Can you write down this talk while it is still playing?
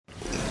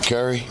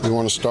Carey, you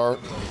want to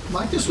start?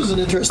 Mike, this was an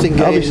interesting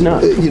game. Obviously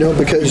not.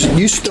 Because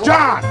you started.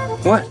 John!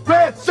 What?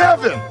 Red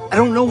 7! I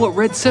don't know what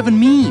Red 7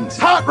 means.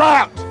 Hot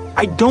route!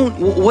 I don't.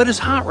 What is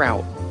hot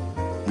route?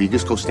 Will you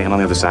just go stand on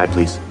the other side,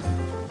 please?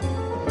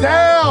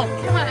 Down!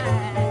 Come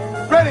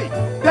on. Ready!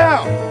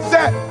 Down!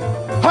 Set!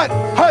 Hut!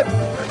 Hut!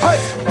 Hut!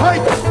 Hut!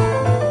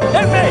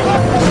 Hit me!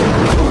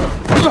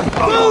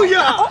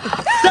 Booyah!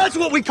 That's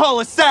what we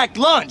call a sacked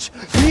lunch.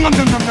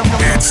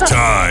 It's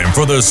time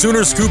for the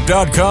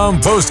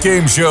Soonerscoop.com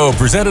postgame show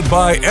presented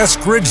by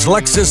Eskridge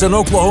Lexus in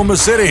Oklahoma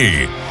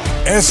City.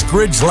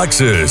 Eskridge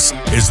Lexus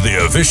is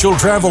the official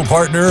travel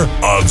partner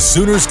of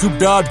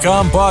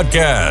Soonerscoop.com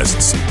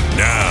podcasts.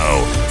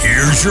 Now,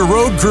 here's your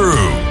road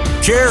crew,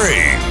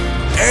 Carey,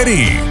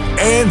 Eddie,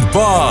 and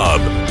Bob,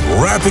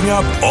 wrapping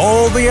up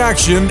all the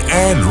action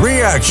and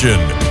reaction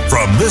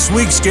from this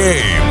week's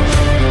game.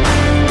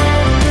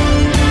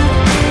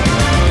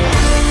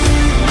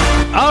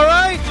 All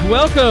right,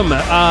 welcome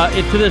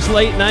to this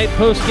late night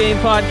post-game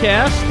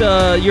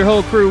podcast. Your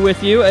whole crew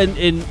with you,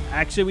 and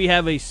actually we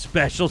have a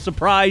special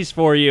surprise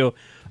for you.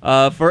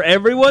 For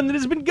everyone that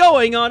has been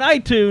going on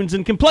iTunes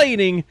and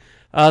complaining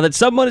that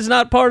someone is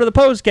not part of the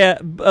post-game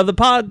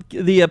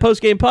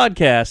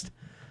podcast,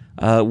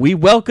 we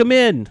welcome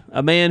in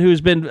a man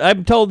who's been,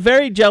 I'm told,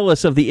 very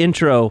jealous of the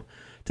intro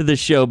to this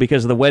show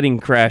because of the Wedding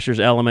Crashers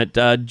element.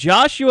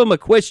 Joshua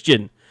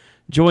McQuistion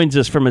joins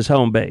us from his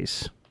home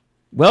base.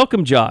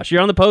 Welcome, Josh. You're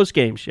on the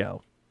post-game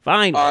show.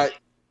 Fine. I'm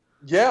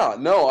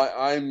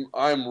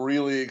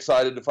really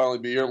excited to finally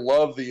be here.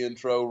 Love the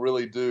intro,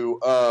 really do.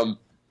 I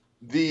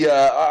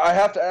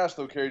have to ask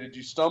though, Carey, did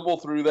you stumble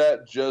through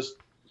that just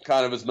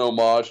kind of as an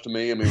homage to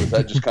me? I mean, was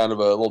that just kind of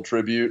a little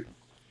tribute?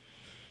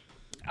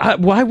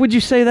 Why would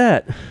you say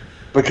that?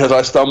 Because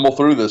I stumble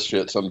through this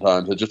shit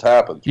sometimes. It just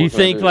happens. You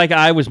think like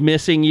I was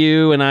missing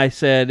you, and I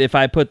said if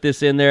I put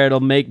this in there,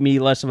 it'll make me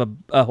less of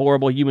a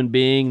horrible human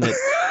being? That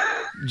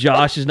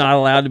Josh is not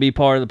allowed to be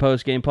part of the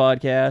post-game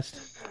podcast?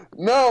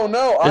 No.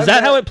 Is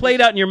that how it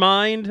played out in your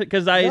mind?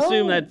 Because I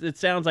assume that it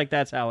sounds like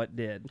that's how it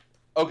did.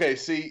 Okay,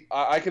 see,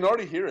 I can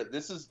already hear it.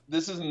 This is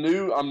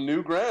new. I'm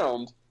new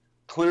ground.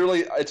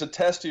 Clearly, it's a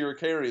test to your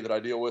Carey that I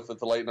deal with at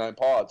the late night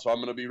pod, so I'm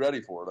going to be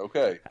ready for it.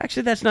 Okay.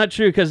 Actually, that's not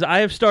true because I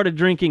have started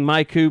drinking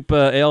My Coop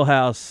Ale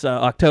House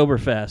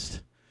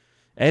Oktoberfest.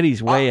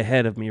 Eddie's way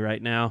ahead of me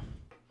right now.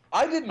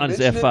 I didn't on his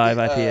mention F5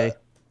 it, IPA.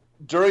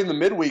 During the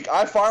midweek,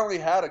 I finally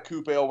had a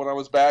Coop Ale when I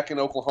was back in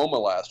Oklahoma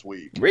last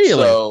week.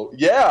 Really? So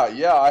yeah,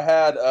 I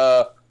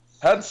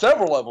had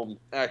several of them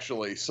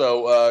actually.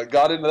 So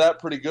got into that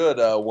pretty good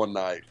one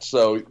night.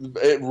 So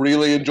it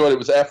really enjoyed it. It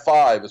was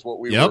F5 is what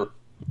we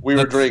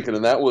were drinking,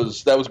 and that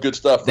was good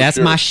stuff. That's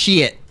sure. my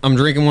shit. I'm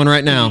drinking one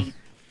right now.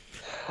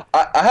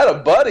 I had a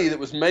buddy that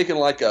was making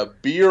like a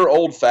beer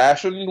old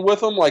fashioned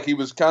with him. Like he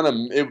was kind of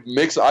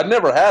mix. I'd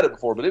never had it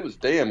before, but it was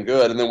damn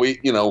good. And then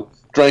we,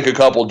 drank a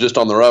couple just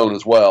on their own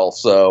as well.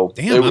 So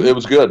it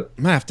was good.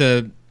 I'm gonna have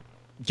to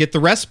get the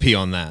recipe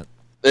on that.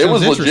 It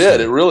was legit.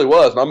 It really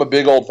was. And I'm a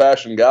big old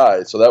fashioned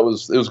guy, so it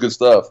was good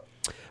stuff.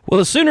 Well,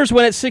 the Sooners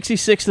win at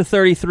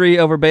 66-33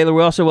 over Baylor.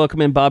 We also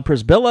welcome in Bob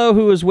Prisbillo,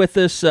 who is with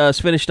us,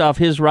 finished off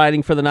his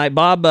writing for the night.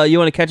 Bob, you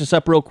want to catch us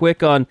up real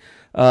quick on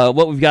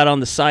what we've got on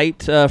the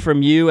site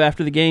from you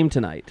after the game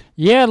tonight?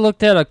 Yeah, I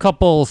looked at a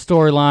couple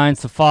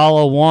storylines to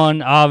follow.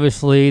 One,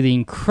 obviously, the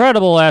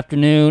incredible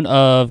afternoon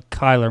of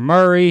Kyler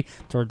Murray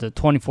towards the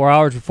 24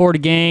 hours before the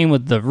game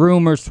with the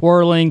rumors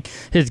swirling,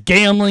 his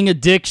gambling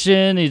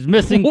addiction, he's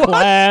missing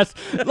class,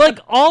 like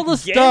all the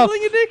stuff.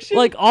 Gambling addiction?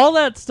 Like all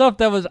that stuff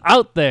that was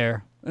out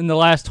there in the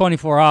last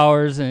 24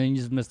 hours, and he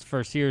just missed the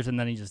first years, and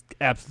then he just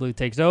absolutely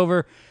takes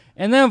over.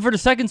 And then for the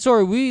second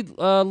story, we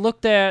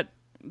looked at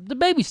the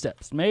baby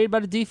steps made by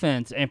the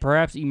defense and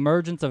perhaps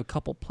emergence of a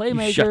couple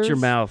playmakers. You shut your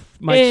mouth.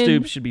 Mike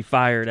Stoops should be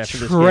fired after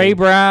this game. Trey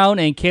Brown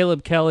and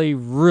Caleb Kelly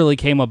really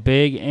came up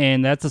big,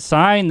 and that's a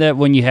sign that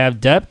when you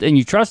have depth and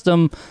you trust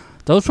them,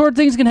 those sort of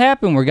things can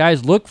happen where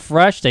guys look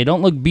fresh, they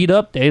don't look beat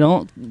up, they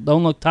don't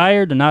look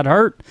tired, they're not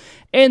hurt,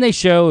 and they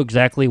show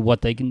exactly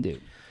what they can do.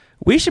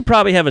 We should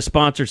probably have a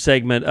sponsored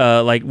segment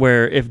like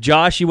where if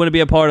Josh, you want to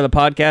be a part of the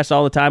podcast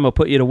all the time, I'll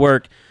put you to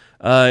work.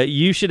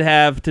 You should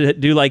have to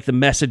do like the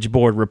message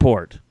board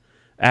report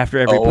after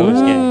every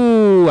post game.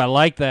 Ooh, I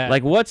like that.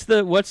 Like what's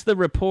the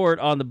report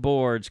on the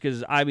boards?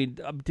 Because I mean,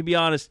 to be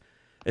honest,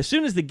 as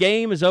soon as the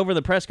game is over,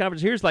 the press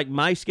conference. Here's like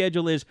my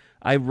schedule is: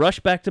 I rush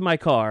back to my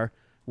car,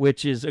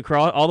 which is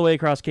all the way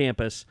across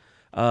campus,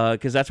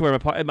 because that's where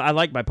I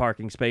like my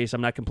parking space.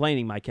 I'm not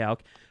complaining, my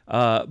calc,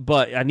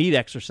 but I need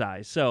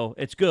exercise, so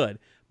it's good.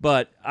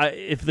 But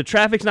if the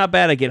traffic's not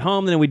bad, I get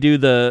home. Then we do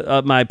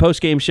my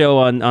post-game show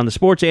on the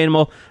Sports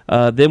Animal.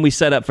 Then we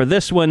set up for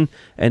this one,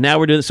 and now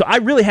we're doing this. So I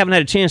really haven't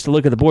had a chance to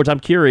look at the boards. I'm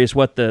curious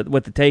what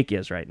the take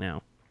is right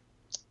now.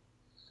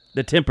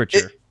 The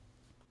temperature.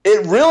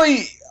 It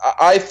really,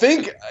 I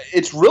think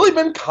it's really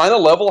been kind of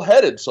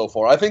level-headed so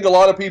far. I think a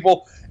lot of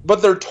people,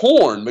 but they're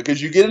torn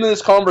because you get into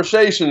this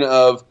conversation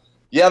of,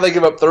 yeah, they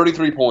give up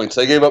 33 points.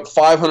 They gave up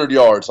 500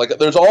 yards. Like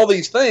there's all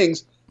these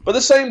things, but at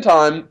the same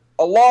time,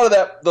 a lot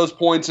of those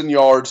points and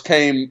yards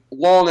came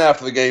long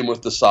after the game was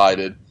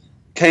decided.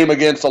 Came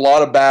against a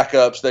lot of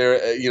backups there,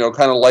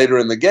 kind of later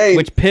in the game.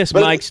 Which pissed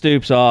Mike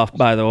Stoops off,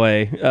 by the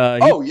way. He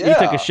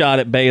took a shot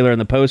at Baylor in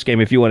the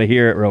postgame, if you want to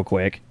hear it real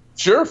quick.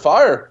 Sure,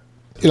 fire.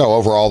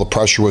 Overall the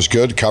pressure was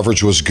good.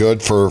 Coverage was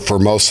good for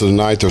most of the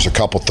night. There's a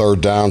couple third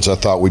downs I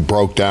thought we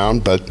broke down,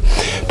 but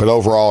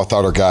overall I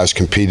thought our guys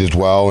competed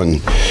well,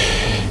 and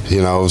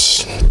it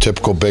was a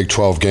typical Big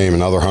 12 game,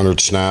 another 100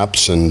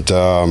 snaps, and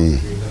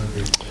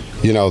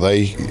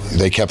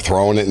they kept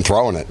throwing it and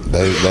throwing it.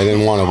 They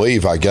didn't want to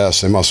leave, I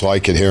guess. They must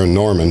like it here in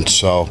Norman.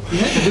 So,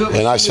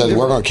 and I said,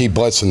 we're going to keep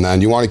blitzing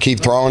then. You want to keep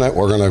throwing it?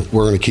 We're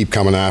going to keep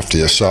coming after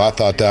you. So I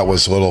thought that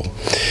was a little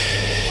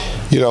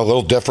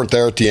different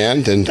there at the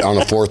end and on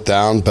a fourth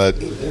down, but,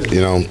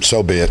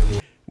 so be it.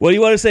 What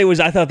you want to say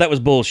was, I thought that was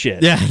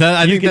bullshit. Yeah,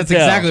 I think that's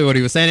exactly what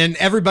he was saying, and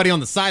everybody on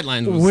the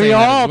sidelines was saying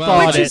that as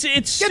well. Which is,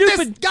 it's Get stupid.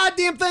 this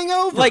goddamn thing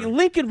over. Like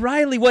Lincoln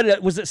Riley,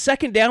 what was it?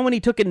 Second down when he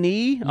took a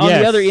knee on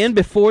the other end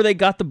before they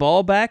got the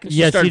ball back and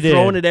started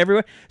throwing it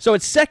everywhere. So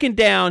it's second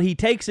down. He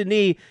takes a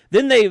knee.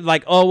 Then they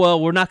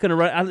we're not going to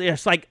run.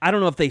 It's like I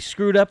don't know if they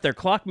screwed up their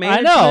clock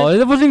management. I know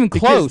it wasn't even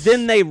close.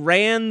 Then they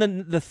ran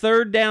the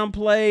third down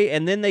play,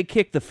 and then they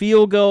kicked the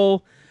field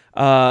goal.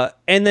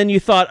 And then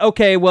you thought,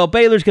 okay, well,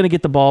 Baylor's going to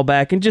get the ball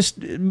back, and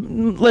just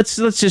let's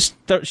just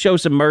show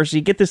some mercy,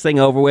 get this thing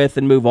over with,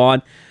 and move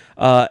on.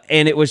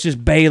 And it was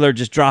just Baylor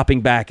just dropping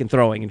back and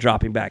throwing and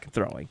dropping back and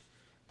throwing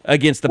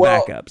against the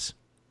backups.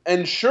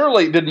 And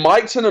surely, did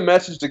Mike send a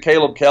message to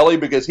Caleb Kelly,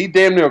 because he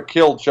damn near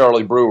killed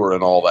Charlie Brewer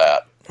and all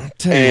that?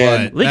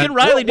 Lincoln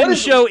Riley didn't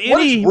show any.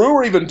 What is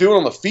Brewer even doing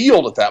on the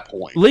field at that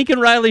point? Lincoln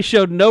Riley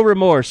showed no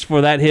remorse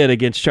for that hit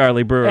against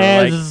Charlie Brewer.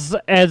 As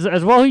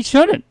well, he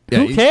shouldn't.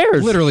 Yeah, Who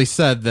cares? He literally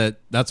said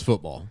that's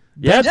football.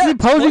 That's the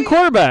opposing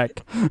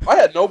quarterback. I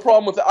had no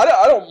problem with that.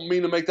 I don't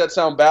mean to make that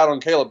sound bad on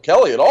Caleb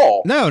Kelly at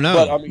all. No.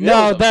 But, I mean,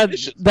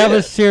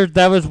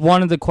 that was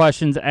one of the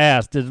questions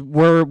asked. Is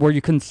were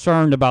you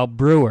concerned about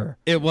Brewer?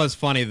 It was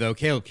funny though.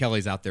 Caleb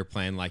Kelly's out there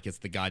playing like it's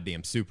the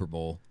goddamn Super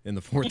Bowl in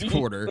the fourth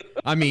quarter.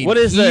 I mean,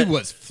 he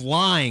was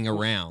flying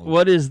around.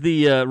 What is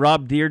the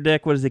Rob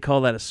Deerdeck? What does they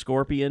call that? A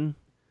scorpion?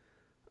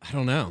 I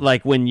don't know.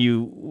 Like when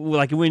you're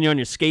on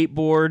your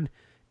skateboard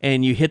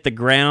and you hit the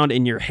ground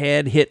and your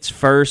head hits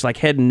first, like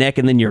head and neck,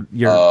 and then your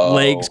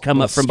legs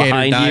come up from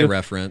behind you.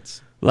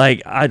 Reference.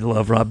 Like, I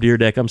love Rob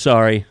Deerdeck. I'm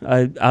sorry.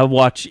 I will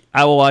watch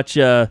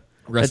that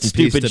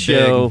stupid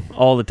show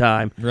all the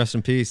time. Rest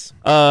in peace.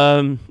 Big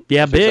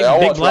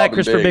Black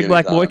Christopher Big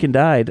Black Boykin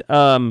died.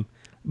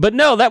 But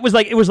no, it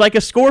was like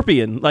a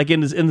scorpion, like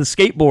in the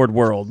skateboard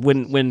world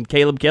when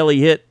Caleb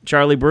Kelly hit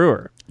Charlie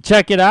Brewer.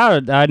 Check it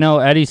out. I know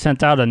Eddie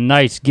sent out a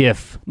nice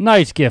gif of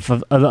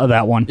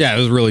that one. Yeah, it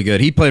was really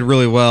good. He played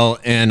really well,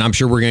 and I'm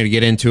sure we're going to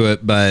get into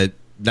it, but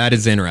that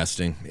is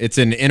interesting. It's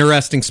an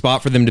interesting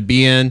spot for them to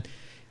be in.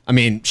 I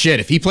mean,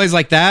 shit, if he plays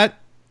like that,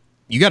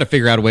 you got to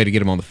figure out a way to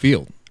get him on the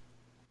field.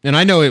 And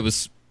I know it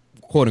was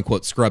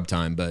quote-unquote scrub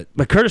time, but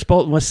Curtis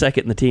Bolton was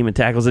second in the team in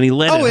tackles, and he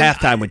led at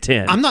halftime with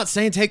 10. I'm not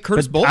saying take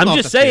Curtis Bolton I'm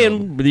just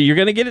saying, you're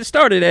going to get it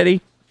started, Eddie.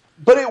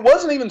 But it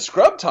wasn't even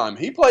scrub time.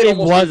 He played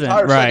almost the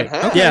entire second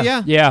half.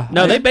 Okay, yeah.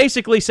 No, they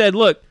basically said,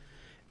 look,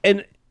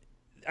 and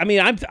I mean,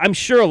 I'm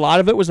sure a lot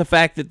of it was the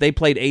fact that they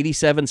played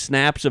 87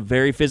 snaps of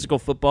very physical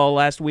football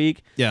last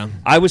week. Yeah.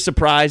 I was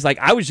surprised. Like,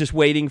 I was just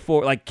waiting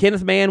for, like,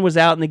 Kenneth Mann was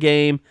out in the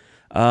game.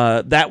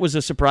 That was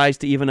a surprise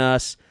to even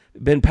us.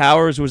 Ben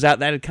Powers was out.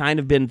 That had kind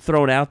of been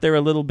thrown out there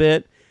a little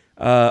bit.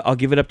 I'll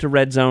give it up to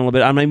Red Zone a little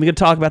bit. I'm not even going to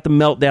talk about the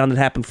meltdown that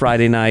happened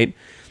Friday night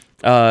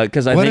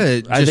because I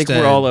think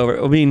we're all over.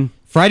 I mean,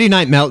 Friday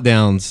night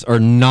meltdowns are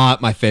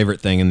not my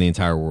favorite thing in the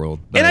entire world.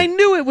 And I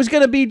knew it was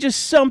going to be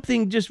just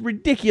something just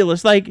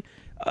ridiculous. Like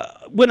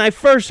when I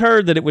first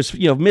heard that it was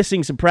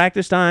missing some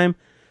practice time,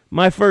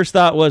 my first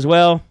thought was,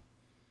 well,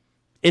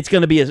 it's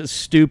going to be a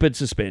stupid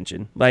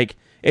suspension. Like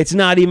it's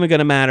not even going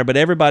to matter, but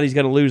everybody's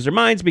going to lose their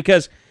minds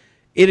because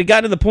it had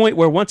gotten to the point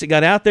where once it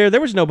got out there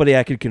was nobody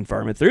I could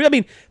confirm it through. I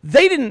mean,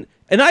 they didn't,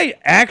 and I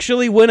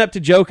actually went up to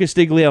Joe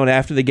Castiglione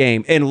after the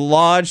game and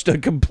lodged a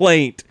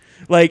complaint.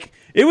 Like,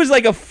 it was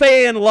like a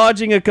fan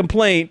lodging a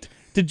complaint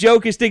to Joe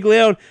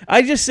Castiglione.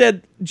 I just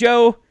said,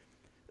 Joe,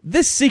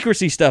 this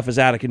secrecy stuff is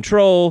out of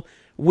control.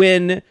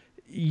 When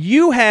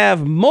you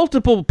have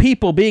multiple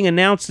people being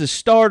announced as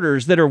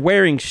starters that are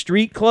wearing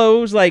street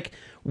clothes, like,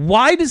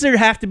 why does there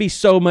have to be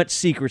so much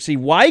secrecy?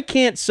 Why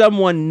can't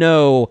someone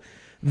know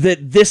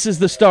that this is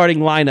the starting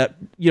lineup,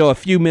 a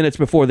few minutes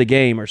before the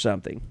game or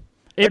something?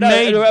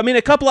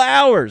 A couple of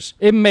hours.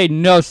 It made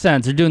no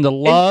sense. They're doing the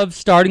Love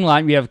starting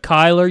line. You have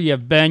Kyler, you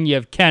have Ben, you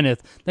have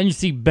Kenneth. Then you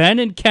see Ben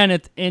and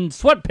Kenneth in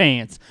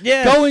sweatpants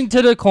going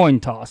to the coin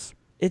toss.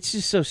 It's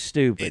just so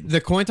stupid.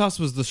 The coin toss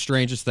was the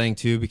strangest thing,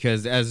 too,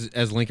 because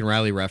as Lincoln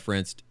Riley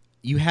referenced,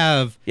 you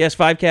have... Yes,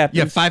 5 captains.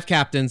 You have 5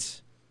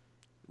 captains.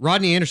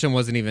 Rodney Anderson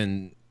wasn't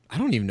even... I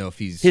don't even know if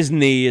his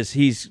knee is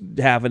he's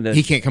having to.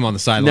 He can't come on the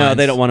sidelines. No,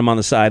 they don't want him on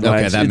the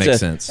sidelines. Okay, that makes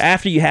sense.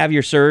 After you have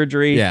your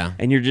surgery,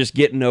 and you're just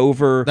getting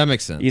over. That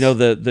makes sense. You know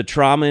the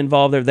trauma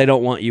involved there. They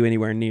don't want you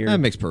anywhere near. That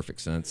makes perfect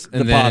sense.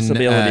 The And then,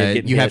 possibility of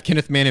getting you have hit.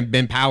 Kenneth Mann and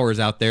Ben Powers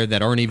out there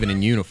that aren't even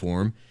in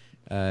uniform.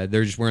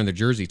 They're just wearing their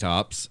jersey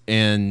tops,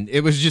 and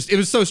it was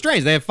so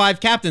strange. They have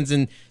 5 captains,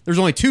 and there's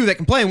only 2 that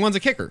can play, and one's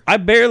a kicker. I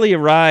barely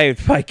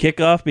arrived by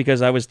kickoff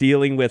because I was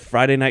dealing with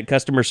Friday night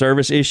customer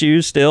service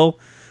issues still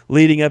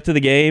leading up to the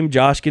game.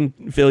 Josh can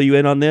fill you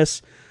in on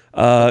this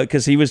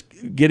because he was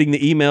getting the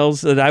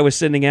emails that I was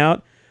sending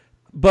out.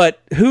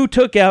 But who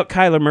took out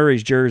Kyler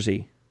Murray's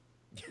jersey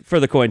for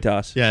the coin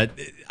toss? Yeah,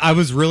 I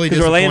was really because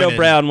disappointed. Orlando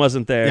Brown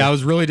wasn't there. Yeah, I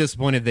was really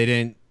disappointed they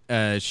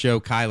didn't show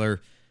Kyler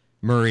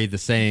Murray the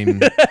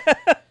same.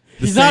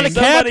 He's not a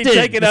Somebody captain.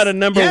 taking out a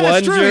number Yeah,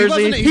 that's one true. He jersey.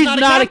 wasn't- he's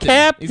not a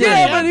captain. He's not a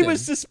Yeah, but he captain.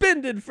 was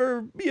suspended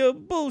for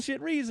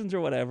bullshit reasons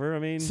or whatever. I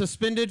mean,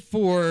 Suspended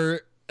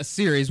for a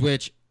series,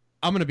 which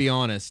I'm going to be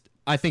honest,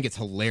 I think it's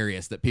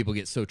hilarious that people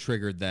get so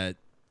triggered that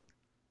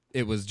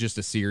it was just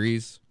a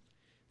series.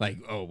 Like,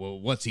 oh well,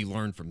 what's he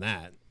learned from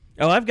that?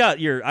 oh, I've got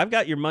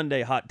your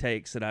Monday hot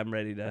takes that I'm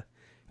ready to.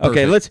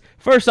 Okay,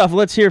 Perfect.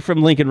 let's hear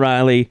from Lincoln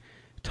Riley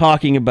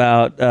talking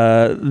about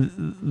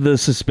the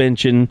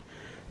suspension.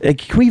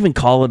 Can we even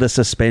call it a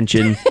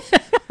suspension?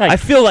 I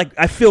feel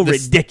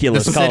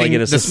ridiculous calling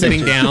it a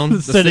suspension.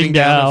 The sitting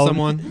down of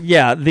someone.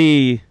 Yeah,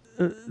 the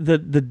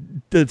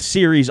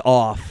series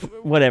off.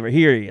 Whatever.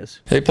 Here he is.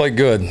 He played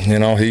good. You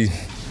know, he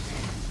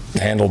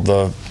handled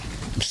the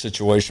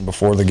situation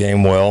before the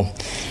game well.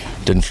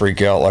 Didn't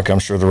freak out like I'm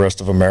sure the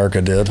rest of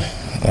America did.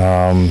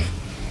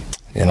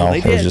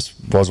 It just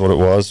was what it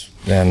was,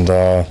 and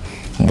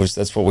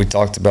that's what we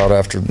talked about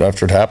after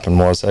it happened.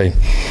 Was, hey,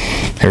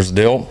 here's the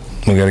deal.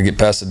 We got to get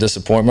past the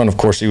disappointment. Of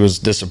course, he was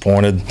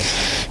disappointed,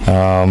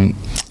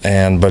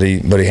 but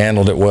he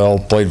handled it well,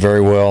 played very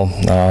well.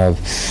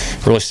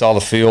 Really saw the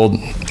field.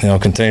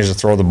 Continues to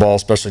throw the ball,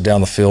 especially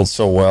down the field,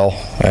 so well.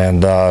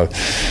 And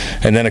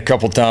then a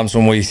couple times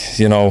when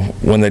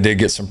when they did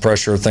get some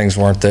pressure, things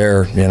weren't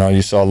there.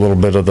 You saw a little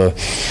bit of the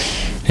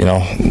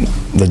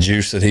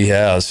juice that he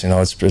has.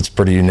 It's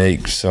pretty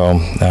unique.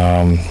 So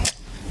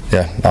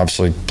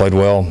obviously played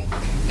well.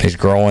 He's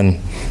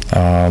growing.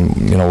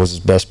 Was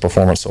his best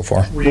performance so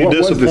far. Were you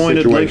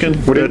disappointed, Lincoln?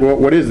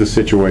 What is the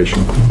situation?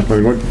 I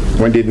mean,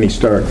 when didn't he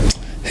start?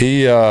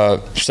 He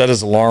set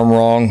his alarm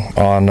wrong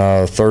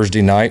on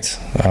Thursday night.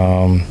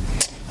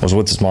 Was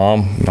with his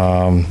mom,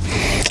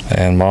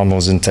 and mom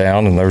was in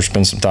town, and they were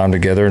spending some time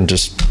together, and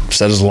just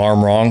set his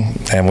alarm wrong.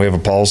 And we have a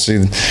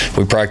policy.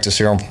 We practice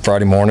here on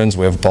Friday mornings.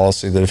 We have a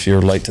policy that if you're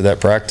late to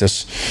that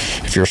practice,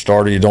 if you're a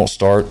starter, you don't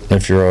start.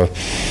 If you're a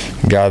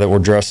guy that we're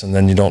dressing,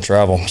 then you don't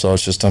travel. So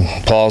it's just a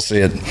policy.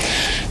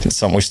 It's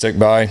something we stick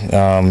by.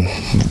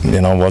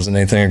 Wasn't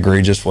anything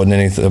egregious.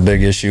 Wasn't a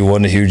big issue.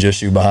 Wasn't a huge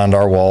issue behind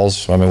our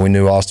walls. I mean, we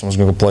knew Austin was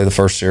going to play the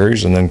first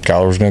series, and then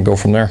Kyler was going to go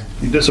from there.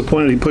 You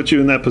disappointed he put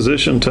you in that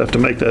position to have to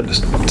make that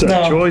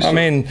choice? I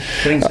mean,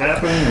 things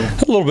happen.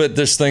 A little bit.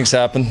 There's things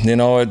happen.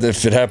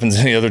 If it happens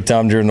any other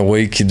time during the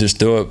week, you just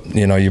do it.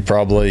 You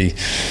probably,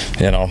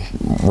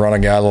 run a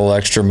guy a little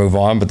extra, move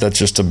on. But that's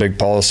just a big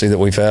policy that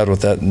we've had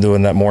with that,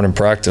 doing that morning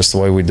practice the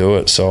way we do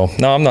it. So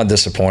no, I'm not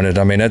disappointed.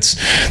 I mean,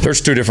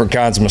 there's 2 different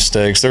kinds of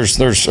mistakes.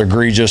 There's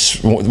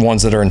egregious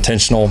ones that are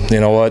intentional. You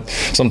know what?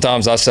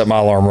 Sometimes I set my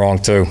alarm wrong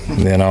too.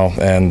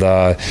 And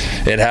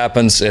it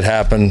happens. It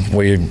happened.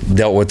 We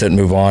dealt with it and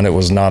move on. It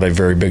was not a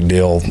very big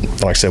deal,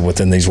 like I said,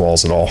 within these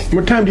walls at all.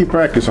 What time do you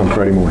practice on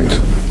Friday mornings?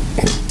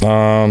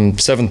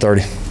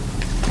 7:30.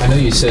 I know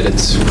you said it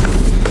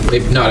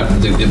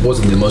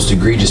wasn't the most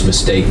egregious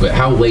mistake, but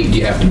how late do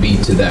you have to be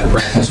to that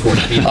practice for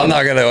it to be? I'm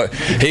not gonna.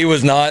 He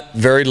was not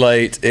very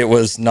late. It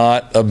was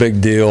not a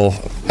big deal.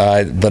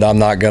 But I'm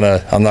not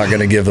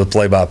gonna give a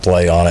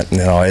play-by-play on it.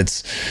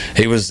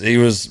 He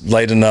was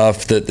late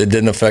enough that it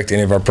didn't affect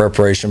any of our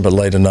preparation, but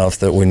late enough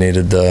that we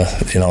needed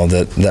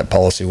that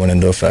policy went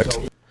into effect.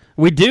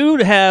 We do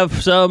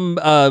have some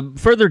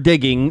further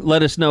digging.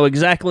 Let us know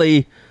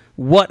exactly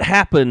what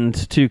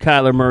happened to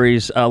Kyler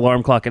Murray's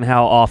alarm clock and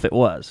how off it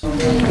was.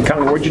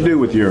 Kyler, what'd you do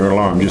with your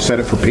alarm? Just set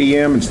it for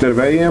PM instead of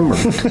AM? Or?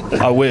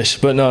 I wish,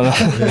 but no.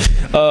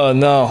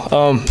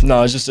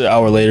 No, it's just an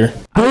hour later.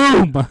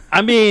 Boom.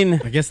 I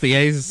mean, I guess the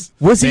A's.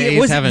 Does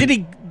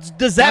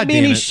that God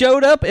mean damn he it.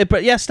 showed up?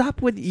 But yeah, stop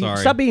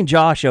being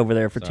Josh over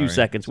there for 2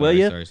 seconds, will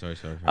you? Sorry.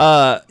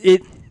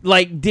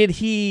 Did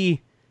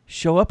he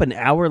show up an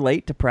hour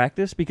late to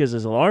practice because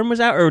his alarm was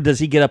out, or does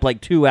he get up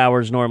like 2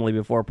 hours normally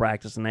before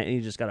practice and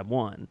he just got up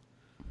 1?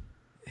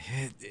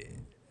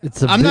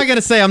 I'm not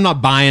gonna say I'm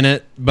not buying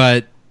it,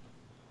 but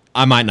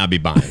I might not be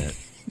buying it.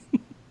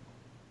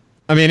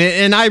 I mean,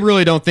 and I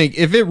really don't think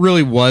if it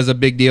really was a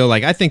big deal.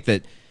 Like I think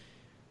that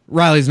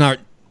Riley's not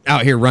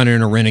out here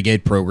running a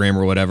renegade program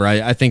or whatever.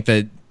 I think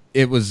that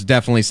it was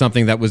definitely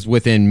something that was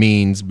within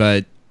means,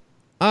 but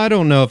I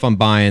don't know if I'm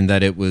buying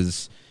that it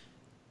was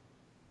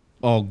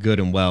all good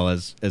and well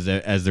as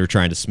they're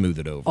trying to smooth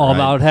it over. All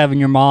about having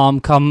your mom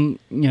coming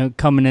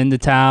into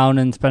town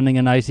and spending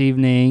a nice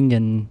evening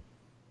and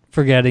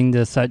forgetting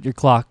to set your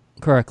clock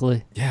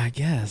correctly. Yeah, I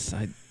guess.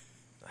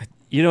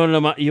 You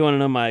want to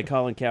know my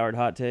Colin Cowherd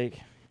hot take?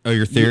 Oh,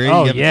 your theory?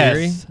 Oh, You have a yes.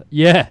 theory?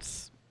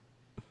 Yes.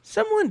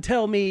 Someone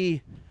tell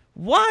me,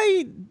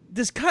 why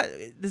does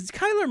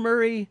Kyler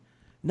Murray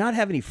not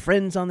have any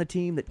friends on the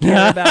team that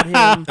care about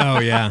him? Oh,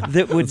 yeah.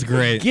 That would That's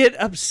great. get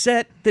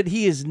upset that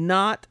he is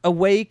not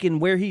awake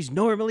and where he's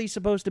normally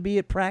supposed to be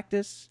at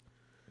practice?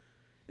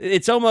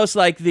 It's almost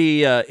like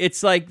the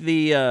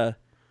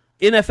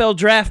NFL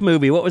draft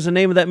movie. What was the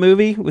name of that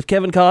movie with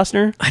Kevin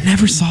Costner? I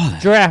never saw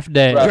that. Draft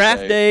day.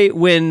 Draft day,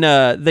 when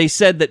they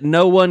said that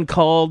no one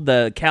called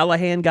the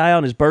Callahan guy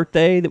on his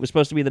birthday that was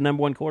supposed to be the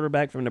number one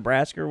quarterback from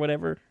Nebraska or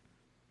whatever.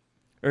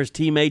 Or his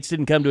teammates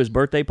didn't come to his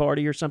birthday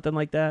party or something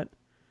like that.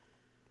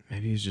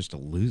 Maybe he's just a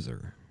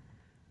loser.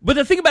 But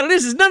the thing about it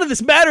is none of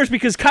this matters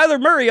because Kyler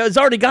Murray has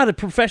already got a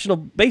professional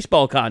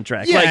baseball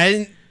contract. Yeah,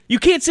 Like, you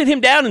can't sit him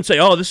down and say,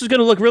 "Oh, this is going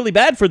to look really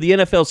bad for the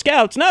NFL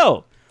scouts."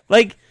 No,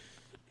 like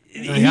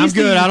I'm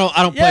good. I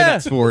don't play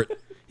that sport.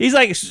 He's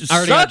like, I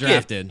already got "Suck it.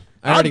 drafted.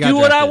 I'll do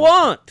what I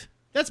want."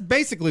 That's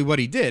basically what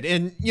he did.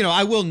 And,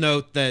 I will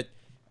note that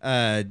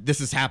this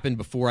has happened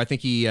before. I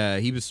think he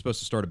was supposed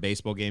to start a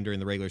baseball game during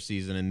the regular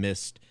season and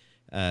missed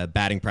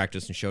batting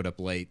practice and showed up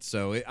late.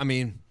 So,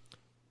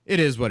 it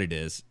is what it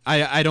is.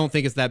 I don't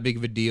think it's that big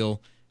of a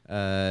deal.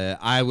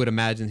 I would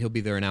imagine he'll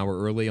be there an hour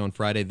early on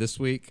Friday this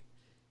week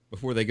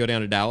before they go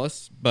down to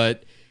Dallas.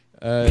 But,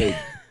 when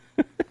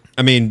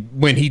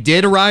he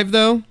did arrive,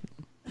 though,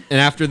 and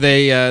after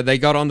they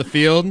got on the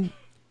field,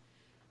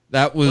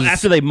 that was...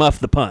 after they muffed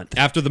the punt.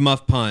 After the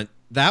muff punt.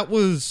 That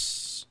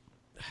was...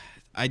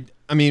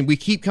 we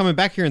keep coming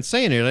back here and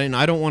saying it, and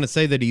I don't want to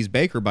say that he's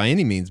Baker by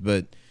any means,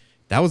 but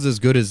that was as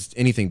good as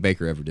anything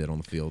Baker ever did on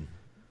the field.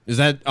 Is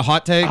that a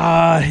hot take?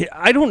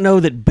 I don't know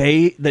that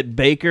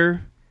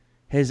Baker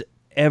has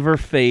ever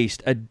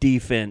faced a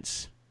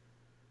defense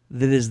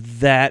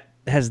that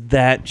has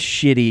that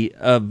shitty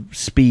of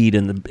speed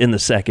in the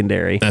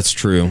secondary. That's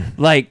true.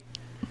 Like,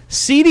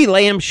 CeeDee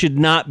Lamb should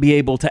not be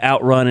able to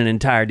outrun an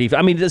entire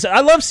defense. I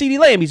love CeeDee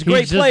Lamb. He's a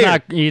great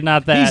player. He's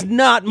not that. He's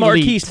not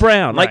Marquise elite.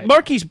 Brown. Right. Like,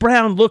 Marquise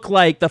Brown looked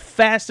like the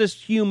fastest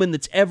human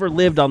that's ever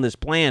lived on this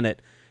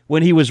planet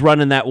when he was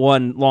running that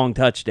one long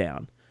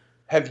touchdown.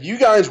 Have you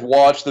guys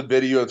watched the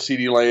video of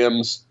CeeDee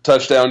Lamb's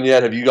touchdown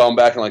yet? Have you gone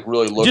back and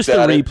really looked Just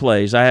at the it?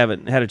 replays. I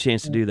haven't had a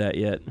chance to do that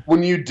yet.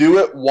 When you do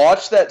it,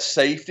 watch that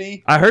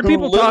safety. I heard who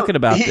people talking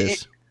about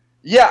this.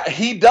 Yeah,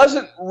 he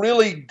doesn't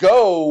really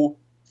go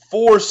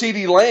for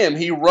CeeDee Lamb.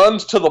 He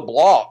runs to the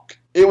block.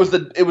 I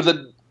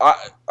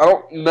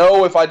don't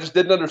know if I just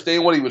didn't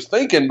understand what he was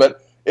thinking,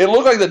 but it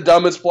looked like the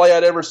dumbest play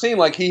I'd ever seen.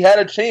 Like, he had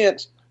a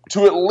chance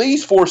to at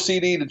least force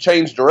CD to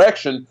change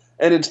direction,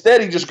 and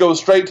instead he just goes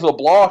straight to the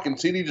block, and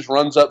CD just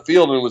runs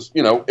upfield, and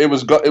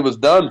it was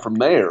done from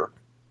there.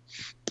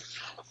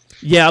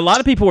 Yeah, a lot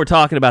of people were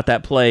talking about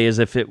that play as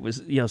if it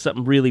was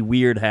something really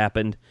weird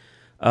happened,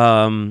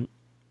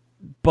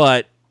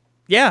 but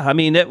yeah,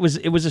 it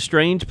was a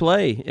strange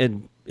play,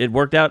 and it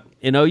worked out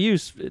in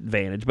OU's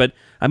advantage. But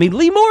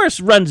Lee Morris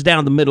runs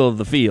down the middle of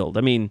the field.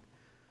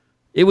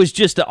 It was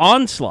just an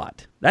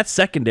onslaught. That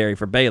secondary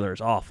for Baylor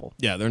is awful.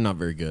 Yeah, they're not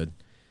very good.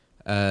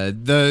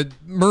 The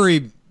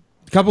Murray,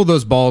 a couple of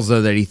those balls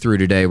though that he threw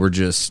today were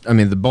just.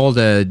 The ball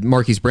to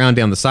Marquise Brown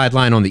down the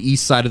sideline on the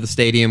east side of the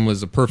stadium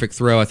was a perfect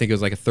throw. I think it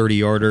was like a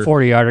 30-yarder,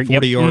 40-yarder,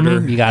 40-yarder.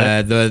 Yep. You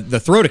got it. The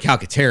throw to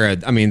Calcaterra.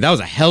 That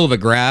was a hell of a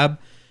grab.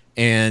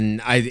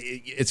 And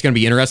it's going to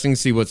be interesting to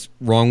see what's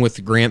wrong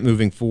with Grant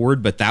moving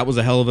forward, but that was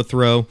a hell of a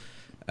throw.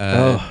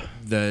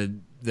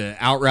 The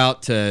out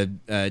route to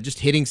just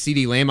hitting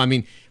CeeDee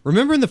Lamb.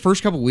 Remember in the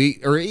first couple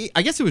weeks, or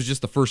I guess it was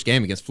just the first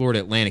game against Florida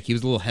Atlantic, he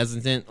was a little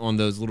hesitant on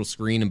those little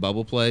screen and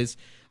bubble plays.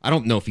 I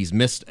don't know if he's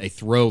missed a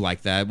throw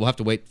like that. We'll have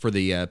to wait for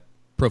the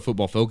Pro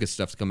Football Focus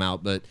stuff to come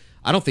out, but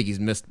I don't think he's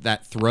missed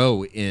that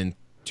throw in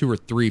 2 or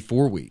 3,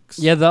 4 weeks.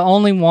 Yeah, the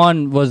only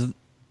one was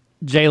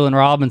Jalen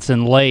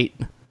Robinson late.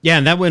 Yeah,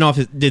 and that went off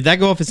his. Did that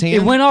go off his hand?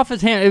 It went off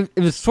his hand.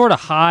 It was sort of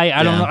high.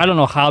 I don't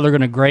know how they're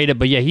going to grade it,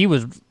 but yeah, he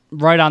was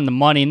right on the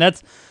money, and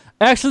that's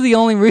actually the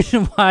only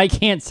reason why I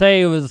can't say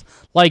it was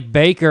like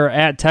Baker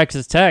at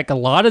Texas Tech. A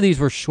lot of these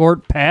were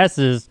short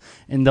passes,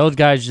 and those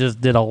guys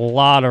just did a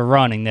lot of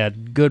running. They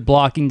had good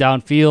blocking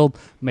downfield,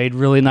 made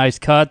really nice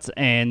cuts,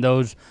 and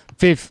those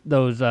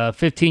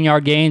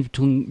 15-yard gains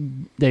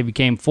they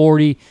became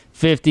 40,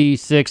 50,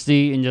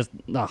 60, and just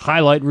a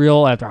highlight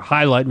reel after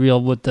highlight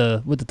reel with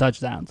the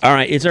touchdowns. All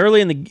right, it's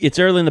early in the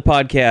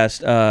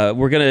podcast.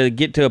 We're gonna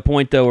get to a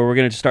point though where we're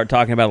gonna start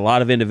talking about a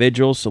lot of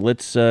individuals. So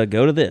let's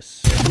go to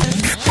this.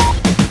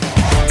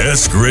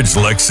 Eskridge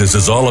Lexus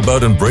is all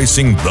about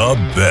embracing the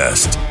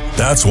best.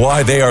 That's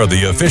why they are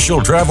the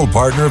official travel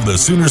partner of the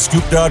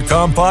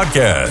Soonerscoop.com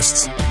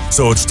podcasts.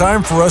 So it's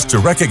time for us to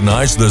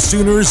recognize the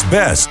Sooners'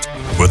 best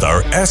with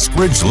our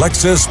Eskridge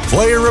Lexus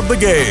Player of the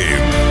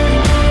Game.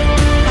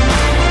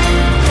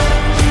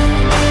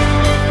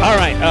 All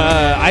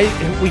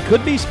right, we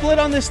could be split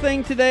on this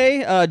thing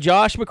today.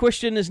 Josh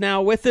McCuistion is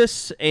now with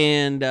us,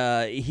 and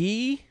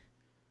he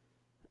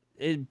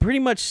it pretty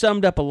much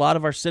summed up a lot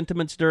of our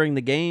sentiments during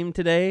the game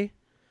today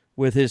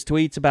with his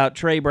tweets about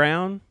Trey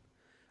Brown.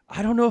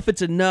 I don't know if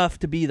it's enough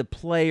to be the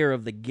player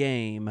of the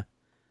game,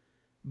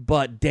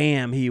 but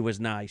damn, he was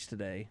nice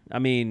today. I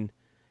mean,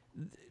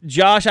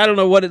 Josh, I don't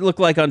know what it looked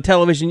like on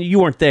television. You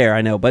weren't there,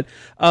 I know, but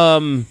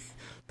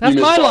that's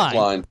my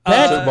line.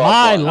 That's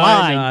my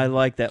line. I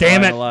like that.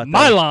 Damn line it, a lot,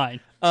 my though. line.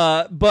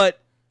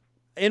 But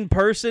in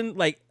person,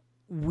 like,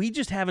 we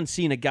just haven't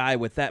seen a guy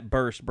with that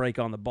burst break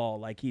on the ball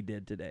like he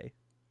did today.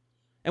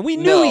 And we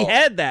knew he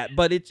had that,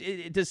 but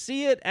to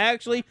see it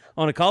actually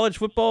on a college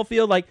football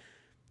field, like,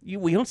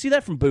 we don't see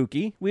that from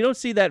Buki. We don't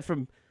see that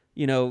from,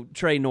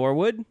 Trey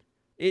Norwood.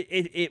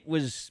 It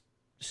was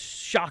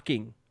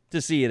shocking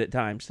to see it at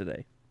times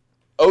today.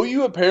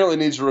 OU apparently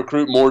needs to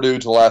recruit more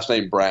dudes with the last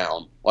name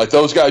Brown. Like,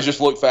 those guys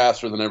just look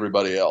faster than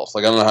everybody else.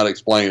 Like, I don't know how to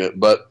explain it.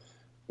 But,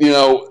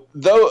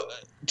 though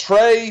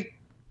Trey,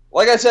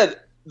 like I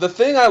said, the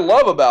thing I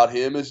love about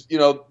him is,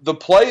 the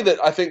play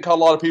that I think caught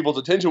a lot of people's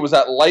attention was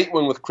that late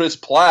one with Chris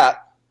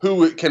Platt,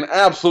 who can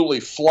absolutely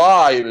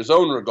fly in his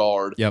own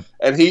regard. Yep.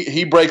 And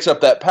he breaks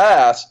up that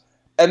pass.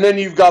 And then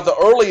you've got the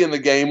early in the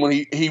game when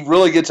he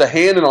really gets a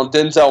hand in on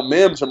Denzel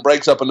Mims and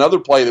breaks up another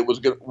play that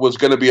was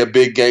going to be a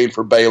big gain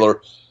for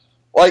Baylor.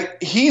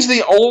 Like, he's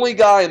the only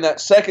guy in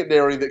that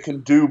secondary that can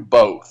do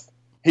both.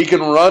 He can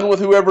run with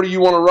whoever you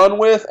want to run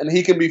with, and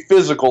he can be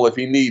physical if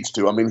he needs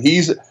to. I mean,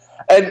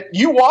 and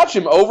you watch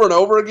him over and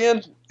over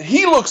again,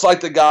 he looks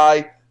like the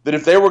guy that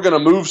if they were going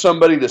to move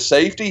somebody to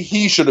safety,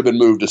 he should have been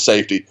moved to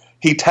safety.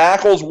 He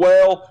tackles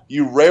well.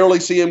 You rarely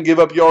see him give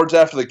up yards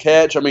after the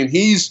catch. I mean,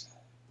 he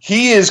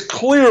is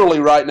clearly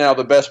right now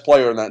the best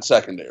player in that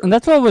secondary. And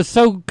that's what was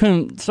so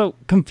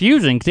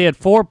confusing, because he had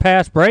 4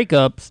 pass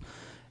breakups,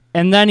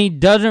 and then he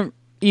doesn't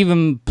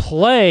even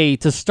play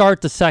to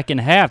start the second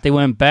half. They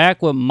went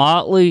back with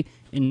Motley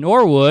and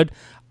Norwood.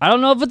 I don't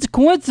know if it's a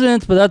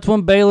coincidence, but that's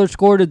when Baylor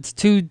scored its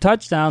 2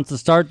 touchdowns to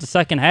start the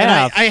second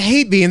half. And I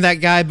hate being that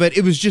guy, but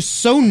it was just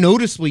so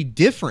noticeably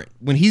different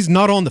when he's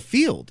not on the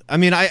field. I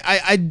mean,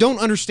 I don't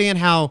understand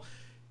how,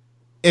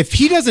 if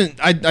he doesn't,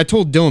 I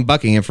told Dylan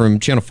Buckingham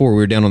from Channel 4, we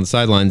were down on the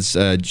sidelines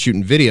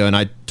shooting video, and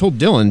I told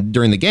Dylan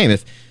during the game,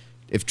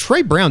 if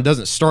Trey Brown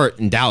doesn't start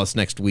in Dallas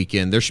next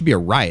weekend, there should be a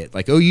riot.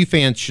 Like, OU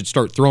fans should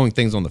start throwing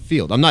things on the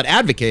field. I'm not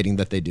advocating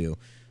that they do,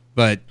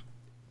 but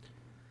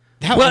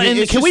can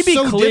we be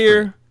clear?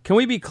 Different. Can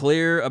we be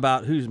clear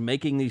about who's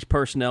making these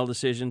personnel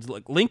decisions?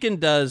 Look, Lincoln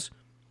does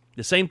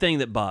the same thing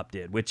that Bob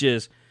did, which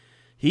is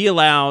he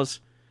allows,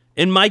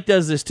 and Mike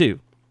does this too,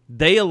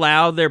 they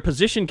allow their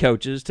position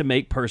coaches to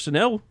make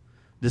personnel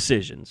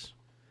decisions.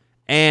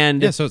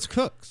 And yeah, so it's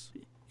Cooks.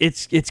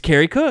 It's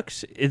Kerry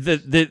Cooks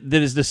that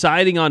is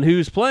deciding on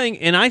who's playing.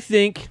 And I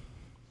think,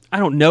 I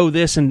don't know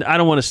this, and I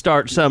don't want to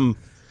start some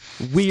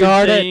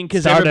weird thing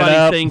because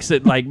everybody thinks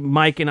that like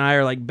Mike and I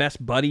are like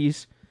best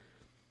buddies.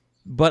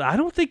 But I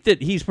don't think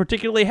that he's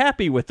particularly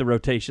happy with the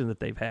rotation that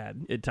they've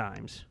had at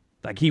times.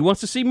 Like, he wants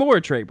to see more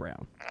of Trey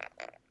Brown.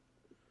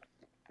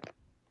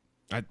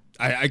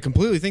 I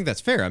completely think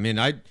that's fair. I mean,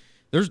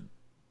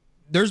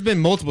 there's been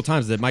multiple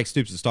times that Mike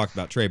Stoops has talked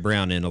about Trey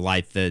Brown in a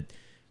light that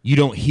you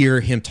don't hear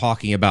him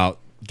talking about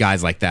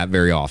guys like that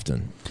very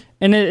often.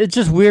 And it's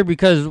just weird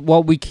because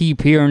what we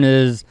keep hearing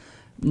is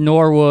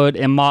Norwood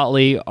and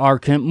Motley are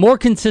more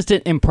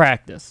consistent in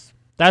practice.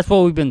 That's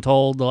what we've been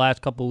told the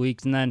last couple of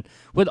weeks. And then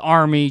with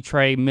Army,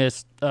 Trey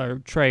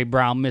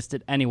Brown missed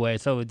it anyway,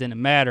 so it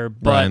didn't matter.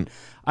 But, right.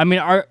 I mean,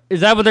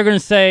 is that what they're going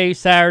to say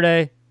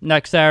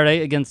next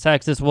Saturday against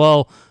Texas?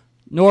 Well,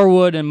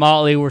 Norwood and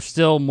Motley were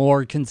still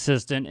more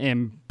consistent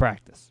in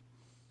practice.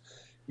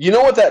 You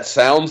know what that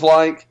sounds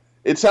like?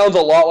 It sounds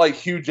a lot like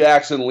Hugh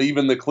Jackson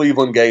leaving the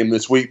Cleveland game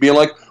this week, being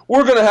like,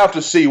 we're going to have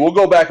to see. We'll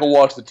go back and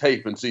watch the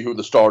tape and see who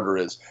the starter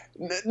is.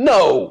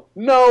 No.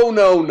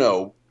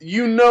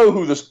 You know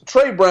who this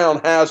Trey Brown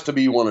has to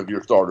be one of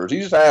your starters. He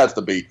just has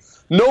to be.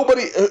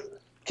 Nobody.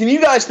 Can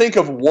you guys think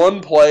of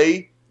one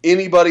play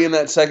anybody in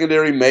that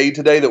secondary made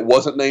today that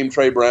wasn't named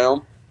Trey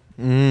Brown?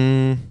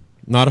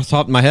 Not off the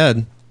top of my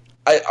head.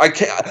 I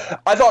can't.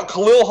 I thought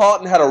Khalil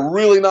Houghton had a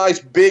really nice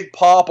big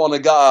pop on a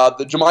guy,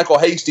 the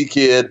JaMychal Hasty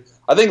kid.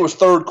 I think it was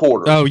third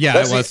quarter. Oh yeah,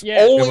 that's it was. the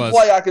only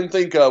play I can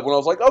think of when I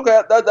was like,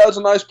 okay, that was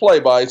a nice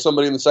play by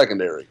somebody in the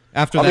secondary.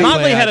 After that,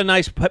 Motley had a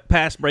nice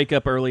pass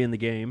breakup early in the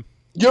game.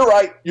 You're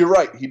right.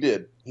 He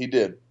did.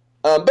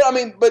 But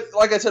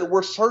like I said,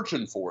 we're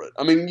searching for it.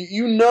 I mean,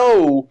 you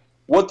know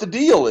what the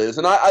deal is,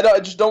 and I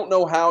just don't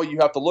know how you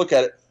have to look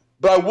at it.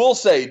 But I will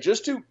say,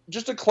 just to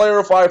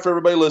clarify for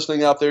everybody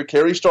listening out there,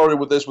 Kerry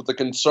started with this with the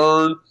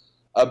concern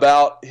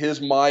about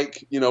his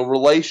Mike,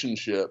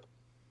 relationship.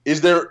 Is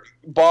there,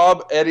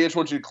 Bob, Eddie, I just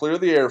want you to clear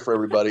the air for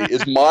everybody.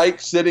 Is Mike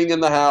sitting in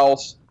the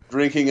house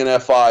drinking an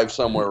F5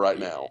 somewhere right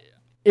now?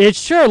 It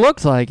sure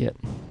looks like it.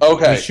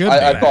 Okay,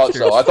 I thought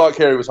so. I thought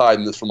Kerry was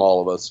hiding this from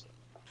all of us.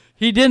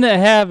 He didn't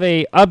have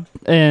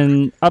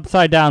an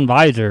upside down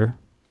visor.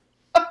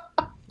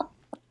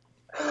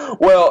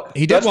 Well,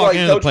 he did that's walk why he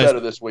into the coached place better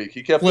this week.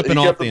 He kept flipping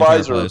the off the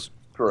visor place.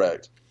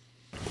 correct.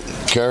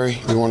 Kerry,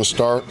 you want to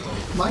start?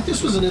 Mike,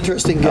 this was an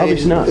interesting game.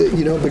 Obviously not.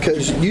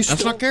 Because you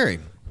That's not Kerry.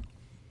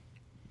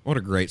 What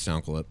a great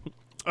sound clip.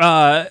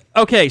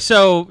 Okay,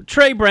 so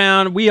Trey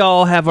Brown, we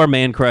all have our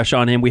man crush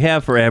on him. We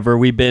have forever.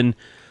 We've been,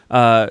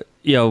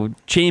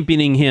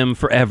 championing him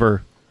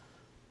forever.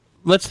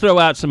 Let's throw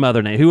out some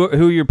other names. Who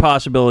are your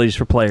possibilities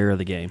for player of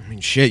the game? I mean,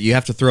 shit, you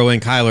have to throw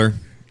in Kyler.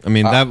 I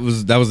mean, that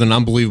was an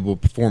unbelievable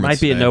performance.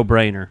 Might be today. a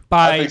no-brainer.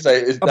 By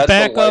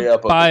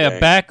a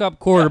backup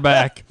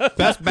quarterback.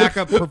 Best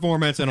backup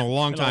performance in a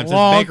long time since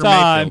long Baker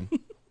time.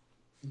 Mayfield.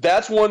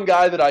 That's one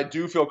guy that I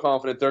do feel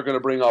confident they're going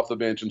to bring off the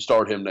bench and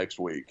start him next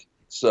week.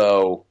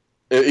 So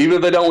even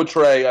if they don't with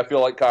Trey, I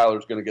feel like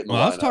Kyler's going to get in the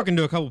Well, I was lineup. talking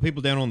to a couple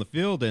people down on the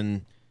field,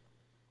 and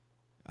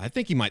I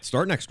think he might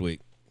start next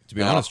week, to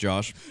be honest,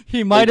 Josh.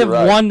 He might have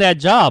won that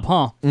job,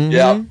 huh?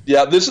 Yeah,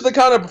 yeah. This is the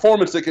kind of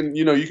performance that can,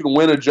 you can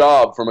win a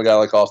job from a guy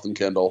like Austin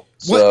Kendall.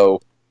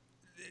 So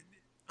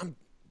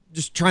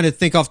just trying to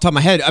think off the top of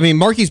my head. I mean,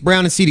 Marquise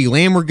Brown and CeeDee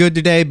Lamb were good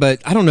today,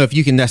 but I don't know if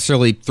you can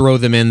necessarily throw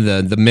them in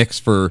the mix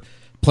for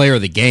player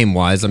of the game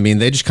wise. I mean,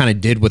 they just kind of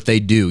did what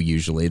they do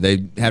usually.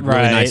 They had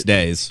really nice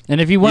days.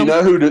 And if you went,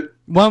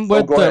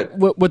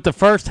 with the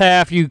first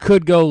half, you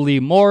could go Lee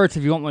Morris.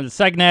 If you went with the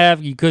second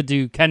half, you could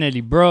do Kennedy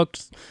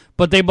Brooks.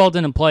 But they both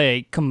didn't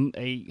play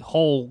a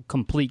whole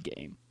complete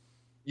game.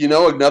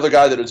 Another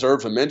guy that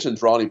deserves a mention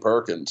is Ronnie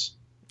Perkins.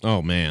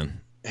 Oh,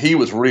 man. He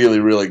was really,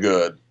 really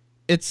good.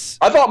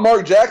 I thought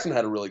Mark Jackson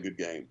had a really good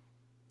game.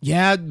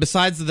 Yeah,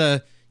 besides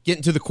the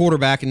getting to the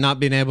quarterback and not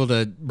being able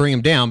to bring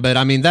him down. But,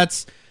 I mean,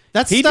 that's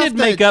he stuff did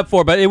make up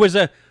for it, but it was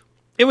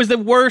the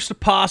worst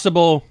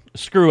possible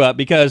screw up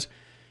because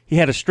he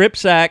had a strip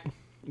sack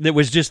that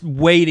was just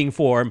waiting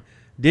for him,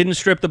 didn't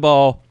strip the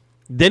ball,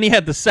 then he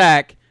had the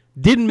sack,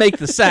 didn't make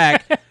the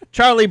sack.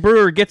 Charlie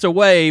Brewer gets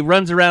away,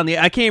 runs around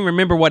I can't even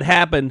remember what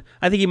happened.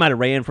 I think he might have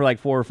ran for like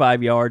 4 or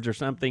 5 yards or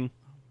something.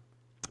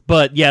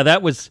 But yeah,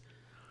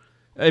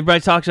 everybody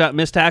talks about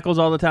missed tackles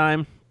all the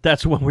time.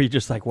 That's one where you're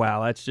just like,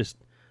 wow,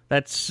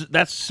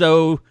 that's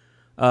so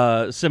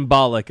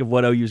symbolic of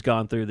what OU's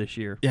gone through this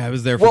year. Yeah, it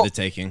was there for the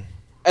taking.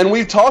 And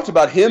we've talked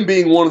about him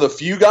being one of the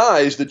few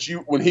guys that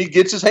when he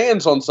gets his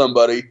hands on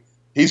somebody,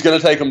 he's going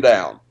to take them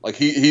down. Like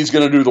he's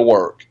going to do the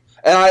work.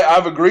 And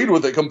I've agreed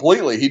with it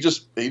completely. He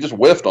just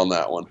whiffed on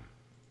that one.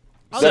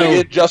 Then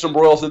again, Justin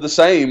Broyles did the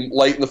same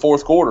late in the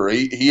fourth quarter.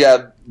 He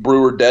had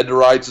Brewer dead to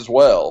rights as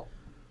well.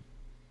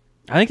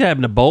 I think that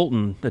happened to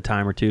Bolton a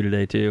time or two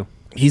today too.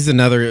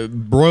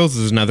 Broyles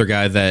is another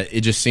guy that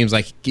it just seems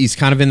like he's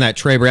kind of in that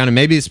Trey Brown, and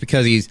maybe it's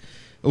because he's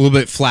a little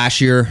bit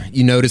flashier.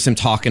 You notice him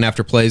talking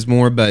after plays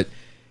more, but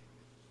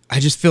I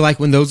just feel like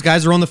when those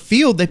guys are on the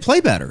field, they play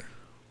better.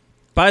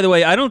 By the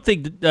way, I don't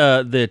think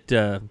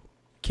that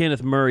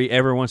Kenneth Murray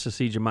ever wants to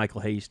see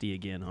JaMychal Hasty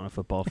again on a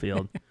football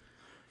field.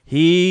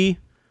 He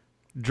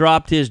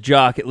dropped his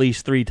jock at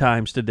least 3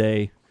 times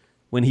today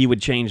when he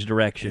would change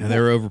direction. Yeah, they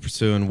were over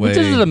pursuing way. Which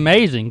is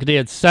amazing because he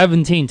had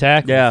 17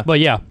 tackles. Yeah. But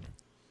yeah.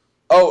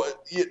 Oh,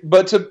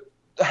 but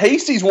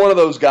Hasty's one of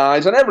those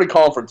guys, and every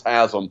conference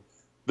has them,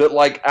 that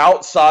like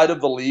outside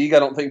of the league, I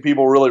don't think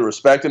people really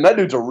respect him. That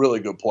dude's a really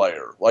good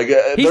player. Like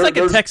he's like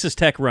a Texas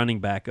Tech running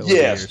back over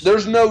yes, years.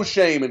 There's no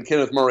shame in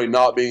Kenneth Murray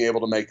not being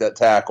able to make that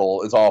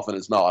tackle as often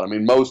as not. I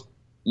mean, most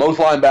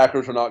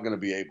linebackers are not going to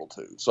be able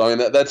to. So I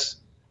mean that's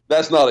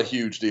not a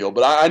huge deal.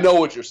 But I know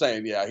what you're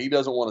saying. Yeah, he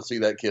doesn't want to see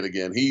that kid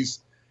again. He's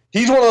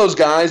one of those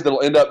guys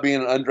that'll end up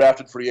being an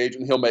undrafted free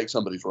agent. He'll make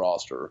somebody's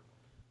roster.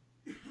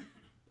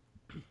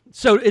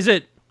 So is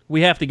it?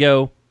 We have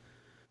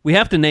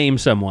to name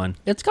someone.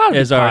 It's got to be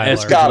Kyler.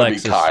 It's got to be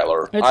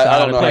Kyler. I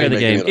don't know how player you of the make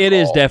game. it It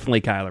is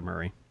definitely Kyler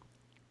Murray.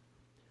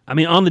 I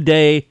mean, on the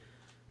day,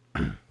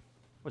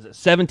 was it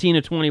 17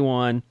 of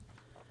 21,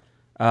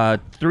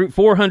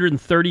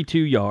 432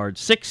 yards,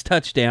 6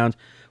 touchdowns.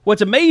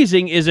 What's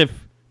amazing is if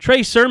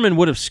Trey Sermon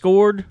would have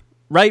scored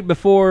right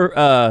before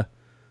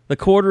the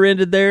quarter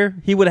ended there,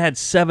 he would have had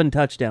 7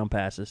 touchdown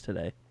passes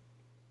today.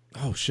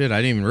 Oh, shit. I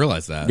didn't even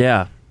realize that.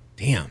 Yeah.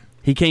 Damn.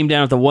 He came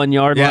down at the 1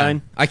 yard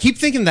line. I keep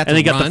thinking that's and they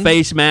a got run. the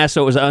face mask,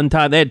 so it was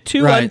untimed. They had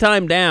 2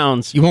 untimed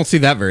downs. You won't see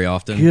that very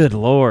often. Good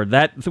Lord.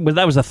 That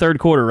was the third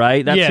quarter,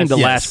 right? That seemed to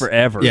last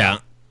forever. Yeah.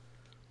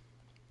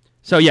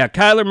 So, yeah,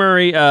 Kyler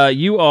Murray,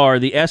 you are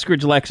the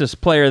Eskridge Lexus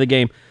player of the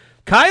game.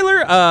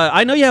 Kyler,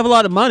 I know you have a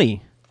lot of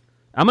money.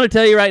 I'm going to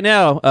tell you right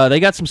now, they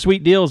got some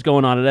sweet deals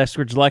going on at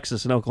Eskridge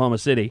Lexus in Oklahoma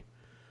City.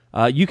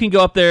 You can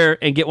go up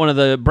there and get one of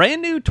the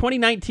brand new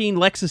 2019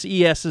 Lexus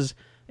ESs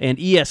and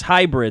ES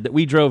Hybrid that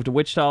we drove to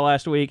Wichita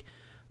last week.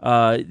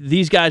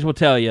 These guys will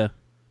tell you,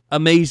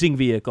 amazing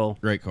vehicle.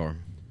 Great car.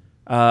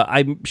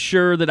 I'm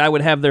sure that I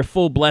would have their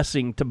full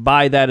blessing to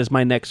buy that as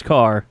my next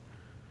car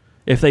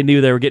if they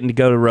knew they were getting to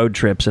go to road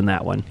trips in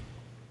that one.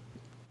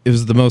 It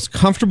was the most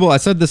comfortable, I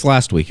said this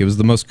last week, it was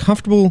the most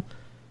comfortable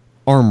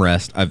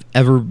armrest I've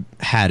ever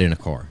had in a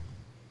car.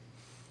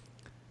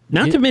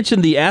 Not to mention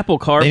the Apple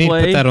CarPlay. They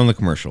need to put that on the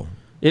commercial.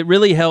 It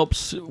really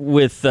helps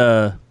with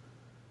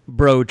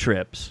bro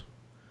trips.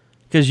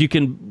 because you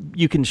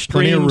can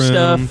stream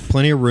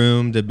plenty of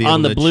room to be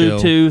on able the to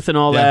Bluetooth chill. and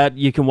all that.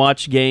 You can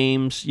watch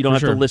games. You don't have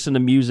sure. to listen to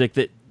music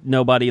that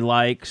nobody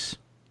likes.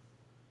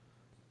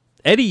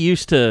 Eddie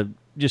used to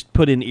just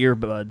put in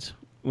earbuds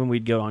when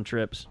we'd go on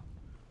trips,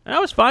 and I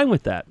was fine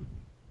with that.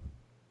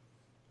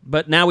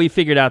 But now we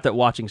figured out that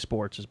watching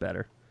sports is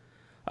better.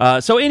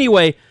 So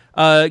anyway,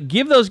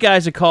 give those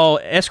guys a call,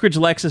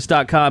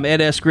 EskridgeLexus.com. Ed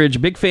Eskridge,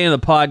 big fan of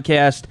the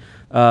podcast,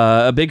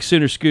 a big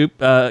Sooner Scoop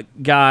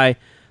guy.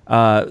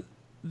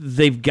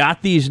 They've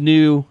got these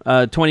new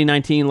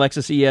 2019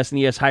 Lexus ES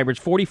and ES hybrids,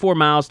 44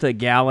 miles to a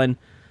gallon,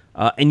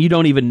 and you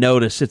don't even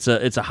notice it's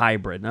a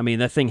hybrid. I mean,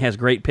 that thing has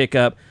great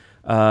pickup,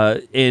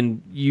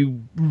 and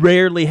you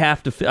rarely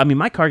have to. I mean,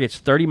 my car gets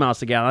 30 miles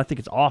to a gallon. I think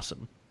it's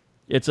awesome.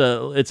 It's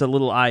a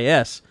little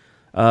IS.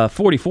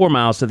 44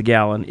 miles to the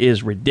gallon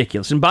is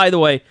ridiculous. And by the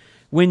way,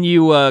 when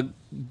you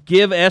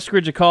give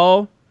Eskridge a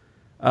call,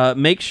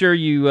 make sure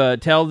you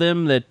tell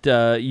them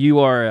that you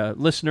are a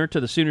listener to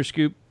the Sooner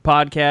Scoop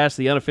podcast,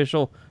 the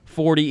unofficial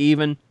 40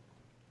 even,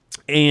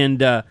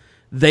 and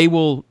they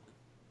will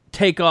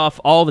take off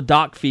all the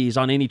dock fees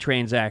on any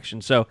transaction.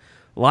 So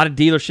a lot of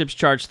dealerships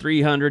charge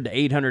 $300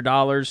 to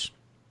 $800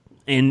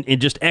 in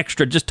just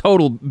extra, just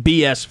total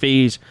BS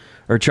fees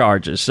or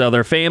charges. So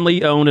they're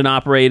family owned and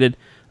operated.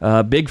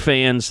 Big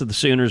fans of the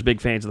Sooners, big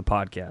fans of the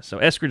podcast. So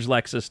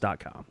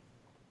EskridgeLexus.com.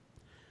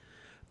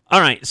 All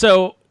right,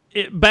 so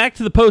back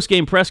to the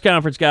post-game press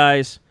conference,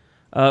 guys.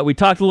 We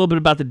talked a little bit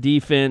about the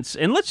defense,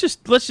 and let's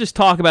just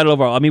talk about it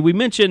overall. I mean, we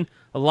mentioned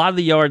a lot of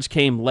the yards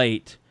came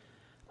late,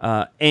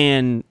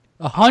 and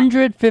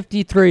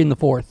 153 in the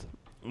fourth.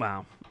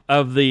 Wow,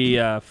 of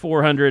the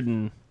 400,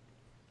 and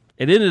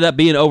it ended up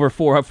being over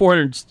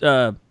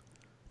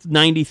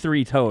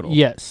 493 total.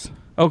 Yes,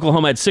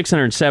 Oklahoma had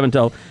 607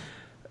 total.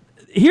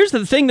 Here's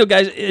the thing, though,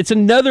 guys. It's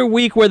another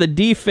week where the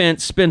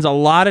defense spends a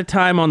lot of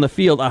time on the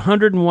field.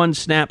 101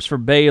 snaps for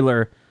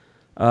Baylor,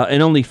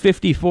 and only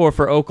 54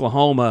 for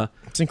Oklahoma.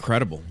 It's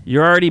incredible.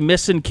 You're already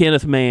missing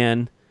Kenneth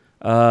Mann.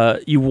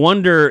 You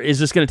wonder, is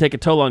this going to take a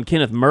toll on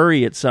Kenneth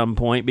Murray at some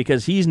point,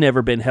 because he's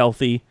never been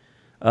healthy,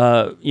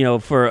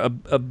 for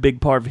a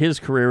big part of his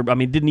career. I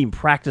mean, didn't even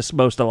practice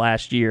most of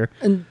last year.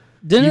 And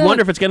you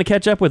wonder if it's going to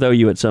catch up with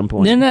OU at some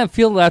point. Didn't that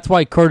feel that's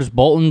why Curtis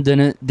Bolton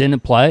didn't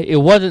play? It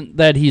wasn't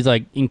that he's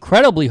like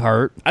incredibly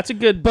hurt. That's a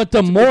good. But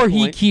the more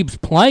he keeps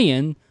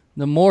playing,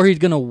 the more he's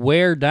going to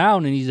wear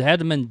down, and he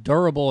hasn't been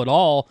durable at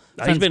all.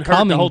 He's been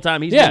hurt the whole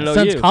time he's been at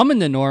since OU.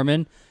 coming to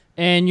Norman,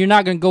 and you're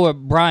not going to go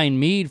with Brian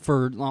Meade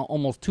for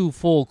almost 2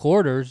 full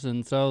quarters,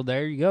 and so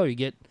there you go. You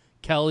get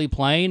Kelly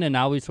playing, and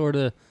now we sort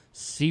of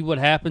see what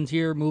happens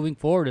here moving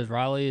forward, as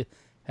Riley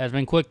has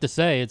been quick to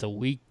say. It's a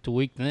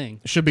week-to-week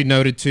thing. Should be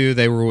noted, too,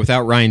 they were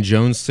without Ryan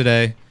Jones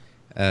today.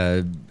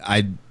 That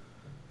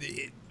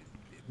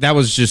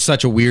was just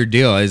such a weird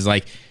deal. It's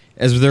like,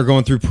 as they're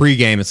going through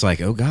pregame, it's like,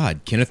 oh,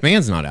 God, Kenneth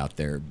Mann's not out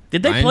there.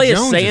 Did they Ryan play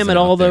Jones a Sam isn't at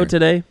all, out there. though,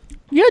 today?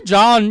 You had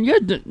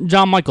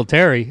John Michael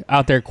Terry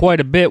out there quite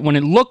a bit when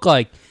it looked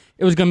like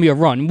it was going to be a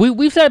run.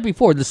 We've said it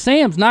before, the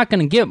Sam's not going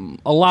to get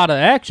a lot of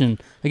action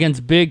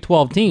against Big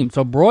 12 teams,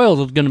 so Broyles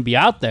was going to be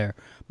out there.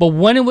 But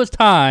when it was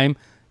time,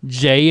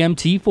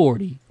 JMT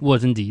 40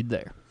 was indeed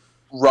there.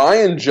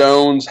 Ryan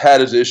Jones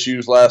had his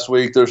issues last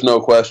week, there's no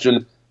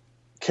question.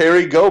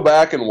 Kerry, go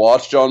back and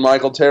watch John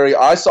Michael Terry.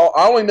 I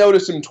only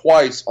noticed him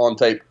twice on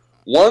tape.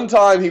 One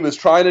time he was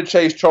trying to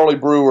chase Charlie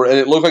Brewer, and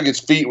it looked like his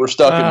feet were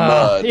stuck in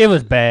mud. It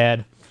was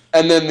bad.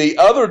 And then the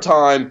other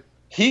time,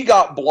 he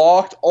got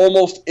blocked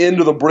almost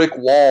into the brick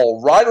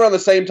wall right around the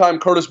same time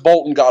Curtis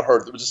Bolton got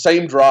hurt. It was the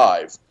same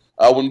drive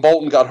when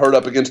Bolton got hurt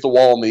up against the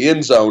wall in the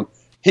end zone.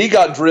 He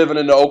got driven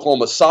into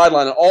Oklahoma's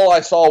sideline, and all I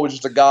saw was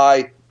just a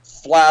guy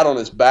flat on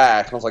his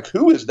back. And I was like,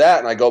 who is that?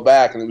 And I go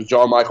back, and it was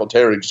John Michael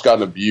Terry, just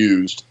gotten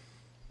abused.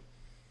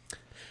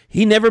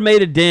 He never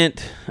made a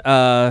dent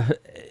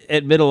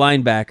at middle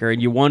linebacker,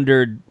 and you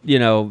wondered,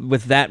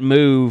 with that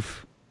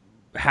move,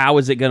 how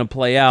is it going to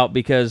play out?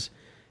 Because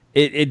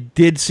it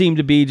did seem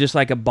to be just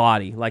like a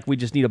body. Like, we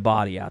just need a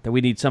body out there.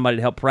 We need somebody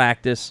to help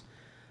practice.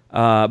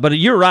 But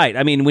you're right.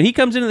 I mean, when he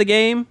comes into the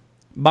game,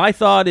 my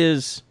thought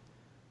is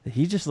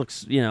he just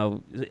looks,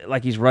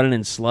 like he's running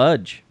in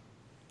sludge.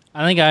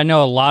 I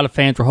know a lot of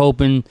fans were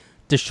hoping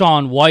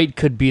Deshaun White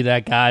could be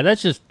that guy.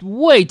 That's just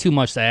way too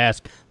much to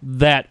ask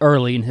that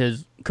early in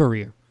his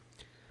career.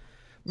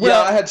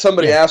 Well, I had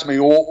somebody ask me,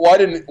 well, why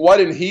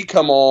didn't he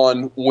come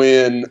on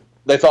when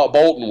they thought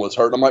Bolton was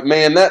hurt? I'm like,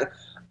 man,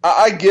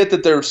 I get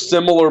that there's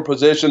similar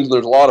positions,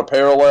 there's a lot of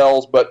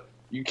parallels, but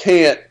you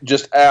can't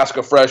just ask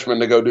a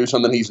freshman to go do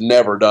something he's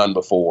never done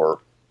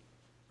before,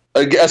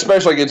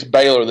 especially against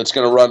Baylor, that's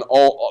going to run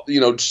all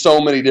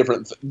so many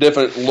different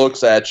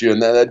looks at you,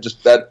 and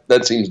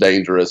that seems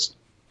dangerous.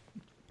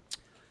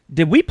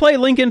 Did we play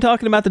Lincoln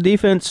talking about the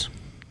defense?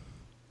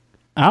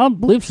 I don't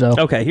believe so.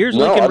 Okay, here's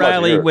No, Lincoln I'd like to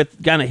Riley hear it.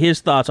 with kind of his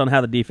thoughts on how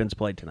the defense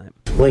played tonight.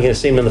 Lincoln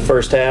Seaman in the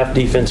first half.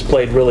 Defense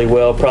played really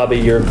well. Probably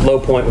your low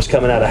point was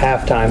coming out of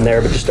halftime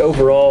there, but just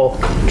overall,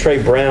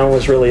 Trey Brown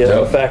was really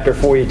a factor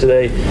for you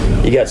today.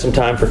 You got some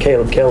time for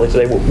Caleb Kelly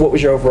today. What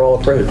was your overall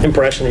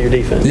impression of your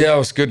defense? Yeah, it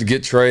was good to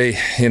get Trey,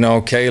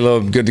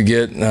 Caleb, good to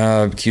get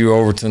Q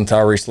Overton,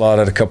 Tyrese Lott,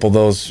 had a couple of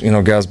those,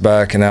 guys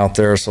back and out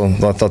there. So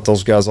I thought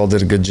those guys all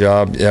did a good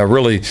job. Yeah,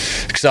 really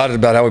excited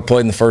about how we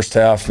played in the first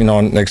half,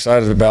 and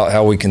excited about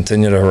how we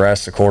continue to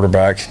harass the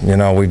quarterback.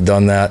 We've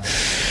done that,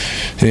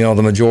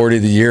 the majority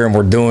of the year, and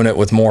we're doing it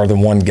with more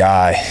than one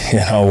guy,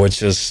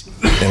 which is,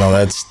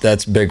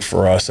 that's big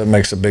for us. That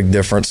makes a big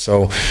difference.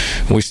 So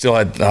we still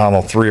had,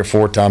 3 or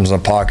 4 times in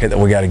the pocket that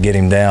we got to get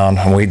him down.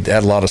 And we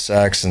had a lot of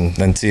sacks and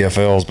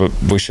TFLs, but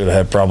we should have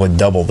had probably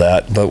double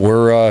that. But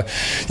we're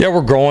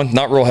growing.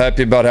 Not real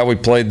happy about how we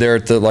played there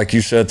like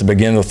you said, at the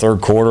beginning of the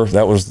third quarter.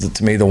 That was,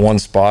 to me, the one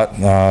spot.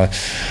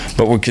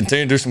 But we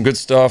continue to do some good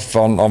stuff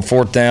on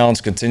fourth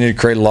downs, continue to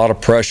create a lot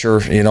of pressure,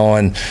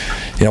 and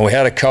we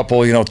had a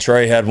couple,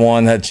 Trey had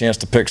one, had a chance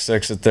to pick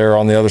 6 it there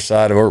on the other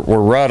side. We're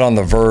right on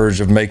the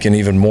verge of making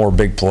even more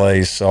big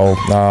plays. So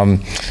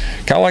kind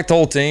of like the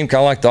whole team,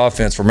 kind of like the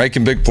offense. We're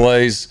making big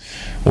plays,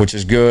 which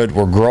is good.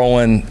 We're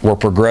growing. We're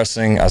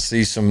progressing. I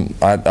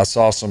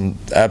saw some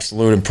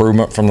absolute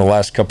improvement from the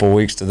last couple of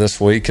weeks to this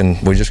week,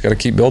 and we just got to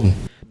keep building.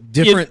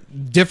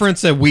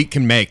 Difference a week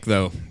can make,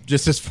 though,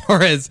 just as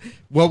far as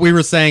what we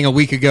were saying a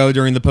week ago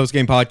during the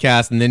postgame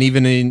podcast, and then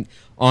even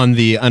on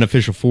the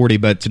unofficial 40,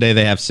 but today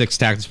they have 6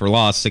 tackles for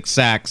loss, 6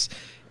 sacks,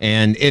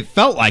 and it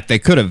felt like they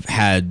could have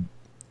had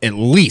at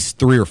least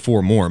 3 or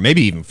 4 more,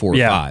 maybe even 4 or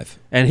 5.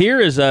 And here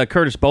is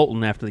Curtis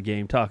Bolton after the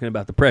game talking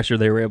about the pressure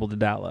they were able to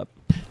dial up.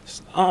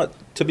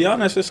 To be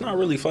honest, it's not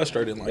really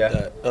frustrating like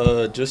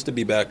that. Just to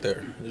be back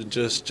there,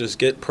 just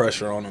get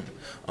pressure on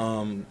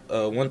them.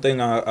 One thing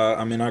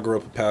I grew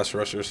up a pass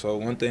rusher, so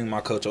one thing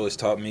my coach always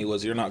taught me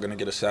was you're not going to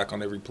get a sack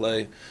on every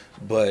play,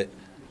 but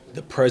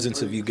the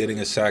presence of you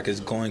getting a sack is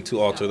going to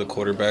alter the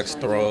quarterback's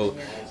throw.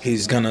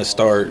 He's gonna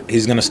start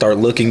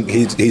looking.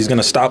 He's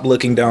gonna stop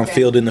looking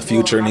downfield in the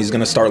future, and he's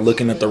gonna start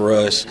looking at the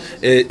rush.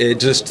 It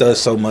just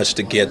does so much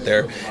to get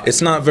there.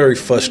 It's not very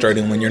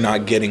frustrating when you're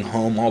not getting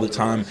home all the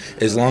time,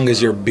 as long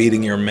as you're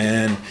beating your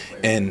man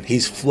and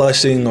he's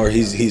flushing or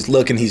he's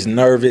looking, he's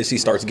nervous. He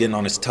starts getting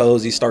on his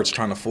toes. He starts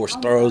trying to force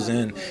throws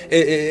in.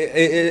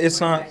 It's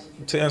not,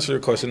 to answer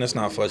your question, it's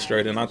not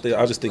frustrating. I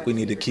just think we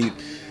need to keep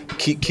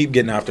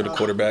getting after the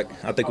quarterback.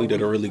 I think we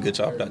did a really good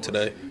job of that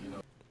today.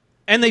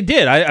 And they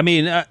did.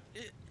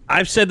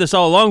 I've said this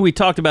all along. We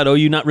talked about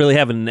OU not really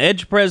having an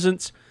edge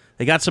presence.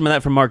 They got some of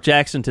that from Mark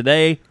Jackson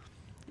today.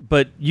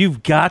 But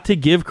you've got to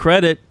give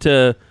credit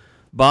to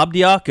Bob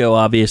Diaco,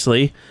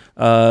 obviously,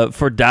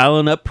 for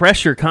dialing up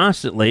pressure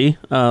constantly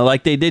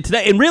like they did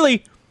today. And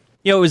really,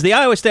 it was the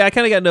Iowa State. I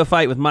kind of got into a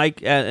fight with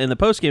Mike in the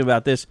postgame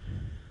about this.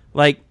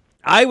 Like,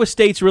 Iowa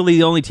State's really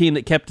the only team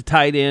that kept a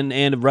tight end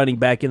and a running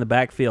back in the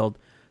backfield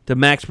to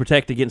max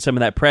protect against some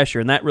of that pressure,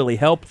 and that really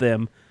helped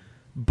them.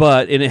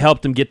 And it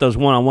helped them get those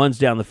one-on-ones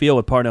down the field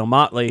with Parnell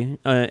Motley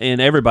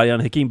and everybody on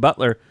Hakeem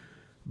Butler.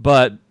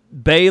 But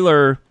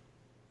Baylor,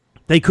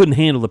 they couldn't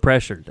handle the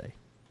pressure today.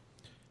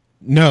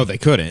 No, they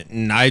couldn't.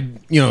 And I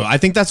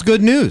think that's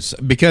good news,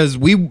 because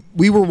we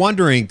were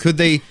wondering, could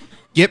they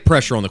get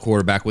pressure on the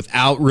quarterback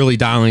without really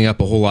dialing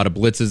up a whole lot of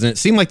blitzes? And it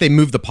seemed like they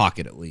moved the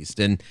pocket at least.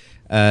 And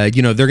they're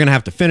going to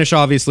have to finish,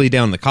 obviously,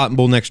 down in the Cotton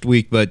Bowl next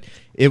week, but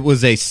it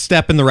was a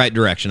step in the right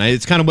direction.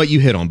 It's kind of what you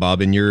hit on,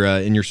 Bob, in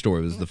your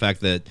story, was the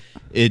fact that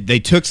they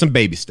took some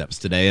baby steps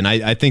today, and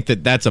I think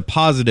that that's a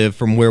positive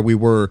from where we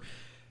were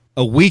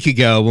a week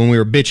ago when we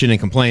were bitching and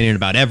complaining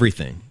about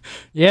everything.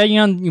 Yeah,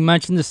 you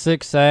mentioned the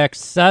 6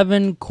 sacks,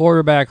 7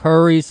 quarterback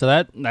hurries, so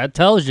that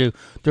tells you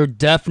they're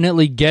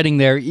definitely getting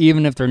there,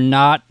 even if they're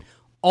not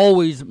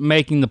always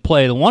making the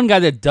play. The one guy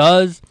that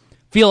does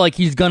feel like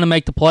he's going to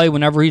make the play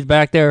whenever he's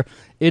back there,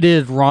 it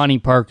is Ronnie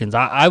Perkins.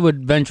 I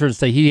would venture to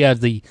say he has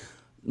the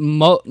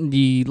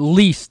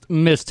least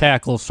missed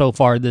tackles so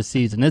far this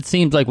season. It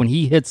seems like when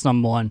he hits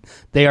someone,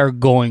 they are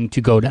going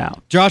to go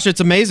down. Josh, it's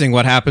amazing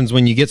what happens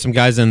when you get some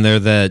guys in there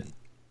that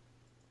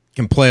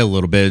can play a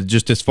little bit,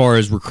 just as far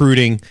as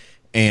recruiting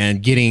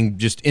and getting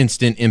just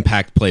instant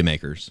impact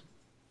playmakers.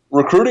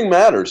 Recruiting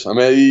matters. I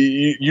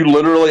mean, you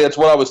literally, that's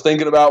what I was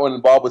thinking about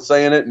when Bob was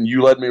saying it, and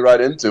you led me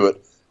right into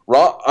it.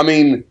 I'm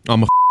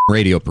a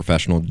radio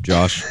professional,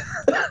 Josh.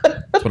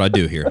 That's what I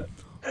do here.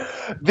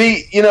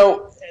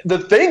 The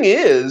thing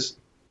is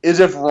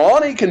if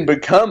Ronnie can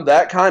become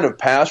that kind of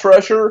pass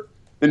rusher,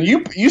 then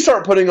you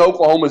start putting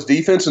Oklahoma's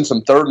defense in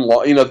some third and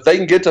long. If they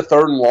can get to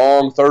third and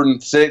long, 3rd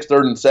and 6,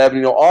 3rd and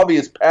 7,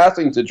 obvious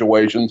passing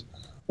situations.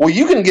 Well,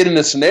 you can get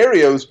into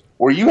scenarios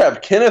where you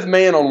have Kenneth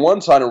Mann on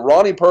one side and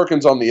Ronnie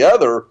Perkins on the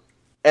other,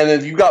 and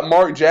if you've got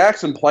Mark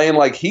Jackson playing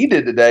like he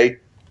did today,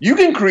 you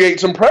can create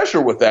some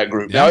pressure with that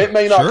group. Yeah, now, it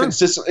may not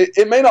sure.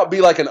 It may not be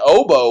like an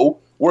oboe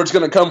where it's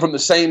going to come from the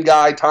same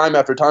guy time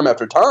after time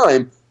after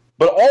time,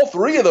 but all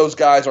 3 of those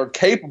guys are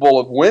capable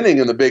of winning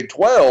in the Big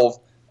 12,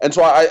 and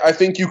so I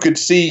think you could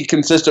see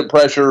consistent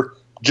pressure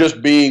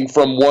just being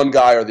from one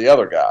guy or the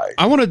other guy.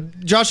 I want to,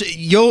 Josh.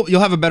 You'll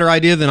have a better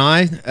idea than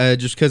I,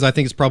 just because I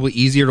think it's probably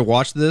easier to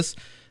watch this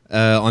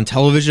on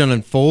television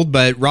unfold.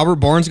 But Robert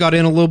Barnes got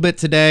in a little bit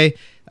today.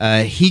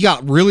 He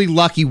got really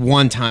lucky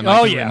one time.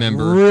 I can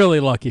remember really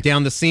lucky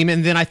down the seam,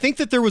 and then I think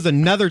that there was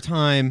another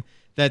time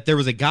that there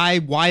was a guy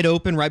wide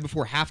open right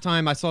before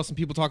halftime. I saw some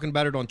people talking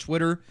about it on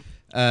Twitter,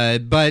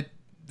 but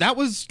that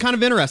was kind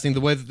of interesting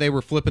the way that they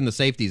were flipping the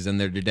safeties in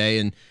there today.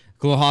 And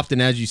Khalil Hofton,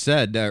 as you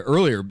said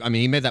earlier, I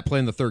mean, he made that play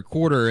in the third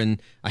quarter,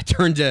 and I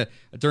turned to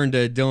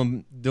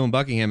Dylan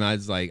Buckingham, and I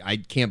was like, I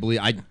can't believe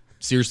I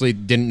seriously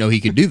didn't know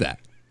he could do that.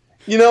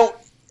 You know,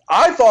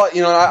 I thought,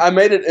 I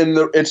made it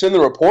it's in the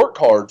report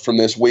card from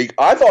this week.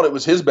 I thought it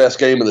was his best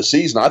game of the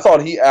season. I thought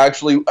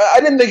I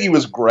didn't think he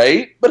was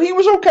great, but he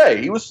was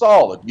okay. He was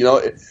solid.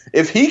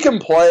 If he can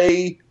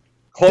play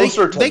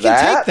closer to that. They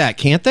can take that,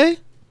 can't they?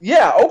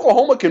 Yeah,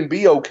 Oklahoma can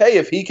be okay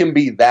if he can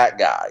be that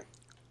guy.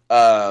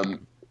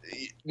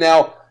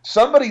 Now,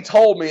 somebody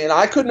told me, and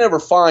I could never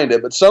find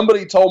it, but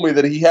somebody told me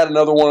that he had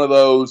another one of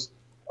those,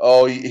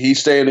 he's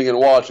standing and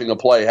watching a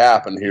play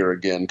happen here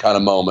again kind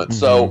of moment. Mm-hmm.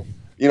 So,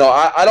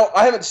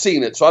 I haven't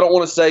seen it, so I don't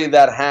want to say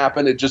that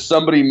happened. It just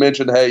somebody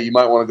mentioned, hey, you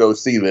might want to go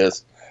see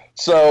this.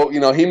 So,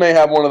 he may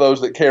have one of those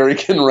that Kerry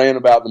can rant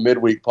about in the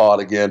midweek pod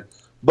again.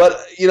 But,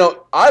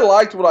 I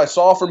liked what I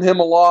saw from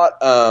him a lot.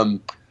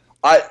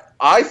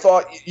 I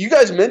thought – you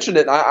guys mentioned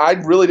it, and I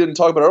really didn't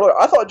talk about it earlier.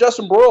 I thought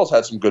Justin Broyles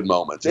had some good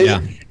moments.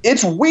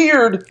 It's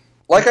weird.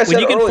 Like I said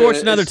when you can earlier,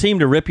 force another team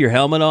to rip your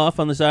helmet off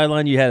on the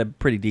sideline, you had a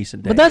pretty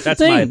decent day. But that's the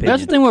thing. my opinion.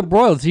 That's the thing with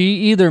Broyles.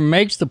 He either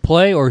makes the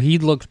play or he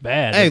looks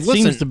bad. Hey, it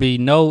seems to be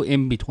no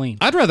in between.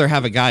 I'd rather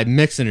have a guy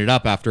mixing it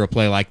up after a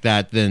play like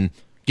that than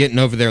getting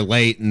over there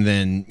late and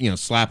then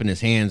slapping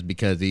his hands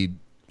because he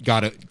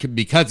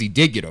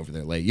did get over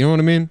there late. You know what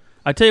I mean?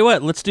 I tell you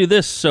what, let's do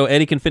this so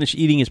Eddie can finish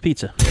eating his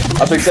pizza.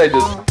 I think they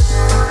did.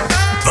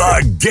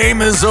 The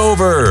game is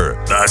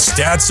over. The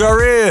stats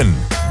are in.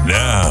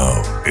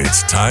 Now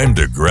it's time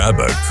to grab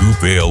a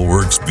Coop Ale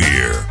Works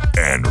beer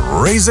and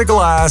raise a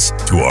glass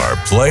to our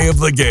play of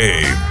the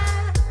game.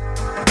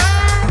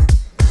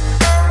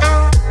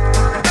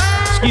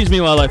 Excuse me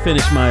while I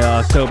finish my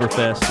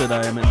Oktoberfest that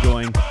I am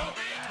enjoying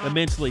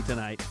immensely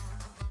tonight.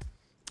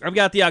 I've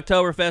got the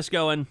Oktoberfest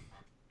going.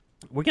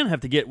 We're going to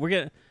have to get...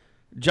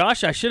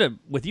 Josh,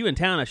 with you in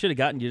town, I should have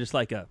gotten you just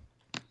like a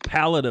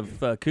pallet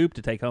of Coop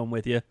to take home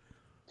with you.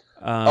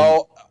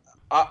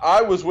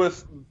 I was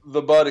with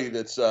the buddy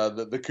that's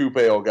the Coupe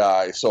Ale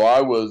guy, so I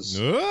was.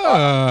 Look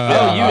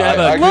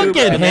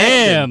at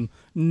him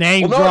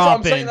name dropping.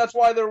 I'm saying that's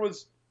why there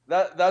was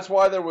That's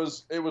why it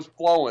was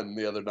flowing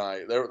the other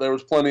night. There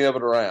was plenty of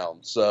it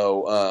around.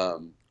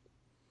 So,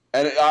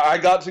 and I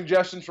got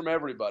suggestions from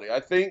everybody. I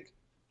think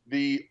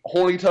the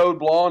Horny Toad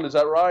Blonde, is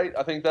that right?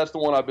 I think that's the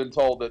one I've been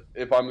told that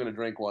if I'm going to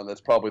drink one,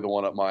 that's probably the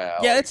one up my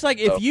alley. Yeah, it's like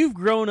if you've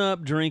grown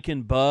up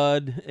drinking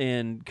Bud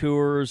and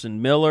Coors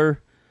and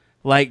Miller,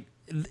 like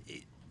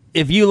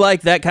if you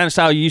like that kind of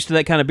style, you're used to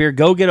that kind of beer,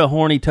 go get a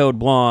Horny Toad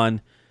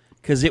Blonde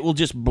because it will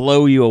just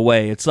blow you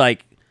away. It's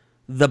like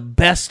the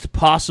best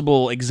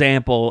possible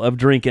example of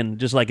drinking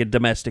just like a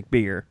domestic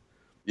beer.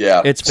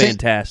 Yeah. It's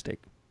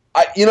fantastic.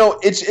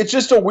 It's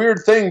just a weird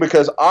thing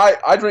because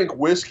I drink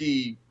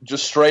whiskey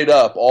just straight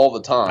up all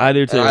the time. I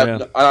do too,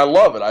 and I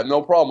love it. I have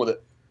no problem with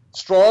it.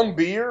 Strong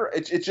beer,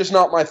 it's just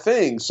not my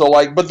thing. So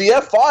but the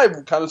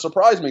F5 kind of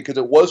surprised me because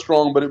it was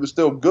strong, but it was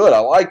still good. I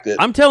liked it.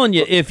 I'm telling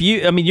you,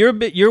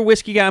 you're a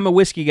whiskey guy. I'm a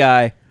whiskey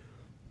guy.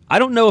 I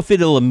don't know if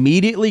it'll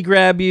immediately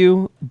grab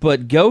you,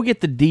 but go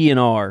get the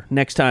DNR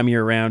next time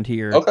you're around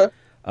here. Okay.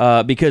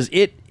 Because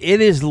it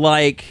is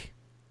like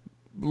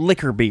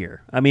liquor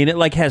beer. I mean, it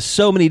like has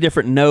so many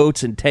different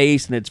notes and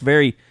tastes, and it's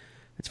very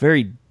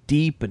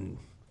deep, and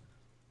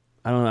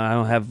I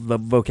don't have the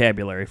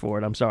vocabulary for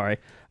it. I'm sorry.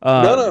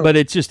 No. But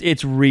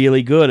it's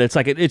really good.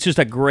 It's just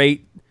a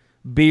great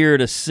beer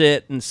to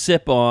sit and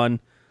sip on,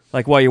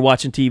 like while you're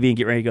watching TV and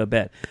get ready to go to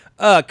bed.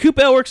 Coop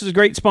Ale Works is a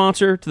great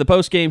sponsor to the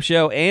post-game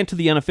show and to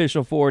the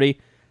unofficial 40.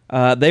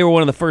 They were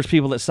one of the first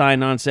people that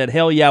signed on and said,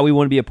 hell yeah, we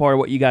want to be a part of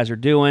what you guys are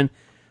doing.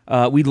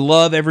 We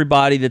love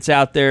everybody that's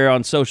out there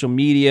on social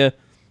media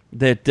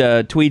that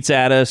tweets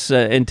at us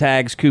and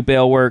tags Coop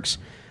Ale Works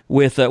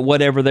with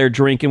whatever they're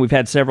drinking. We've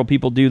had several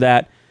people do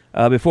that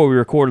before we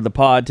recorded the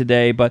pod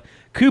today. But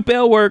Coop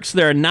Ale Works,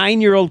 they're a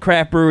 9-year-old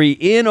craft brewery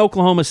in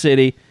Oklahoma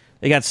City.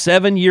 They got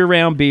 7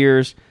 year-round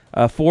beers,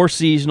 4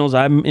 seasonals.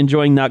 I'm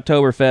enjoying the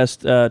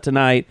Oktoberfest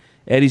tonight.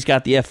 Eddie's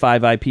got the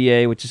F5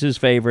 IPA, which is his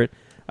favorite.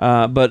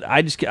 But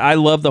I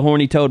love the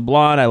Horny Toad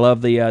Blonde. I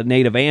love the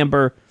Native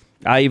Amber.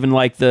 I even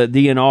like the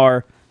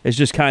DNR. It's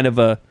just kind of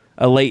a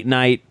late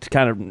night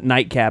kind of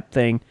nightcap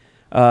thing.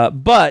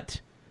 But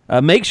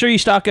make sure you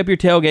stock up your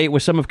tailgate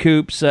with some of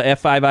Coop's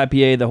F5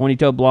 IPA, the Horny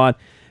Toad Blonde.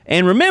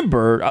 And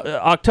remember,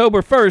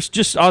 October 1st,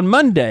 just on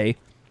Monday,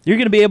 you're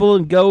going to be able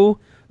to go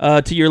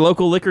to your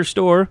local liquor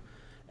store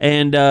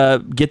and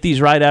get these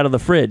right out of the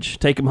fridge.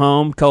 Take them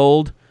home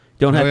cold.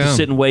 Don't have to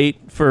sit and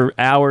wait for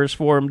hours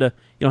for them to.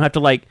 You don't have to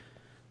like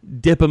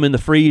dip them in the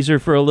freezer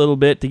for a little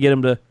bit to get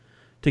them to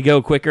to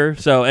go quicker.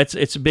 So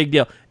it's a big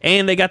deal.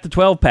 And they got the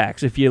 12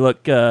 packs. If you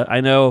look,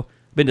 I know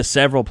been to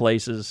several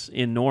places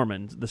in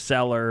Norman, the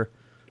Cellar,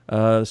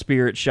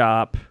 Spirit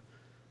Shop.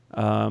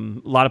 A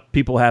lot of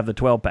people have the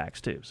 12 packs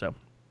too. So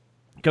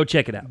go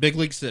check it out. Big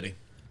League City,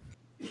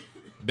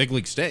 Big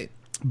League State.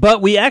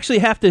 But we actually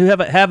have to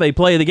have a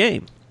play of the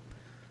game,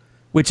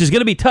 which is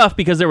going to be tough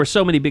because there were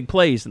so many big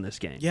plays in this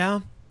game.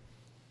 Yeah.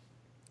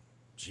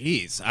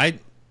 Jeez, I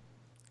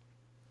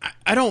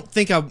don't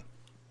think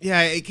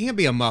it can't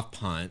be a muff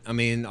punt. I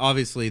mean,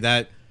 obviously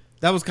that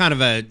was kind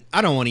of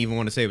I don't even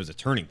want to say it was a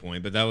turning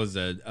point, but that was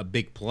a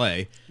big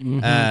play.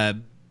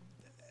 Mm-hmm.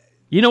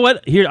 You know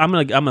what? Here, I'm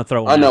gonna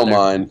throw one I know out there.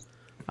 mine.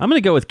 I'm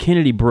gonna go with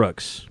Kennedy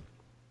Brooks.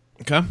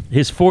 Okay.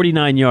 His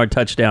 49-yard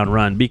touchdown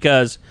run,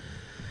 because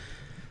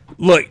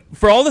look,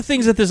 for all the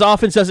things that this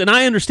offense does, and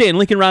I understand,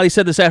 Lincoln Riley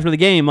said this after the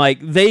game, like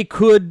they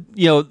could,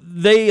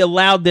 they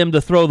allowed them to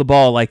throw the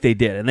ball like they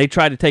did, and they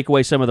tried to take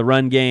away some of the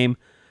run game.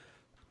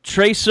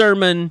 Trey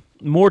Sermon,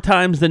 more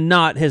times than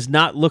not, has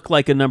not looked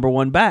like a number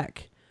one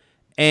back.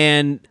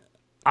 And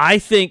I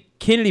think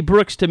Kennedy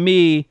Brooks, to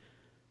me,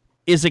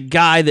 is a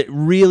guy that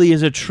really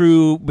is a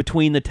true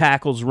between the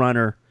tackles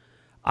runner.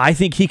 I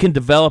think he can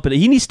develop it.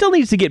 He still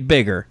needs to get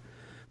bigger,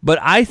 but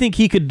I think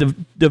he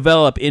could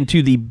develop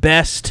into the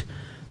best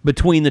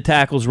between the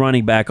tackles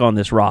running back on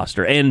this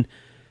roster. And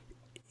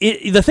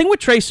the thing with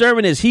Trey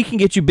Sermon is he can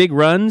get you big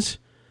runs,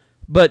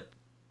 but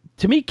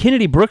to me,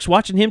 Kennedy Brooks,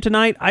 watching him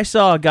tonight, I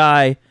saw a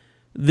guy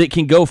that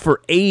can go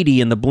for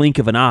 80 in the blink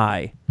of an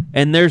eye,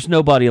 and there's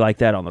nobody like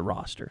that on the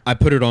roster. I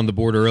put it on the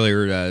board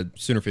earlier.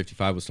 Sooner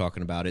 55 was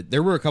talking about it.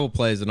 There were a couple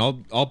plays, and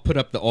I'll put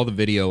up all the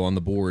video on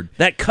the board.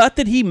 That cut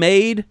that he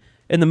made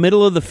in the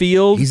middle of the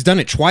field. He's done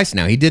it twice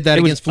now. He did that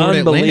against Florida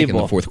Atlantic in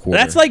the fourth quarter.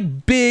 That's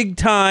like big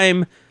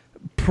time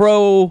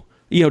pro,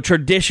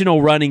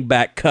 traditional running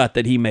back cut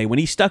that he made when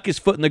he stuck his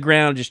foot in the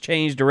ground, just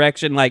changed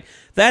direction. Like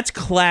that's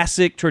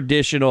classic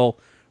traditional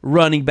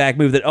running back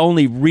move that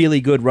only really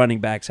good running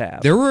backs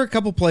have. There were a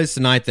couple plays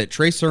tonight that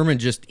Trey Sermon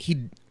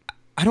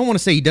I don't want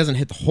to say he doesn't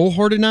hit the hole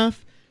hard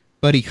enough,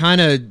 but he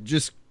kind of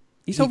just...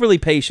 He's overly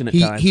patient at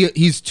times.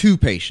 He's too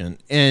patient.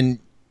 And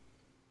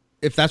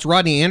if that's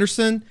Rodney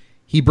Anderson,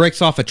 he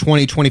breaks off a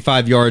 20,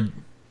 25-yard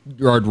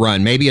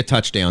run, maybe a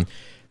touchdown.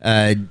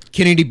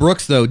 Kennedy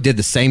Brooks, though, did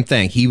the same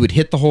thing. He would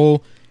hit the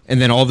hole,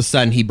 and then all of a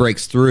sudden he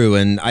breaks through.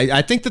 And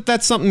I think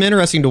that's something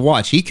interesting to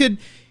watch. He could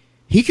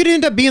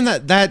end up being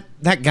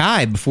that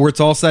guy before it's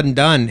all said and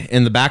done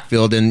in the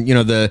backfield. And,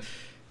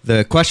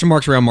 the question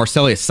marks around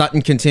Marcellus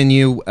Sutton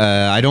continue.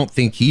 I don't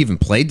think he even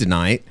played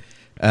tonight.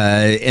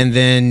 And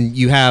then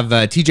you have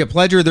TJ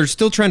Pledger. They're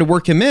still trying to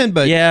work him in,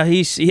 but yeah,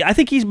 I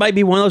think he might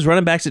be one of those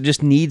running backs that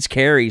just needs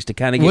carries to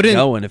kind of get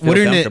going and feel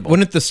comfortable.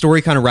 Wouldn't the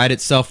story kind of write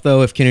itself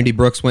though if Kennedy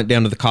Brooks went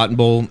down to the Cotton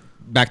Bowl,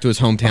 back to his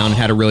hometown, and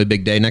had a really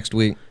big day next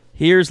week?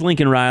 Here's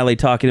Lincoln Riley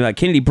talking about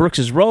Kennedy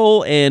Brooks'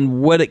 role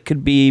and what it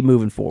could be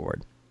moving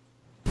forward.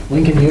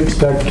 Lincoln, do you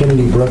expect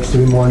Kennedy Brooks to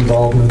be more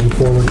involved moving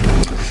forward?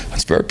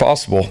 It's very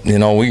possible.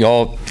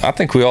 I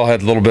think we all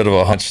had a little bit of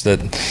a hunch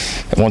that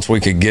once we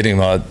could get him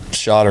a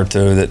shot or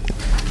two, that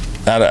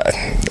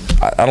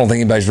I don't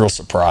think anybody's real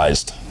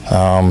surprised.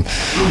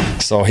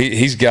 So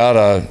he's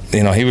got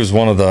he was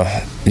one of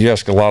you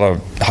ask a lot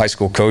of high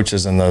school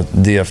coaches in the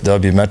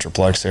DFW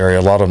Metroplex area,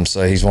 a lot of them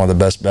say he's one of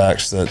the best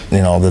backs that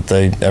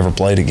they ever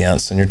played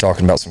against. And you're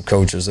talking about some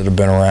coaches that have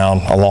been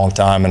around a long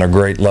time and a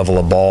great level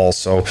of ball.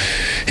 So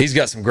he's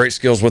got some great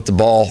skills with the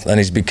ball, and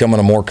he's becoming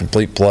a more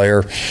complete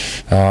player.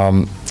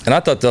 And I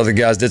thought the other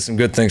guys did some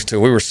good things too.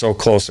 We were so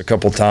close a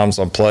couple times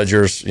on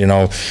Pledgers,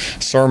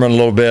 Sermon a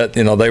little bit.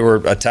 They were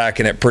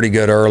attacking it pretty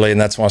good early, and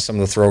that's why some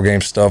of the throw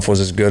game stuff was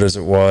as good as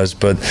it was.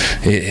 But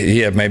he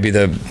had maybe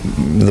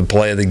the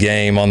play of the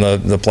game on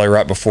the play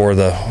right before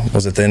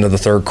was at the end of the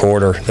third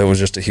quarter. That was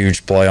just a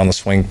huge play on the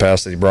swing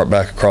pass that he brought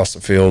back across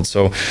the field.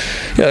 So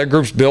yeah, that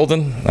group's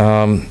building.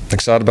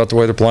 Excited about the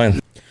way they're playing.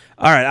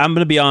 All right, I'm going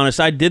to be honest.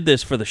 I did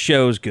this for the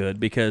show's good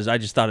because I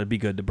just thought it'd be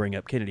good to bring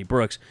up Kennedy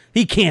Brooks.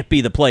 He can't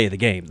be the play of the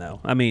game, though.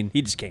 I mean,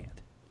 he just can't.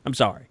 I'm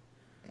sorry.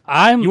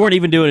 You weren't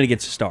even doing it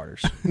against the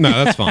starters. No,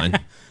 that's fine.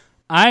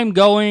 I'm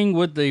going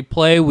with the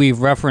play we've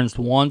referenced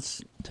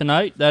once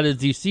tonight. That is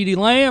the CeeDee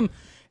Lamb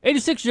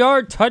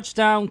 86-yard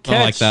touchdown catch.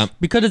 I like that.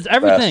 Because it's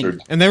everything.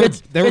 Bastard. And they were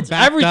it's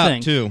backed everything.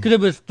 up, too. Because it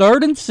was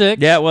 3rd and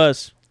 6. Yeah, it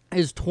was.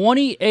 It's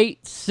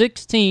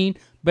 28-16.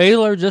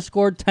 Baylor just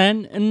scored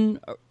 10 in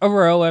a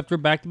row after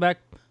back-to-back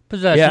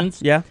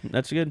possessions. Yeah,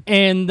 that's good.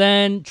 And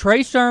then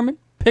Trey Sermon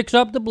picks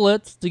up the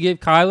blitz to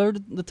give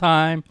Kyler the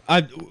time.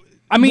 I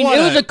mean, it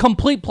was a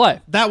complete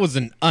play. That was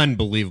an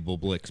unbelievable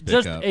blitz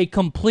pickup. Just a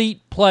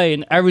complete play,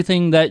 and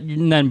everything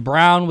and then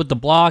Brown with the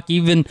block.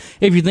 Even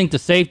if you think the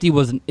safety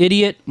was an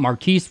idiot,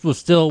 Marquise was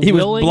still willing. He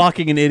was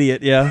blocking an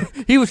idiot, yeah.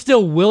 He was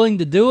still willing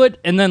to do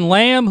it. And then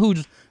Lamb,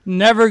 who's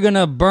never going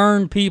to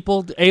burn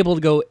people, able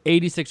to go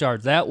 86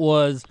 yards. That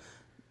was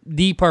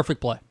the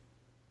perfect play.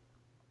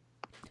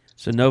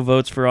 So no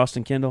votes for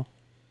Austin Kendall?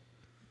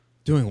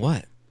 Doing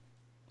what?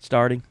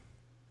 Starting?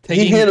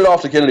 He handed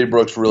off to Kennedy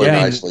Brooks really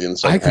nicely in the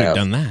second half. I could have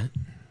done that.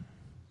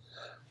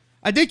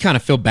 I did kind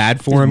of feel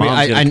bad for His him.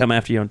 mom's gonna I come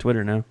after you on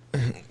Twitter now.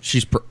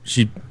 She's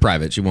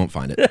private. She won't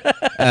find it.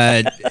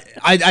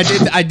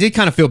 I did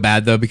kind of feel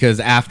bad though, because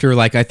after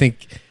I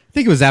think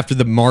it was after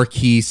the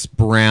Marquise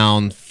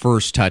Brown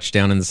first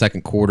touchdown in the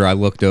second quarter, I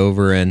looked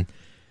over and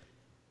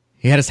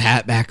he had his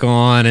hat back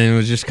on, and it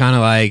was just kind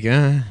of like,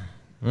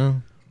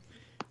 well,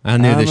 I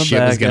knew this shit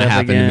was going to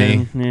happen to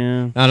me.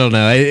 Yeah. I don't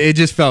know. It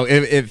just felt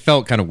it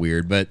felt kind of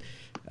weird, but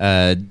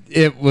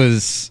it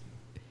was.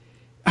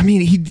 I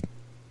mean,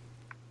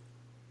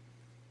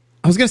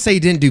 I was going to say he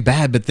didn't do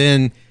bad, but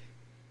then,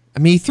 I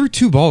mean, he threw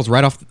 2 balls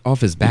right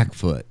off his back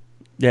foot.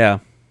 Yeah.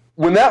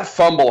 When that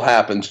fumble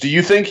happens, do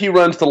you think he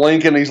runs to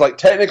Lincoln and he's like,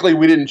 technically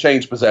we didn't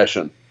change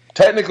possession.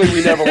 Technically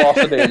we never lost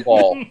a damn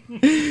ball.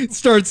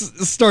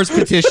 Starts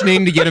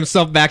petitioning to get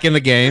himself back in the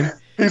game.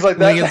 He's like,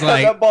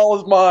 that ball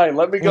is mine.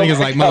 Let me go. Lincoln's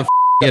like,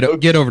 motherfucker,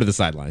 get over to the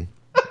sideline.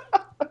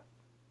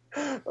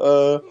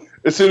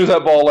 As soon as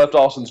that ball left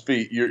Austin's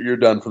feet, you're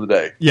done for the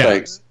day. Yeah.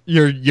 Thanks.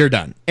 You're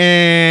done.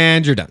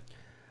 And you're done.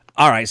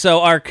 All right,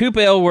 so our Coop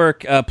Ale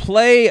Work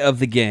play of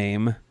the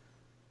game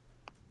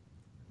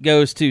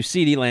goes to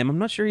CeeDee Lamb. I'm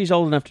not sure he's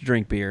old enough to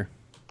drink beer.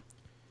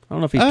 I don't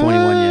know if he's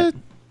 21 yet.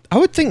 I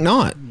would think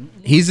not.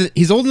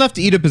 He's old enough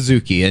to eat a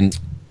Pizookie, and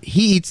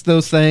he eats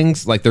those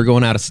things like they're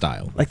going out of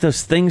style. Like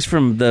those things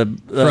from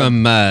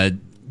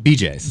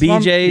BJ's.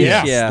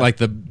 BJ's, yeah. Like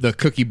the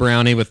cookie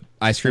brownie with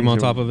ice cream on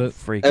top of it.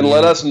 And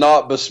let us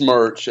not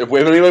besmirch. If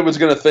anyone was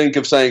going to think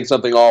of saying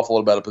something awful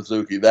about a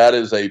Pizookie, that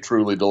is a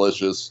truly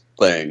delicious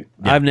thing.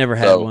 Yeah. I've never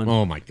had one.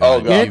 Oh my god!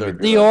 Oh god, Get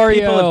the Oreo.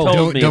 People have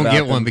told me don't about get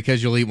them. one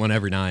because you'll eat one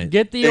every night.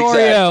 Get the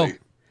Exactly.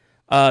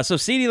 Oreo. So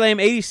CeeDee Lamb,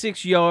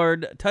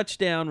 86-yard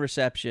touchdown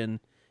reception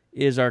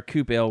is our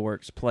Coop Ale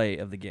Works play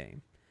of the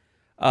game.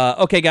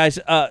 Okay, guys.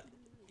 I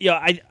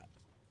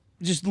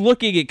just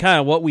looking at kind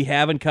of what we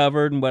haven't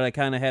covered and what I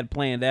kind of had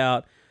planned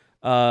out.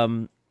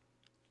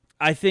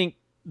 I think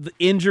the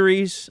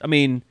injuries. I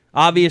mean,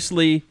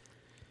 obviously,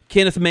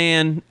 Kenneth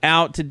Mann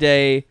out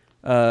today.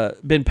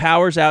 Ben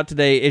Powers out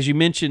today. As you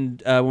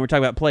mentioned when we were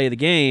talking about play of the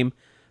game,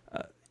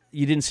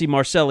 you didn't see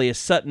Marcelius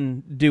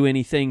Sutton do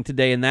anything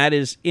today, and that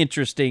is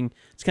interesting.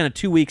 It's kind of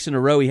 2 weeks in a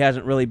row he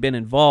hasn't really been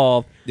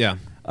involved. Yeah.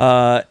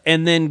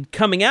 And then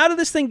coming out of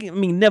this thing, I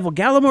mean, Neville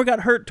Gallimore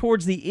got hurt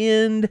towards the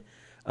end.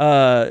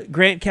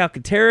 Grant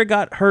Calcaterra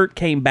got hurt,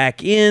 came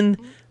back in,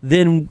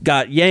 then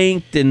got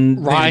yanked,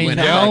 and Ryan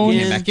Jones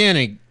came back in.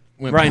 And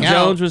went Ryan back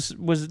out. Jones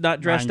was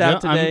not dressed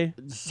out today.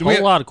 A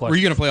whole lot of questions. Were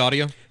you going to play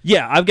audio?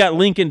 Yeah, I've got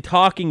Lincoln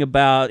talking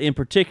about, in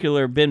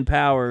particular, Ben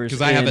Powers.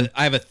 Because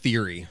I have a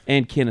theory.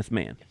 And Kenneth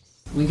Mann.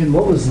 Lincoln,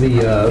 what was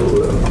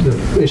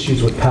the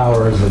issues with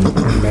Powers and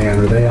Mann?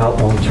 Are they out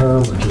long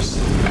term or just?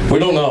 We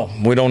don't know.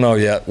 We don't know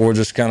yet. We're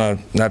just kind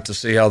of have to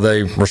see how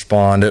they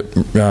respond. It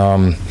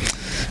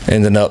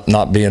ended up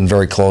not being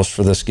very close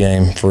for this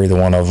game for either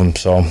one of them.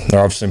 So they're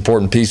obviously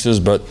important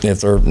pieces, but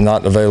if they're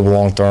not available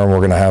long term, we're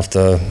going to have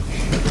to,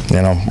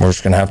 we're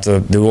just going to have to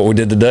do what we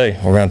did today.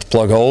 We're going to have to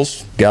plug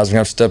holes. Guys are going to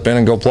have to step in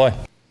and go play.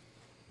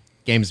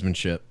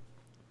 Gamesmanship.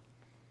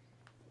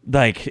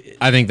 I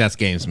think that's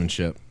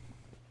gamesmanship.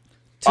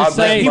 To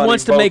say he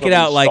wants to make it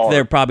out like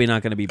they're probably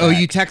not going to be back. Oh,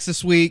 you text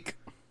this week?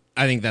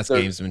 I think that's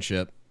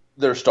gamesmanship.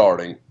 They're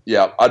starting.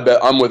 Yeah, I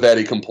bet I'm with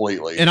Eddie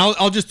completely. And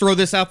I'll just throw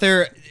this out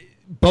there.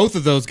 Both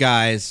of those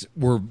guys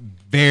were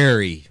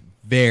very,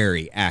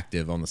 very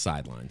active on the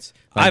sidelines.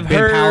 I've Ben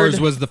heard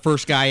Powers was the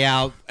first guy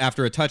out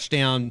after a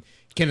touchdown.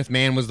 Kenneth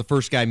Mann was the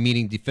first guy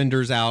meeting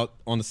defenders out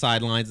on the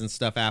sidelines and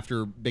stuff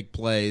after big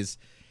plays.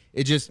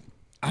 It just,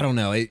 I don't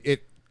know.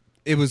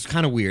 It was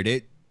kind of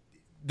weird.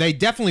 They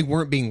definitely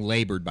weren't being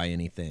labored by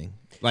anything.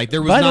 Like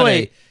there was not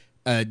a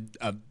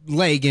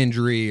leg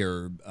injury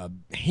or a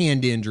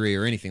hand injury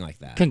or anything like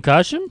that.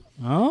 Concussion?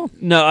 Oh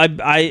no,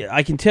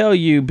 I can tell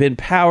you Ben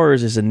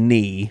Powers is a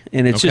knee,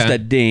 and it's just a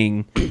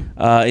ding,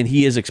 and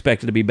he is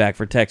expected to be back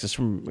for Texas,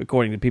 from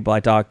according to people I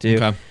talked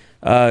to.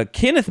 Okay.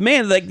 Kenneth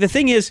Mann, like the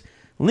thing is,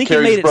 Lincoln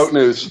Carrie's made it. broke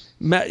news.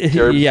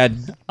 Yeah,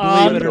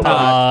 believe it or not,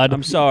 pod.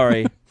 I'm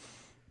sorry.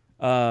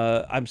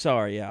 I'm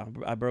sorry. Yeah,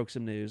 I broke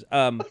some news.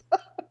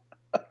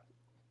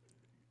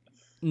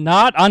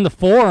 Not on the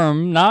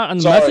forum, not on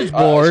the message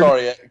board.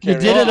 Sorry, you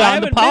did it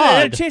on the pod. I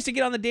haven't had a chance to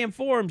get on the damn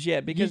forums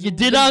yet because you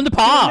did it on the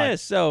pod.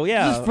 So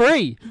yeah, this is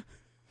free.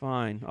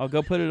 Fine, I'll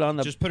go put it on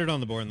the. Just put it on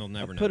the board, and they'll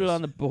never put it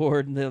on the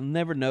board, and they'll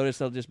never notice.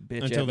 They'll just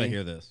bitch until at me they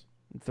hear this.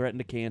 And threaten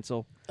to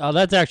cancel. Oh,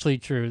 that's actually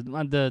true.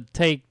 The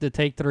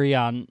take 3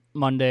 on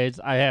Mondays,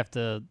 I have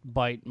to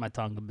bite my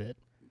tongue a bit.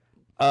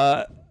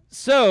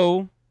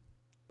 So,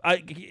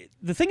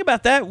 the thing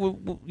about that,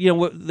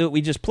 that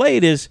we just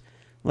played is,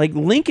 like,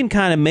 Lincoln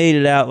kind of made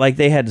it out like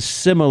they had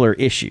similar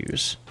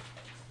issues.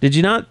 Did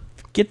you not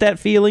get that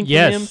feeling from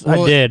him? Yes,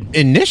 I did.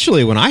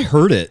 Initially, when I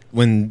heard it,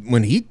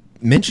 when he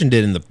mentioned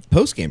it in the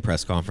post-game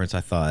press conference, I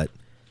thought,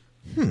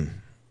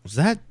 was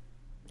that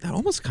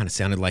almost kind of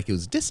sounded like it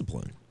was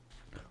discipline.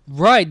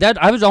 Right.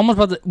 That I was almost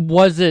about to,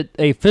 was it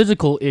a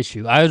physical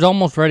issue? I was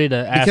almost ready to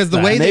ask Because the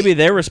that. way Maybe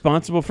they're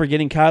responsible for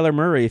getting Kyler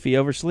Murray if he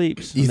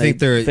oversleeps. You and think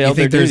they you failed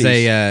think their there's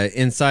duties. a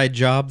inside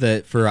job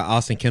that for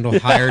Austin Kendall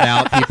hired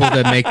out people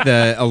to make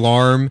the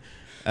alarm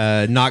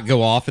not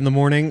go off in the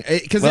morning?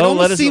 Because Well,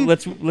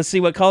 let's see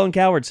what Colin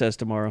Cowherd says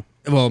tomorrow.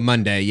 Well,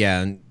 Monday,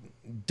 yeah, and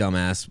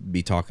dumbass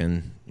be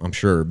talking, I'm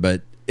sure,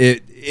 but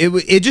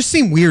it just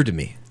seemed weird to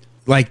me,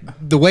 like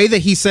the way that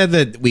he said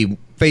that we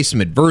faced some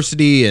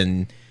adversity,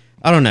 and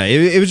I don't know,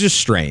 it was just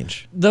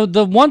strange.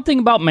 The one thing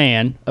about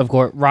Man, of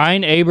course,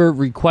 Ryan Aber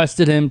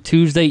requested him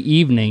Tuesday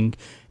evening,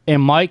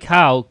 and Mike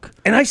Houck.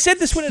 And I said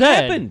this when it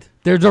happened.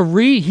 There's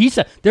a he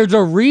said there's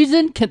a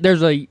reason.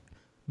 There's a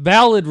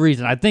valid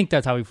reason. I think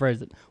that's how he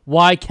phrased it.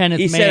 Why Kenneth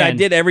He Mann? said I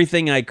did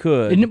everything I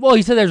could. Well,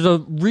 he said there's a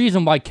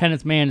reason why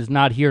Kenneth Mann is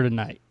not here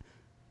tonight.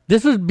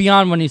 This was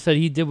beyond when he said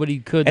he did what he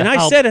could. And to I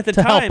help, said at the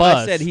to help time, us.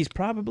 I said he's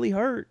probably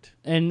hurt.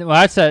 And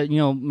I said,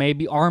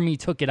 maybe Army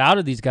took it out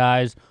of these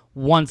guys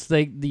once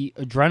the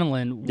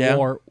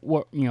adrenaline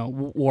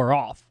wore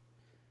off.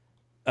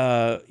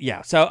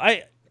 Yeah. So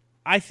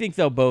I think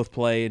they'll both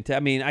play. And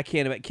I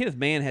can't imagine. Kenneth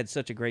Mann had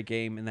such a great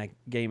game in that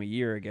game a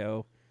year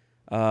ago.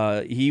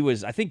 I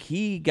think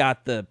he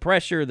got the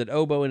pressure that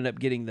Obo ended up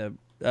getting the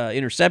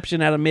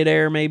interception out of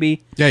midair.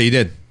 Maybe. Yeah, you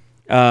did.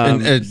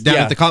 Down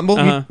at the Cotton Bowl.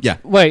 Uh-huh. Yeah.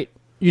 Wait,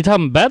 you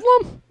talking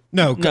Bedlam?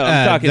 No, I'm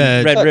talking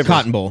the Red Rivers.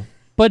 Cotton Bowl.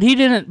 But he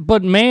didn't.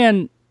 But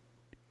Mann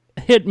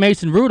hit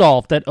Mason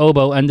Rudolph that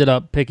Obo ended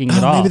up picking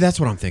it off. Maybe that's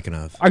what I'm thinking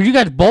of. Are you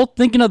guys both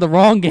thinking of the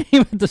wrong game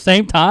at the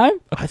same time?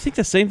 I think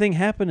the same thing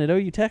happened at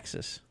OU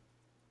Texas.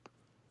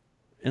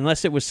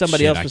 Unless it was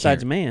somebody else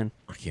besides Mann.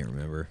 I can't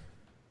remember.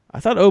 I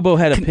thought Obo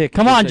had a pick.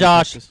 Come on,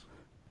 Josh. Texas.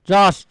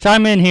 Josh,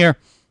 chime in here.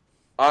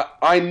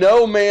 I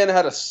know Mann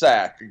had a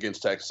sack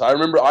against Texas. I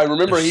remember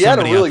he had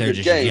a really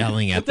good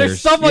game. There's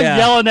someone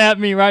yelling at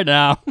me right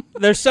now.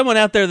 There's someone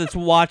out there that's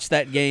watched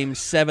that game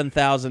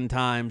 7,000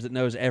 times that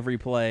knows every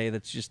play.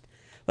 That's just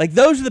like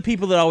those are the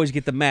people that always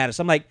get the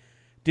maddest. I'm like,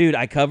 dude,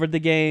 I covered the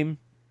game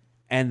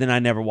and then I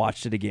never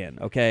watched it again.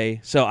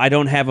 Okay, so I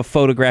don't have a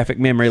photographic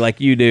memory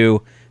like you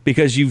do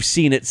because you've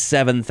seen it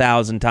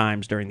 7,000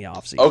 times during the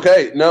offseason.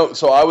 Okay, no,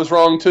 so I was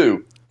wrong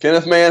too.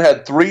 Kenneth Mann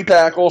had 3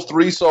 tackles,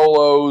 3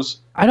 solos.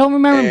 I don't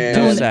remember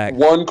him doing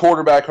one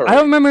quarterback hurry. I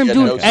don't remember him He had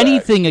doing no sack.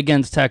 anything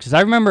against Texas.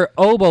 I remember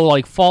Obo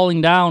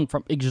falling down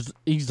from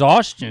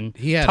exhaustion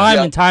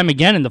and time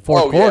again in the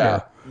fourth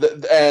quarter. Yeah.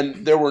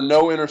 And there were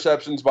no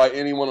interceptions by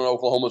anyone on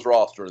Oklahoma's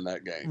roster in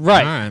that game.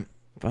 Right. All right.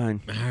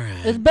 Fine. All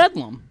right. It's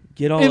Bedlam.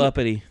 Get all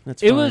uppity.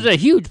 That's it fine. was a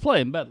huge play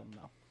in Bedlam,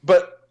 though.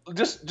 But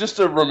just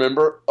to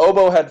remember,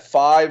 Obo had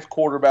 5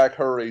 quarterback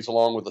hurries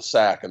along with a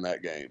sack in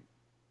that game.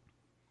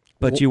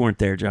 But you weren't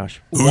there, Josh.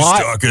 Whose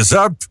stock is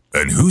up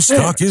and whose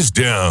stock is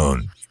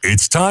down?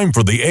 It's time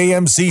for the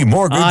AMC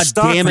Mortgage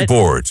Stock damn it.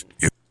 Report.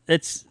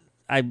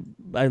 I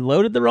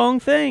loaded the wrong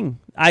thing.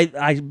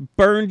 I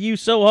burned you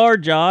so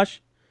hard, Josh.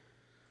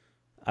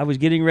 I was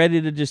getting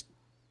ready to just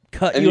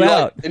cut And you you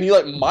out.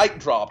 like mic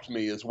dropped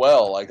me as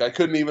well. Like I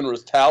couldn't even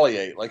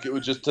retaliate. Like it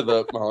was just to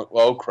the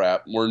oh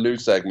crap, we're a new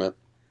segment.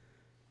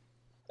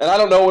 And I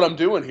don't know what I'm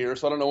doing here,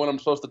 so I don't know when I'm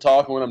supposed to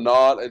talk and when I'm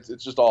not.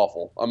 It's just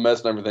awful. I'm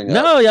messing everything up.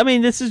 No, I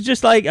mean this is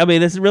just like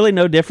this is really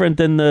no different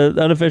than the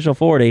unofficial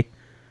 40.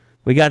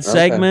 We got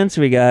segments,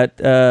 we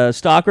got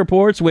stock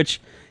reports, which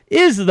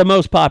is the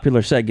most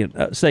popular segment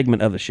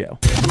of the show.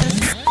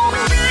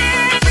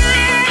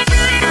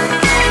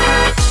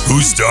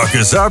 Whose stock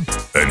is up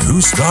and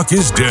whose stock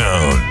is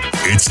down?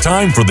 It's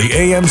time for the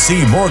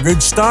AMC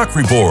Mortgage Stock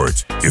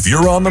Report. If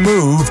you're on the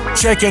move,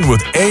 check in with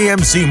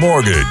AMC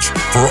Mortgage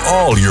for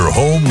all your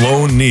home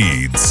loan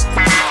needs.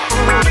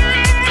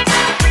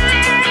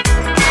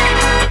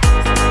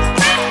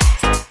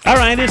 All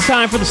right, it's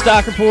time for the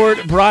stock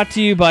report brought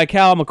to you by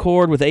Cal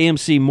McCord with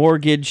AMC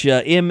Mortgage,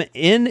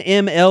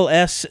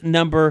 NMLS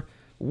number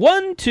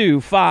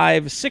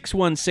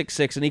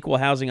 1256166, an equal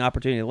housing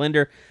opportunity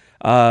lender.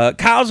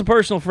 Kyle's a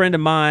personal friend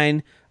of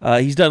mine.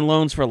 He's done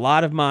loans for a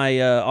lot of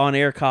my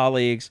on-air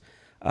colleagues.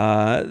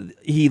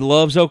 He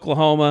loves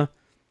Oklahoma.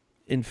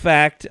 In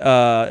fact,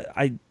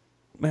 I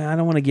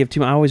don't want to give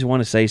too much. I always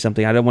want to say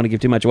something. I don't want to give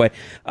too much away.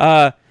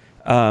 I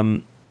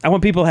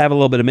want people to have a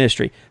little bit of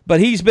mystery. But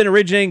he's been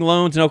originating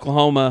loans in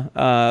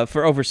Oklahoma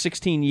for over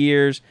 16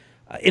 years.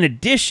 In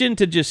addition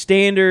to just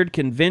standard,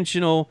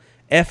 conventional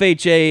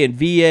FHA and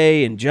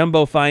VA and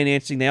jumbo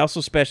financing, they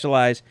also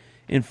specialize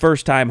in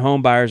first-time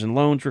home buyers and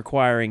loans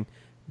requiring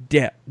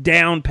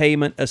down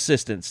payment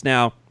assistance.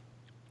 Now,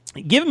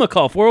 give him a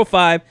call,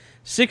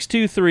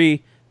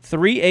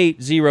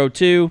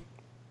 405-623-3802.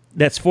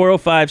 That's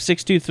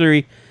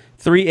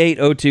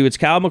 405-623-3802. It's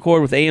Kyle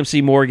McCord with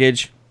AMC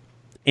Mortgage.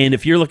 And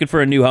if you're looking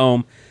for a new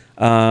home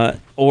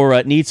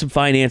or need some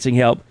financing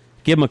help,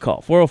 give him a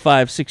call,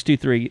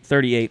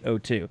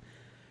 405-623-3802.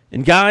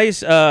 And guys,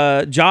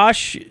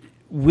 Josh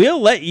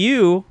will let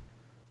you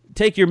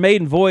take your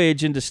maiden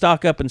voyage into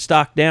stock up and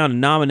stock down and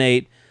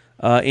nominate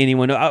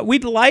anyone.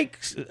 We'd like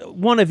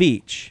one of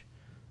each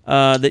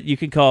that you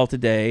can call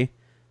today.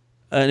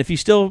 And if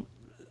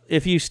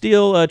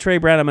Trey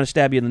Brown, I'm going to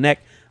stab you in the neck.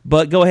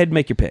 But go ahead and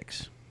make your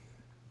picks.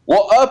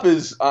 Well, up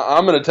is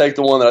I'm going to take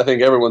the one that I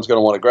think everyone's going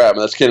to want to grab,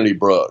 and that's Kennedy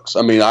Brooks.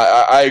 I mean,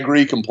 I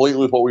agree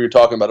completely with what we were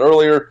talking about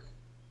earlier.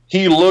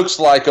 He looks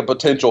like a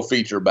potential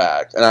feature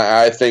back, and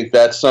I think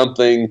that's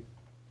something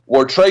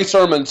where Trey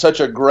Sermon's such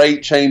a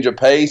great change of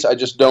pace. I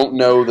just don't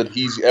know that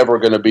he's ever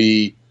going to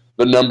be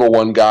the number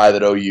one guy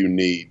that OU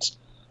needs.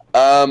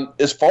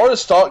 As far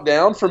as stock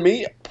down, for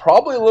me,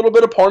 probably a little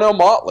bit of Parnell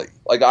Motley.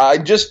 Like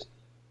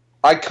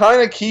I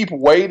kind of keep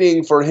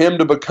waiting for him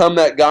to become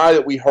that guy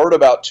that we heard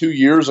about 2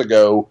 years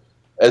ago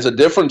as a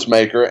difference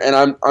maker,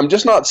 and I'm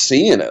just not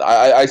seeing it.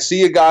 I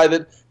see a guy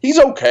that he's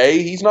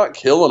okay. He's not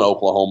killing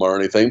Oklahoma or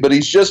anything, but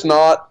he's just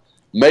not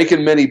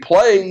making many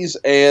plays,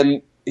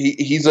 and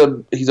he's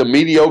a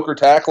mediocre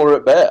tackler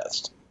at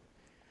best.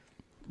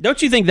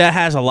 Don't you think that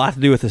has a lot to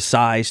do with his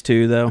size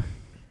too, though?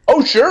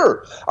 Oh,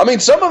 sure. I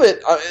mean, some of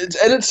it,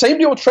 and it's the same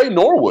deal with Trey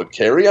Norwood,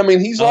 Kerry. I mean,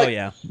 he's like,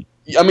 yeah.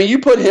 I mean, you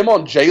put him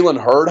on Jalen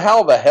Hurd.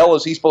 How the hell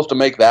is he supposed to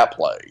make that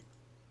play?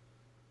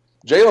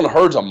 Jalen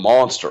Hurd's a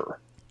monster.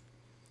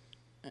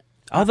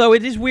 Although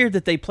it is weird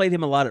that they played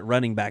him a lot at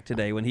running back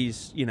today when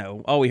he's,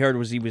 all we heard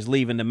was he was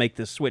leaving to make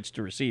the switch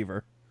to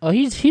receiver. Oh,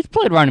 he's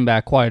played running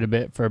back quite a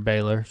bit for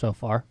Baylor so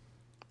far.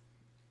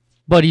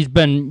 But he's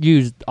been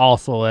used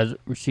also as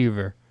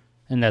receiver,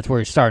 and that's where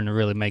he's starting to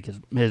really make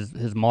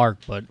his mark.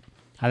 But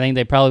I think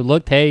they probably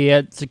looked, hey, he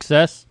had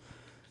success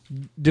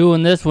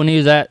doing this when he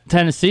was at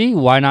Tennessee.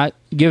 Why not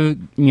give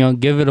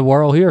it a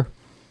whirl here?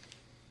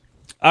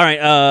 All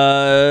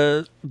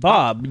right,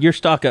 Bob, your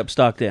stock up,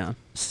 stock down.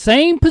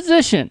 Same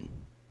position.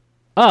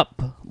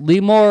 Up, Lee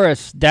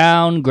Morris.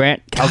 Down,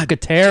 Grant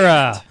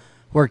Calcaterra.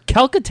 Where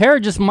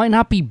Calcaterra just might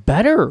not be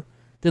better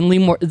than Lee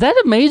Morris. Is that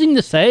amazing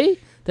to say?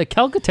 That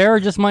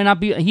Calcaterra just might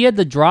not be. He had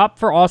the drop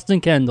for Austin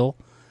Kendall,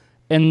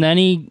 and then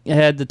he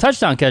had the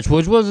touchdown catch,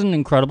 which was an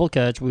incredible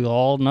catch. We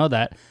all know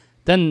that.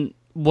 Then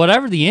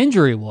whatever the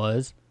injury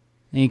was,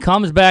 and he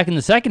comes back in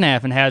the second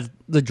half and has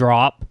the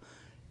drop.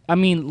 I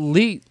mean,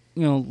 Lee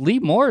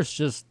Morris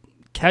just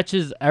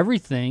catches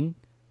everything,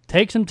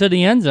 takes him to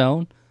the end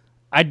zone.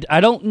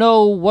 I don't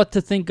know what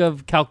to think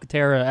of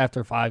Calcaterra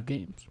after 5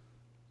 games.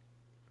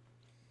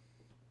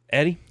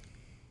 Eddie?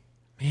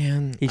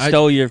 Man, he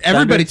stole your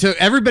thunder.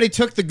 Everybody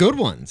took the good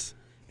ones.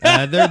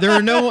 There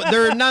are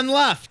none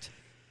left.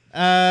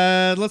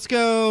 Let's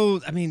go.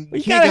 I mean,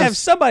 you gotta have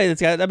somebody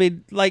that's got. I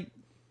mean, like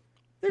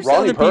there's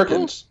Ronnie other people.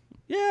 Perkins.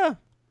 Yeah.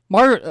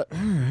 Well,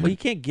 you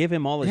can't give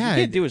him all his. You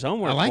can't do his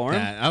homework for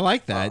him. I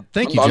like that.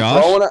 Thank you,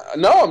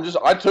 Josh.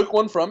 I took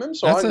one from him,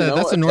 so that's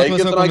a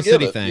Northwest Oklahoma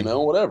City thing.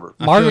 Whatever.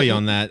 I feel you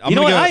on that. You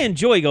know what? I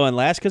enjoy going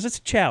last because it's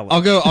a challenge.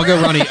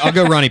 I'll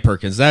go Ronnie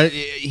Perkins.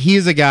 He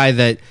is a guy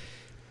that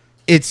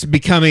it's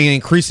becoming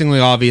increasingly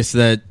obvious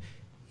that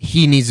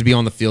he needs to be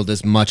on the field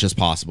as much as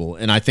possible,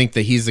 and I think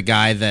that he's a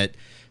guy that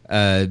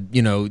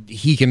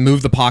he can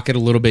move the pocket a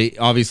little bit.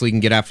 Obviously, he can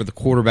get after the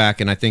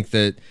quarterback, and I think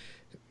that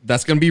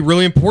that's going to be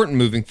really important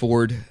moving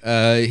forward.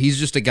 He's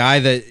just a guy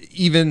that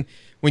even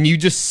when you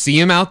just see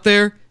him out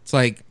there, it's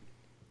like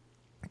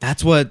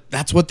that's what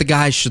the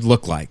guys should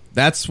look like.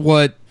 That's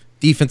what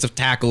defensive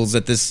tackles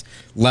at this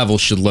level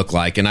should look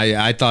like. And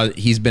I thought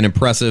he's been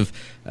impressive.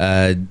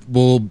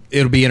 It'll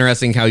be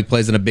interesting how he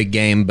plays in a big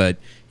game, but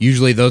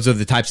usually those are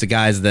the types of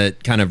guys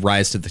that kind of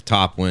rise to the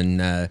top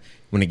when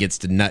it gets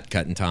to nut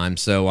cutting time.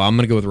 So I'm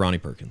going to go with Ronnie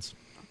Perkins.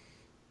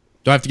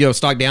 Do I have to go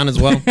stock down as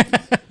well?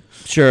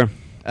 Sure.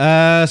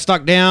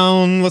 Stock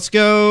down. Let's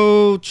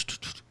go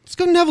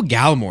Neville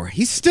Gallimore.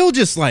 He's still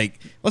just like,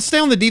 let's stay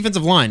on the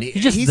defensive line.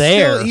 He's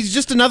there. He's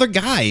just another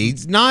guy.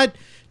 He's not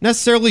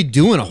necessarily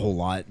doing a whole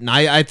lot. And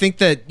I think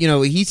that,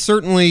 he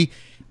certainly,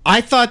 I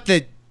thought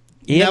that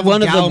Neville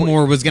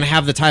Gallimore was going to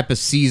have the type of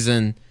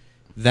season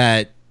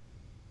that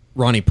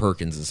Ronnie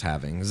Perkins is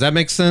having. Does that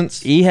make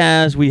sense? We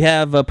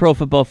have Pro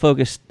Football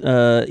Focus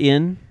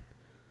in.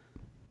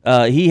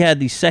 He had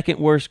the second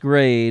worst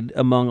grade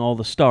among all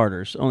the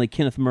starters. Only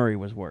Kenneth Murray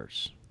was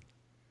worse.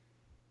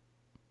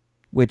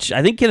 Which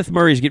I think Kenneth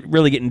Murray's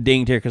really getting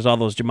dinged here because all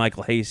those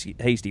Jermichael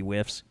Hasty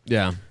whiffs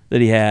that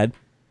he had.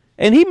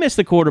 And he missed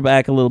the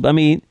quarterback a little bit. I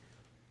mean,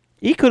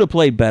 he could have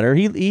played better.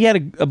 He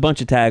had a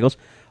bunch of tackles.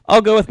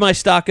 I'll go with my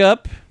stock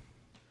up.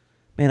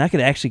 Man, I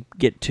could actually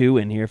get 2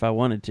 in here if I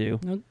wanted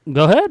to.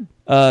 Go ahead.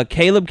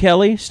 Caleb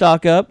Kelly,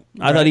 stock up.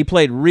 I thought he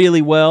played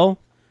really well.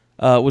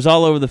 Was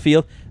all over the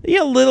field.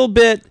 A little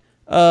bit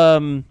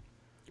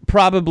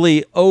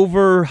probably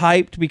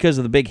overhyped because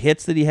of the big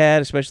hits that he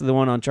had, especially the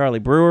one on Charlie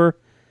Brewer.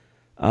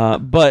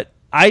 But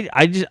I'll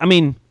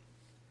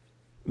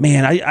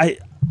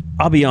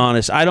be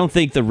honest. I don't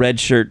think the red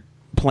shirt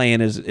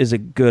plan is a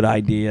good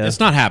idea. It's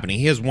not happening.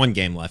 He has 1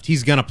 game left.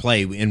 He's going to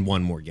play in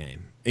 1 more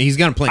game. He's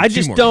going to play.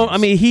 I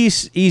mean,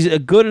 he's a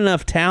good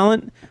enough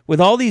talent with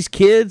all these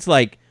kids.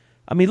 Look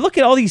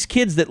at all these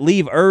kids that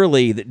leave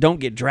early that don't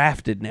get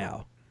drafted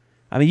now.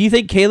 I mean, you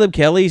think Caleb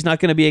Kelly's not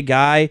going to be a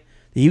guy?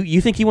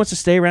 You think he wants to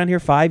stay around here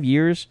 5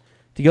 years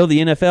to go to the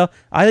NFL?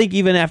 I think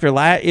even after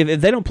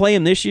if they don't play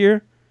him this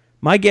year,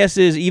 my guess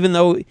is even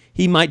though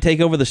he might take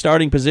over the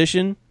starting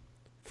position,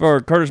 for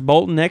Curtis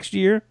Bolton next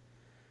year,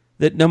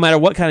 that no matter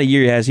what kind of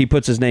year he has, he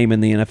puts his name in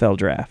the NFL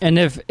draft. And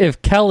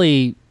if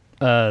Kelly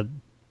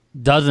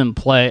doesn't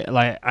play,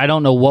 like, I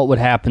don't know what would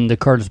happen to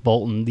Curtis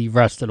Bolton the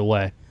rest of the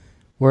way.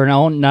 We're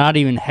now not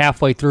even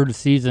halfway through the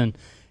season,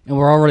 and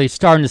we're already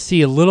starting to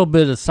see a little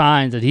bit of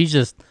signs that he's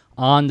just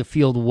on the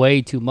field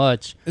way too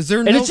much. It's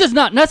just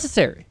not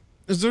necessary.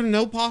 Is there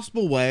no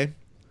possible way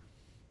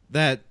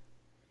that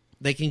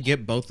they can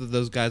get both of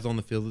those guys on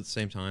the field at the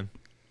same time?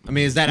 I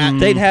mean, is that...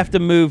 They'd have to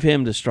move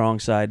him to strong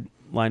side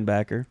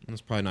linebacker.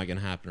 That's probably not going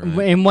to happen,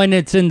 right? And when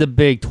it's in the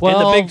Big 12...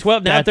 In the Big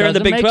 12, now if they're in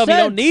the Big 12, you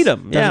don't need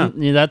them. Yeah.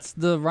 That's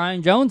the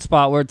Ryan Jones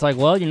spot where it's like,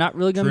 well, you're not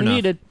really going to be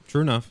needed.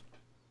 True enough.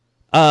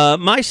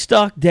 My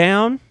stock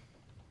down.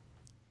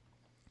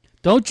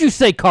 Don't you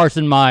say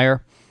Carson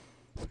Meyer.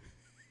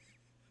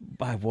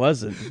 I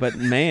wasn't, but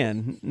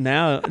man,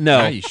 no.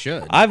 Now you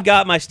should. I've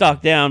got my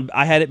stock down.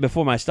 I had it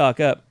before my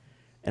stock up,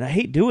 and I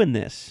hate doing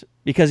this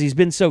because he's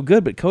been so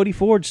good, but Cody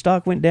Ford's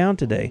stock went down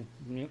today.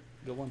 Yep,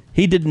 good one.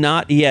 He did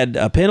not. He had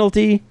a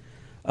penalty.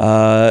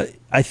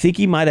 I think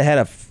he might have had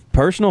a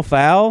personal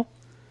foul,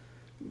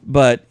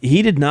 but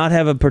he did not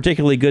have a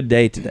particularly good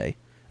day today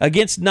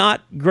against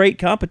not great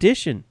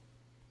competition.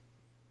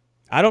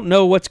 I don't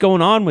know what's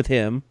going on with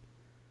him,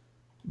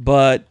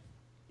 but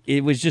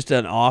it was just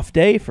an off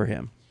day for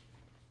him.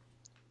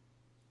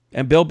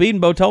 And Bill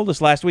Bedenbaugh told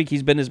us last week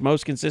he's been his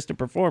most consistent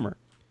performer.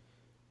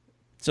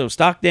 So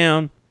stock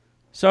down.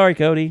 Sorry,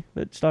 Cody,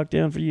 but stock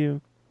down for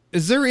you.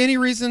 Is there any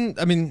reason,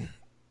 I mean,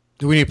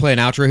 do we need to play an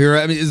outro here?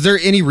 I mean, is there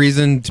any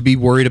reason to be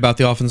worried about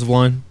the offensive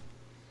line?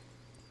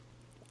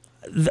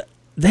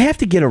 They have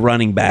to get a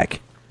running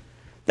back.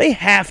 They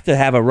have to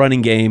have a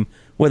running game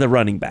with a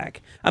running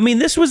back. I mean,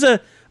 this was a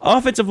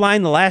offensive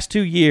line the last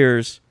 2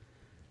 years.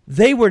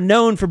 They were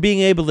known for being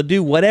able to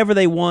do whatever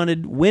they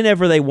wanted,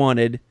 whenever they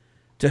wanted,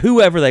 to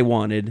whoever they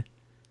wanted,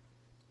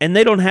 and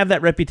they don't have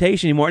that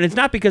reputation anymore. And it's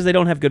not because they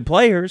don't have good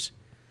players;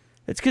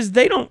 it's because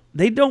they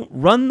don't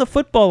run the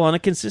football on a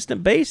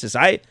consistent basis.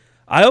 I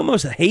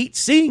almost hate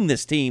seeing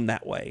this team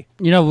that way.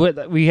 You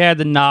know, we had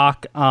the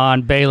knock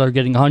on Baylor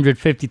getting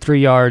 153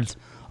 yards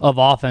of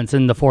offense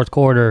in the fourth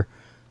quarter.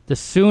 The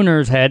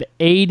Sooners had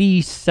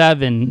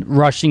 87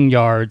 rushing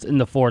yards in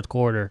the fourth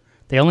quarter.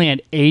 They only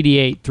had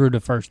 88 through the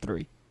first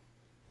three.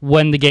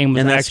 When the game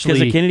was and that's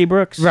because of Kennedy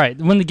Brooks? Right.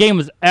 When the game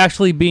was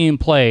actually being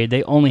played,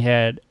 they only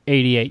had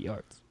 88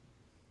 yards.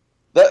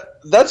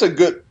 That's a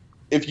good...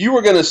 If you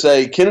were going to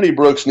say Kennedy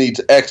Brooks needs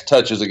X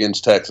touches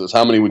against Texas,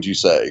 how many would you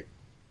say?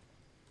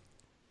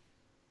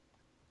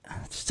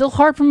 It's still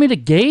hard for me to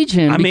gauge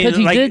him because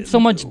he did so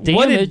much damage.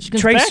 What did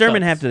Trey backups.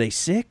 Sermon have today?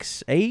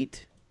 6?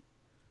 8?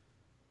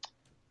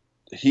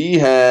 He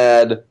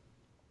had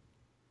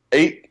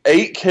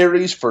eight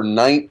carries for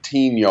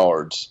 19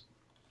 yards.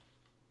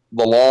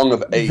 The long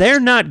of 8.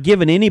 They're not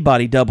giving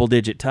anybody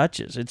double-digit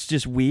touches. It's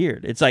just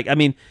weird. It's like, I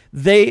mean,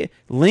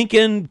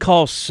 Lincoln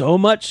calls so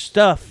much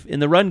stuff in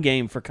the run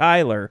game for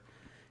Kyler.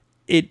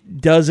 They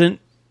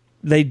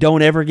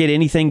don't ever get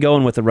anything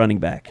going with the running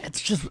back.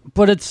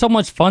 But it's so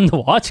much fun to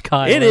watch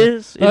Kyler. It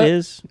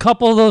is. A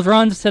couple of those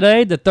runs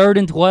today, the 3rd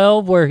and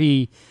 12, where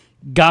he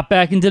got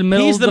back into the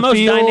middle of the field.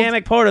 He's the most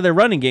dynamic part of their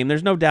running game.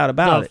 There's no doubt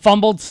about it.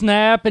 Fumbled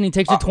snap, and he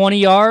takes it 20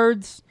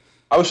 yards.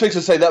 I was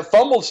fixing to say that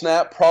fumbled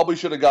snap probably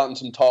should have gotten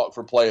some talk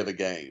for play of the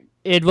game.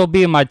 It will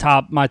be in my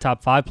top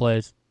 5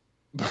 plays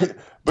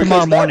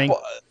tomorrow morning.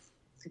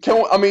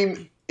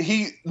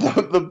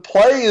 The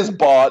play is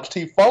botched.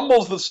 He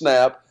fumbles the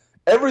snap.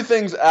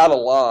 Everything's out of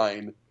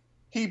line.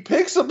 He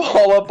picks the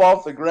ball up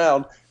off the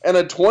ground, and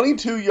a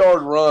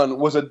 22-yard run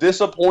was a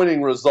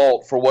disappointing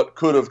result for what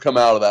could have come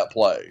out of that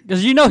play.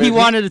 Because he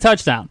wanted a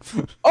touchdown.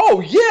 Oh,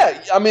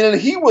 yeah. I mean,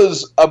 and he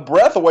was a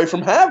breath away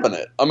from having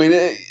it. I mean,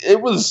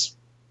 it was...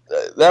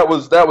 That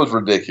was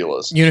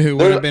ridiculous. You know who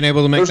would have been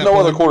able to make that play? There's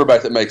no other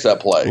quarterback that makes that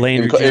play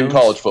in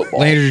college football.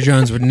 Landry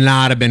Jones would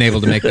not have been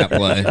able to make that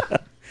play.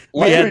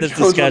 We had this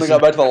discussion.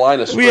 Got back to the line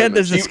of we had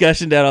this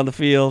discussion down on the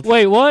field.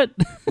 Wait, what?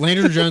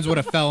 Landry Jones would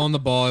have fell on the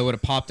ball. It would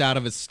have popped out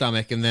of his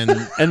stomach, and then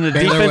the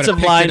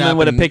defensive lineman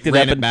would have picked it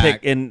up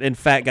and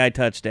fat guy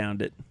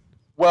touchdowned it.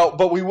 Well,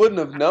 but we wouldn't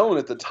have known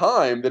at the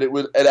time that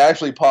it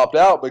actually popped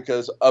out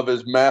because of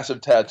his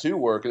massive tattoo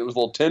work, and it was a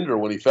little tender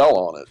when he fell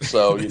on it.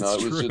 So it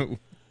was true.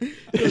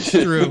 It's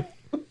true.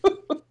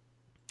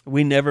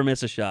 We never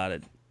miss a shot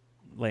at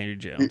Landry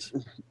Jones.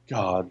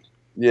 God.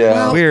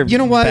 Yeah. Well, you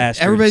know what?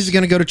 Bastards. Everybody's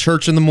going to go to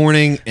church in the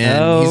morning,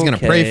 and he's going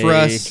to pray for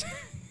us,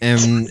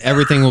 and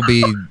everything will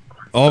be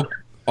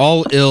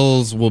all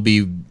ills will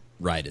be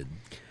righted.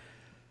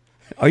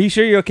 Are you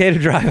sure you're okay to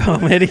drive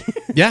home, Eddie?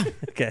 Yeah.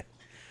 Okay.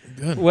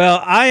 Good.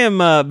 Well, I am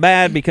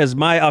mad because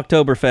my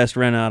Oktoberfest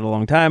ran out a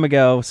long time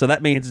ago, so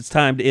that means it's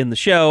time to end the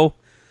show.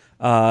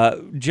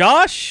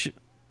 Josh,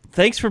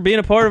 thanks for being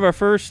a part of your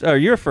first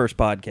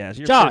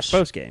podcast, first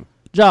post game.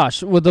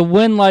 Josh, with a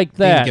win like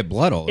that, get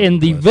blood all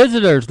and the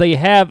visitors they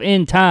have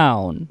in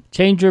town,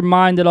 change your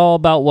mind at all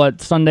about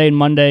what Sunday and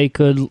Monday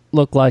could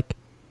look like?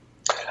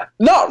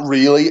 Not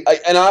really.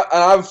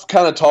 I've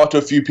kind of talked to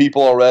a few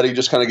people already,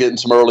 just kind of getting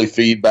some early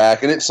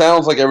feedback, and it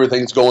sounds like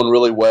everything's going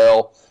really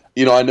well.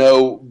 I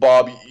know,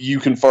 Bob, you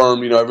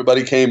confirmed,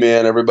 everybody came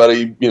in,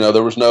 everybody,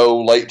 there was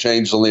no late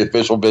changes on the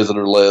official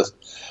visitor list.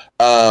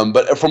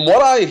 But from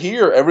what I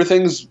hear,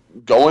 everything's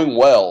going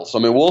well. So,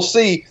 we'll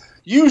see.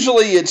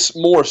 Usually it's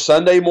more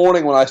Sunday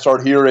morning when I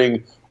start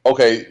hearing,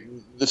 okay,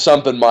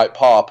 something might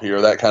pop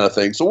here, that kind of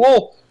thing.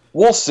 So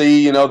we'll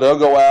see. They'll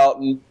go out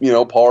and,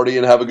 party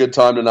and have a good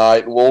time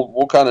tonight. And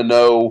we'll kind of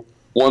know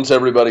once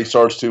everybody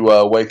starts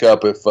to wake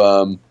up if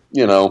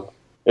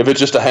it's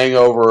just a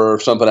hangover or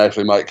something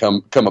actually might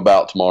come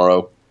about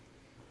tomorrow.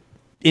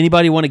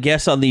 Anybody want to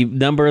guess on the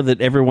number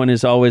that everyone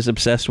is always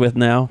obsessed with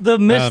now? The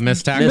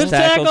missed tackles. Missed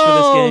tackles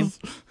for this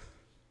game.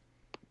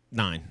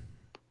 9.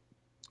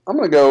 I'm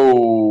going to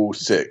go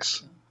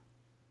 6.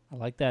 I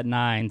like that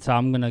 9, so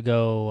I'm going to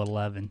go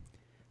 11.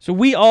 So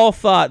we all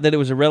thought that it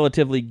was a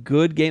relatively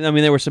good game.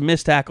 There were some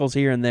missed tackles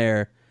here and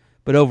there,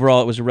 but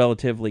overall it was a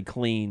relatively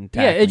clean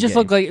tackling Yeah, it just game.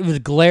 looked like it was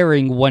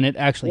glaring when it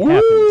actually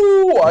happened.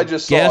 Ooh, I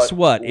just saw Guess it.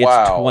 what?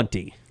 Wow. It's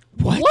 20.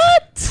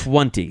 What?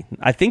 20.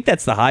 I think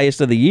that's the highest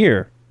of the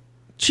year.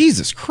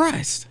 Jesus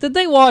Christ. Did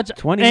they watch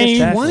 20 missed Ames?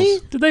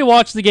 tackles. Did they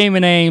watch the game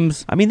in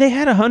Ames? They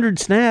had 100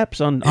 snaps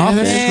on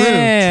offense.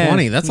 That's true.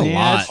 20, that's a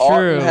lot. That's Houghton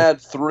true.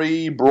 had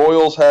 3,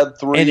 Broyles had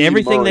 3, And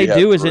everything Murray they had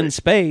do is 3. in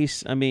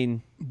space.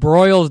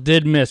 Broyles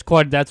did miss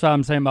quite. That's what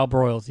I'm saying about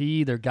Broyles. He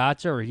either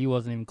gotcha or he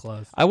wasn't even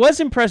close. I was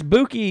impressed.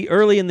 Buki,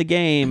 early in the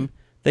game,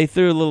 they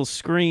threw a little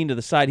screen to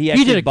the side. He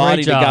actually did a great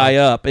bodied the job. guy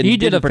up and He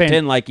did didn't a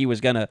pretend like he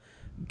was going to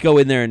go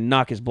in there and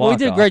knock his block Well, he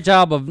did a off. great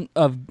job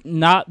of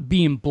not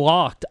being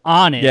blocked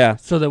on it. Yeah.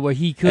 So that way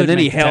he could. And then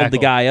he make the held the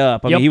tackle. guy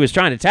up. Yep. He was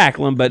trying to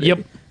tackle him, but Yep.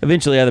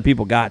 eventually other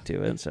people got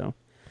to it. So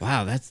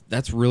Wow,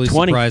 that's really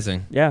 20.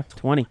 surprising. Yeah,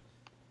 20.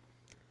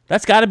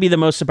 That's got to be the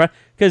most surprising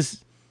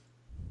because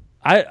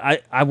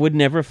I would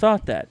never have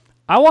thought that.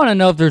 I want to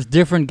know if there's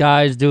different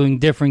guys doing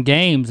different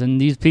games, and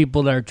these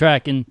people that are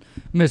tracking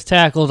missed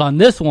tackles on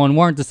this one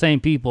weren't the same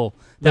people.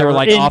 They were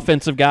like in-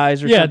 offensive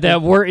guys or yeah, something?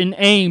 that were in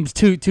Ames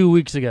two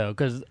weeks ago.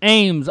 Because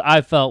Ames,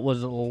 I felt,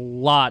 was a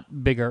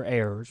lot bigger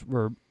errors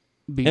were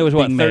being It was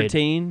what, being made.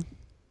 13?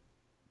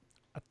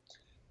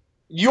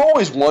 You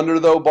always wonder,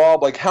 though,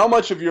 Bob, like how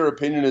much of your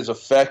opinion is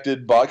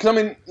affected by,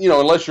 because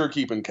unless you're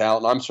keeping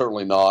count, and I'm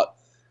certainly not,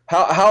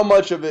 how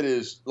much of it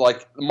is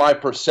like my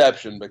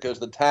perception, because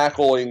the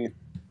tackling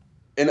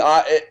in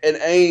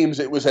Ames,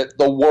 it was at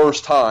the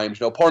worst times.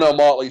 Parnell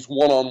Motley's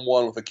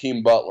one-on-one with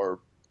Akeem Butler.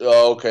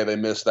 Oh, okay, they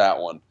missed that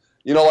one.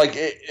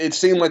 It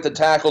seemed like the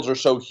tackles are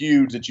so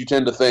huge that you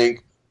tend to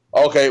think,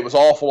 okay, it was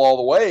awful all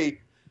the way.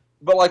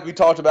 But like we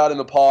talked about in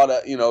the pod,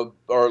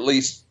 or at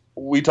least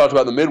we talked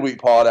about in the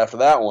midweek pod after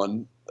that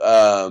one,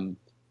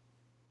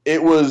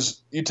 it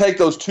was, you take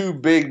those 2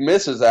 big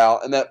misses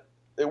out, and that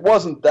it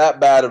wasn't that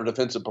bad of a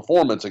defensive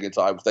performance against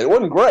Iowa State. It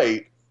wasn't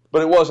great,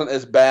 but it wasn't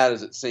as bad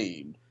as it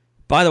seemed.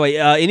 By the way,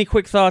 any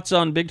quick thoughts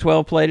on Big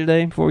 12 play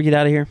today before we get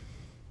out of here?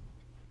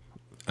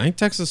 I think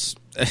Texas.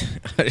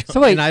 So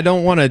wait, I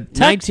don't want to.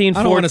 19-14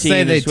 I don't want to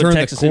say they is what turned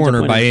Texas the ends up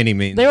corner by winning. any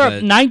means. They were but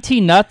up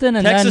 19-0,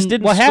 and Texas then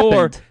didn't what score.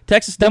 happened?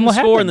 Texas Then didn't what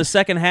score in happened? the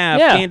second half.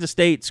 Yeah. Kansas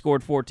State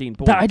scored 14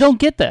 points. I don't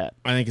get that.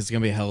 I think it's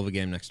going to be a hell of a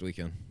game next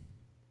weekend.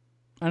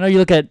 I know you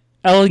look at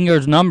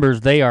Ellinger's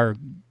numbers; they are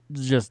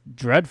just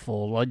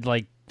dreadful.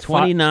 Like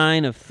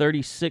 29 of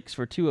 36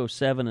 for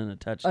 207 and a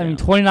touchdown.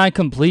 29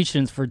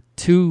 completions for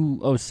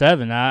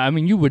 207. I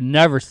mean, you would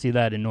never see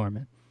that in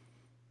Norman.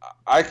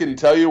 I can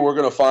tell you we're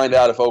going to find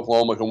out if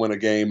Oklahoma can win a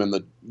game in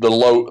the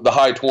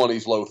high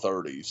 20s, low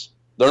 30s.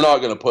 They're not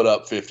going to put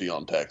up 50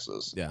 on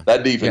Texas. Yeah.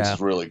 That defense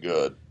is really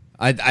good.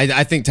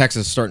 I think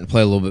Texas is starting to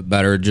play a little bit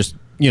better. Just,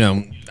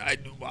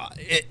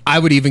 I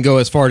would even go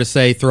as far to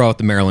say throw out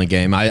the Maryland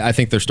game. I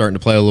think they're starting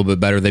to play a little bit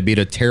better. They beat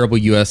a terrible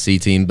USC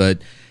team, but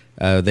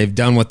they've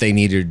done what they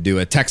needed to do.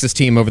 A Texas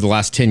team over the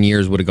last 10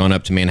 years would have gone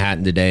up to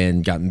Manhattan today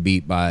and gotten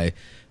beat by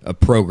a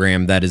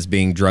program that is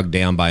being drugged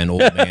down by an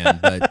old man.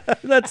 But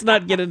let's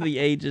not get into the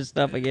ages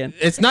stuff again.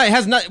 It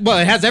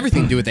has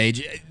everything to do with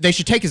age. They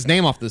should take his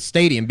name off the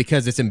stadium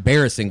because it's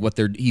embarrassing what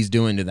he's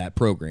doing to that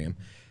program.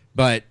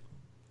 But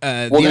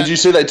did you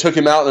see they took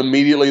him out and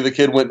immediately the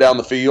kid went down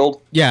the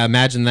field? Yeah,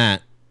 imagine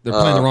that. They're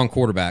playing the wrong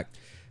quarterback.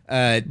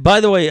 By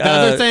the way, the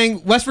other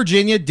thing, West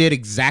Virginia did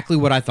exactly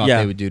what I thought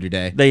they would do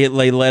today. They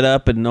let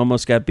up and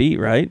almost got beat,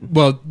 right?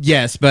 Well,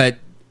 yes, but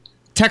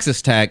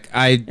Texas Tech,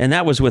 and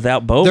that was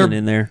without Bowman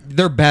in there.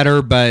 They're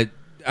better, but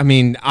I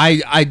mean,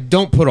 I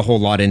don't put a whole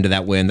lot into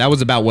that win. That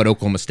was about what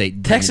Oklahoma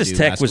State did. Texas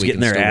Tech was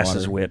getting their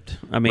asses whipped.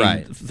 I mean,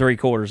 right.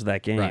 3/4 of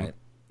that game. Right.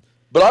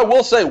 But I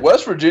will say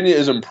West Virginia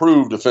is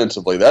improved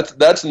defensively.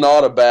 That's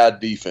not a bad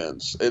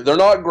defense. They're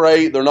not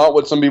great. They're not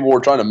what some people were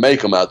trying to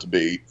make them out to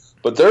be,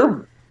 but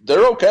they're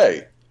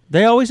okay.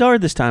 They always are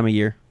this time of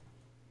year.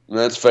 And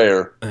that's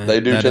fair.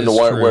 They do that tend to is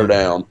wear true.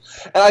 down.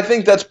 And I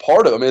think that's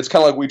part of it. I mean, it's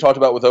kind of like we talked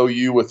about with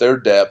OU with their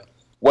depth.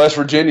 West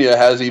Virginia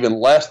has even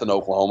less than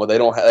Oklahoma. They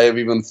have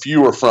even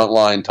fewer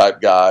frontline type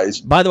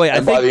guys. By the way,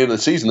 by the end of the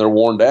season, they're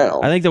worn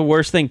down. I think the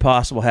worst thing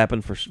possible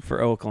happened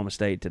for Oklahoma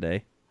State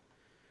today.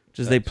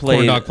 Just they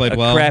played Corndog played a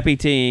well. crappy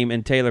team,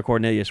 and Taylor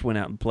Cornelius went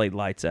out and played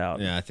lights out.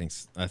 Yeah, I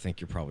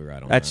think you're probably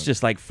right on That's that.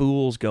 just like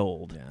fool's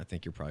gold. Yeah, I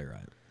think you're probably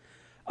right.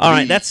 All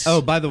right, that's.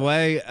 Oh, by the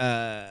way,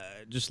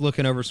 just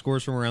looking over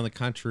scores from around the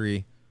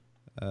country,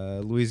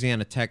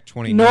 Louisiana Tech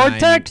 29, North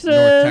Texas.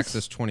 North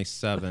Texas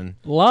 27.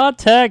 La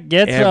Tech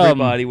gets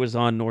everybody was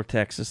on North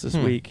Texas this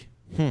week.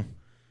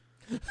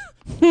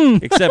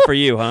 Except for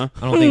you, huh?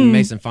 I don't think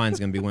Mason Fine's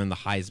going to be winning the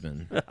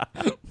Heisman.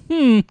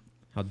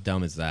 How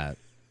dumb is that?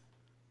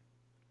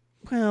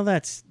 Well,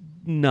 that's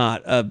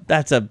not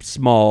that's a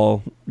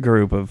small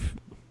group of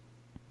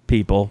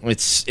people.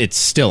 It's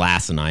still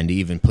asinine to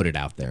even put it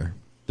out there.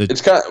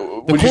 It's kind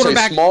of, would you say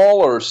small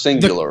or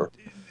singular?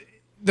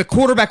 The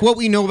quarterback, what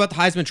we know about the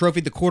Heisman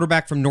Trophy, the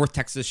quarterback from North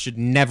Texas should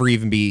never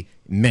even be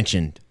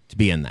mentioned to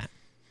be in that.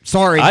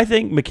 Sorry. I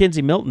think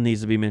Mackenzie Milton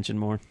needs to be mentioned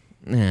more.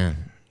 Yeah,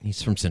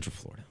 he's from Central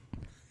Florida.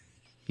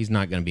 He's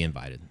not going to be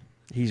invited.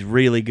 He's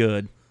really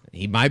good.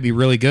 He might be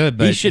really good,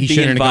 but he shouldn't have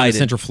gone invited. to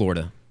Central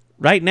Florida.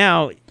 Right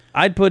now,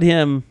 I'd put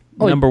him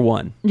number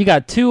one. You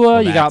got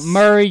Tua, you got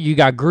Murray, you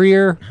got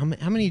Greer. How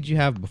many did you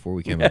have before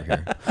we came over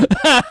here?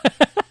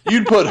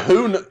 You'd put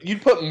who?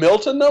 You'd put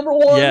Milton number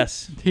one?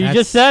 Yes. He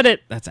just said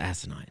it. That's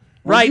asinine.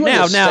 Right you in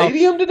now, the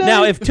stadium today?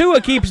 now, if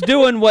Tua keeps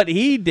doing what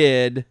he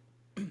did,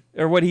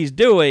 or what he's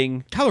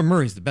doing, Kyler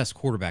Murray's the best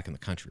quarterback in the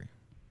country.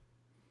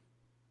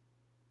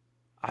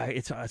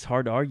 It's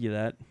hard to argue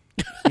that.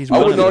 He's I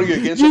one wouldn't of argue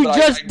them. against You it. but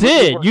just I agree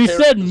did. with You where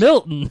said Kerry-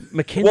 Milton.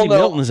 Mackenzie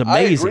Milton is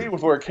amazing. I agree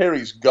with where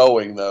Kerry's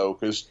going though,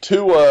 because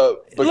Tua.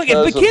 Look,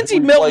 if Mackenzie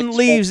Milton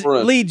leads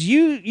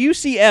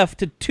UCF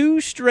to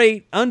 2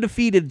 straight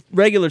undefeated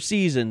regular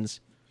seasons,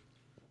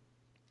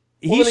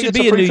 he should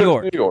be in New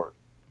York.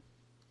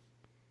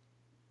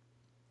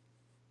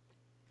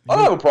 I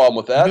don't have a problem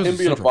with that. He goes Him to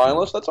being a Central Florida.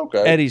 finalist, that's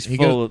okay. Eddie's He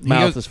full goes, of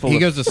mouth is full he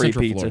of goes to free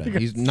Central pizza. Florida.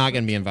 He's not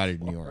going to be invited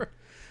to New York.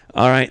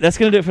 All right, that's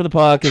going to do it for the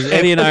pod because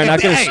Eddie and I are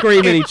not going to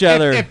scream at each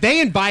other. If they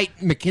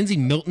invite Mackenzie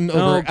Milton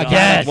over God. against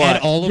Yes. Ed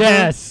Oliver,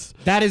 Yes.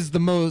 that's the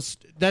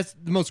most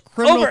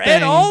criminal Over thing.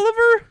 Ed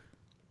Oliver?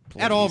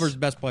 Ed Oliver's the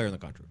best player in the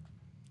country.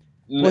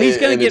 Well, he's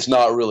going to get. It's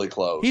not really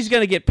close. He's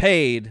going to get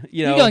paid.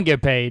 You know, He's going to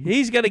get paid.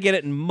 He's going to get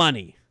it in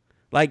money.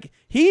 Like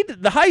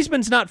the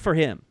Heisman's not for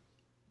him.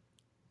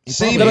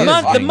 See,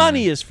 The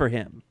money is for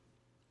him.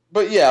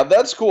 But yeah,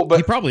 that's cool. But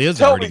He probably is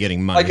tell already me,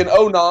 getting money. Like in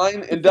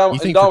 09, and You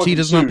think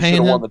Fertitta's not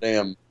paying won him? the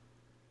damn.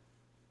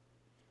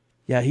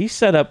 Yeah, he's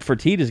set up.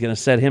 Fertitta's going to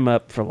set him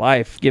up for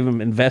life. Give him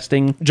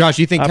investing. Josh,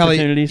 you think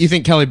opportunities.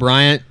 Kelly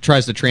Bryant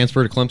tries to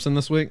transfer to Clemson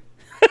this week?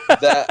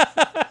 That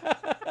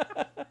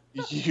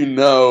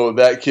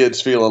kid's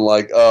feeling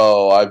like,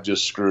 oh, I've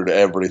just screwed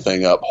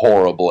everything up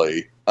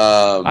horribly.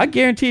 I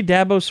guarantee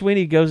Dabo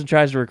Swinney goes and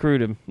tries to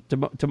recruit him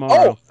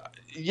tomorrow. Oh,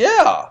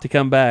 yeah. To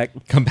come back.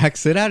 Come back,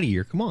 sit out a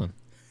year. Come on.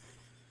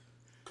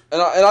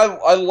 And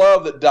I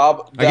love that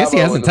Dabo. I guess he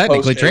hasn't in the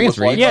technically postgame was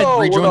transferred. like, He had oh,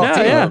 rejoined we're the not-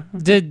 team. Yeah.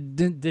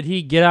 Did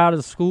he get out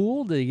of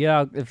school? Did he get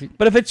out?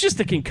 But if it's just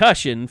a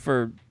concussion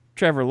for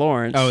Trevor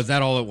Lawrence, Oh, is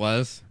that all it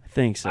was? I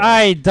think so.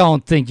 I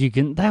don't think you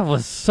can. That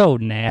was so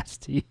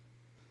nasty.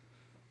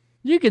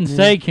 You can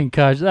say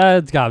concussion.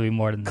 It's got to be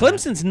more than that.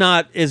 Clemson's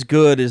not as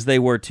good as they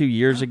were 2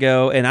 years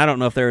ago, and I don't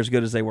know if they're as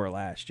good as they were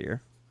last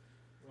year.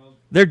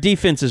 Their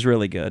defense is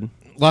really good.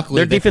 Luckily,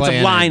 their they play defensive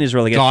in line a is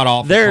really good.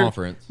 god-awful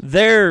conference.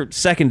 Their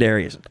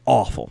secondary is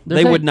awful.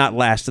 They would not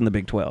last in the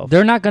Big 12.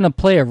 They're not going to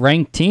play a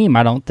ranked team,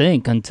 I don't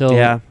think, until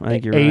Yeah, I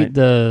think you're right.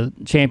 the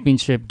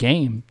championship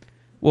game.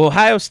 Well,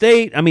 Ohio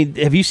State, I mean,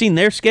 have you seen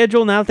their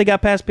schedule now that they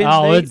got past Penn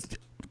State? It's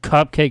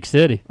Cupcake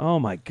City. Oh,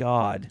 my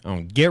God.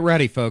 Oh, get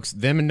ready, folks.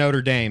 Them and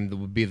Notre Dame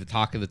would be the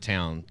talk of the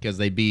town because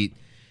they beat.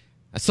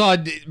 I saw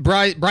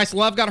Bryce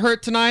Love got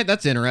hurt tonight.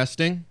 That's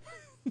interesting.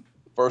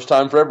 First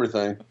time for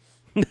everything.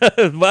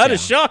 What a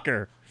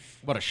shocker.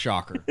 What a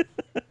shocker.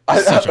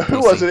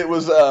 Who was it? It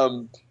was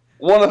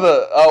one of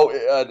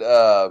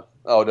the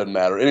it doesn't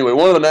matter. Anyway,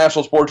 one of the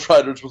national sports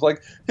writers was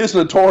like, his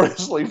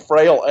notoriously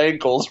frail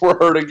ankles were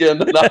hurt again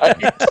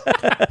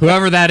tonight.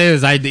 Whoever that is,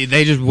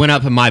 they just went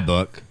up in my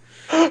book.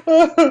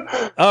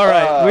 All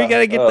right, we got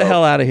to get the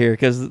hell out of here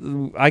because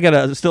I got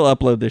to still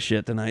upload this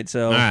shit tonight.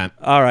 So,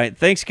 all right.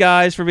 Thanks,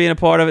 guys, for being a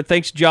part of it.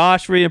 Thanks,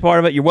 Josh, for being a part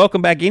of it. You're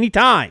welcome back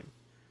anytime.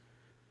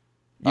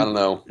 I don't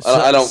know.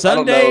 I don't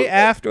Sunday know.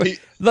 after.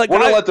 Look, we're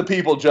going to let the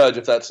people judge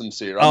if that's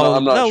sincere.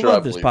 I'm not sure I I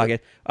love this believe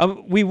it.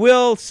 podcast. We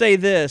will say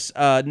this.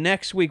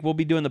 Next week, we'll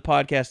be doing the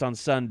podcast on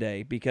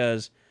Sunday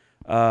because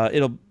all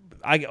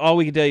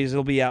we can tell you is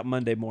it'll be out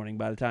Monday morning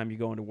by the time you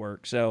go into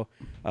work. So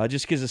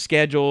just because of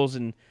schedules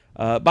and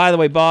by the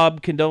way,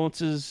 Bob,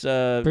 condolences.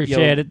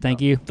 Appreciate it.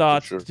 Thank you.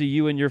 Thoughts to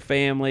you and your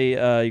family.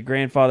 Your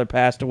grandfather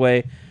passed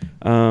away,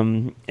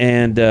 and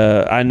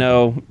I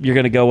know you're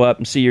going to go up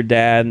and see your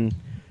dad.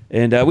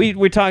 And we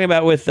were talking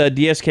about with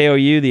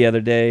DSKOU the other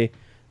day.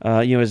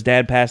 His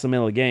dad passed in the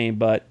middle of the game,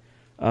 but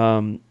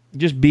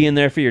just being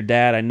there for your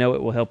dad, I know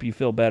it will help you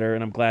feel better,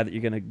 and I'm glad that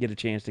you're going to get a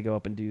chance to go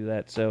up and do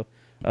that. So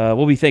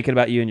we'll be thinking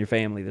about you and your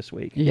family this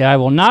week. Yeah, I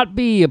will not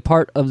be a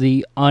part of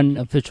the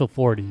unofficial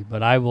 40,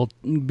 but I will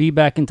be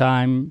back in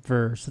time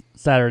for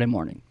Saturday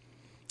morning.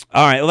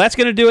 All right, well, that's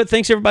going to do it.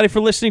 Thanks, everybody, for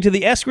listening to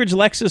the Eskridge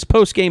Lexus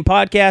postgame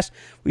podcast.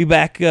 We'll be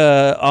back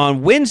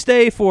on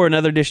Wednesday for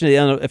another edition of the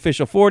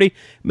Unofficial 40.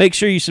 Make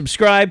sure you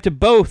subscribe to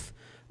both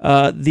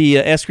the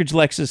Eskridge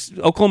Lexus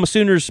Oklahoma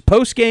Sooners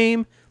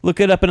postgame. Look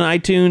it up in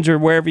iTunes or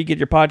wherever you get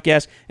your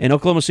podcast, and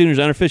Oklahoma Sooners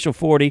Unofficial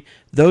 40.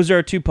 Those are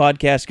our two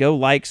podcasts. Go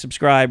like,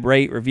 subscribe,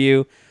 rate,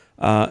 review.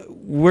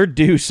 We're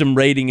due some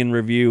rating and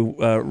review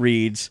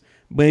reads.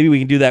 Maybe we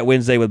can do that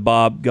Wednesday with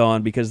Bob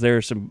gone because there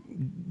are some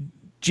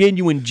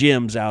genuine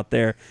gems out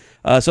there.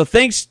 So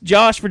thanks,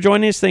 Josh, for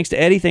joining us. Thanks to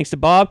Eddie. Thanks to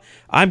Bob.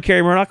 I'm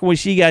Kerry Murdoch, and we'll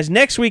see you guys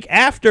next week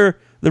after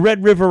the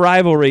Red River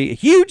rivalry. A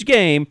huge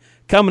game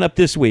coming up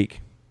this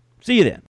week. See you then.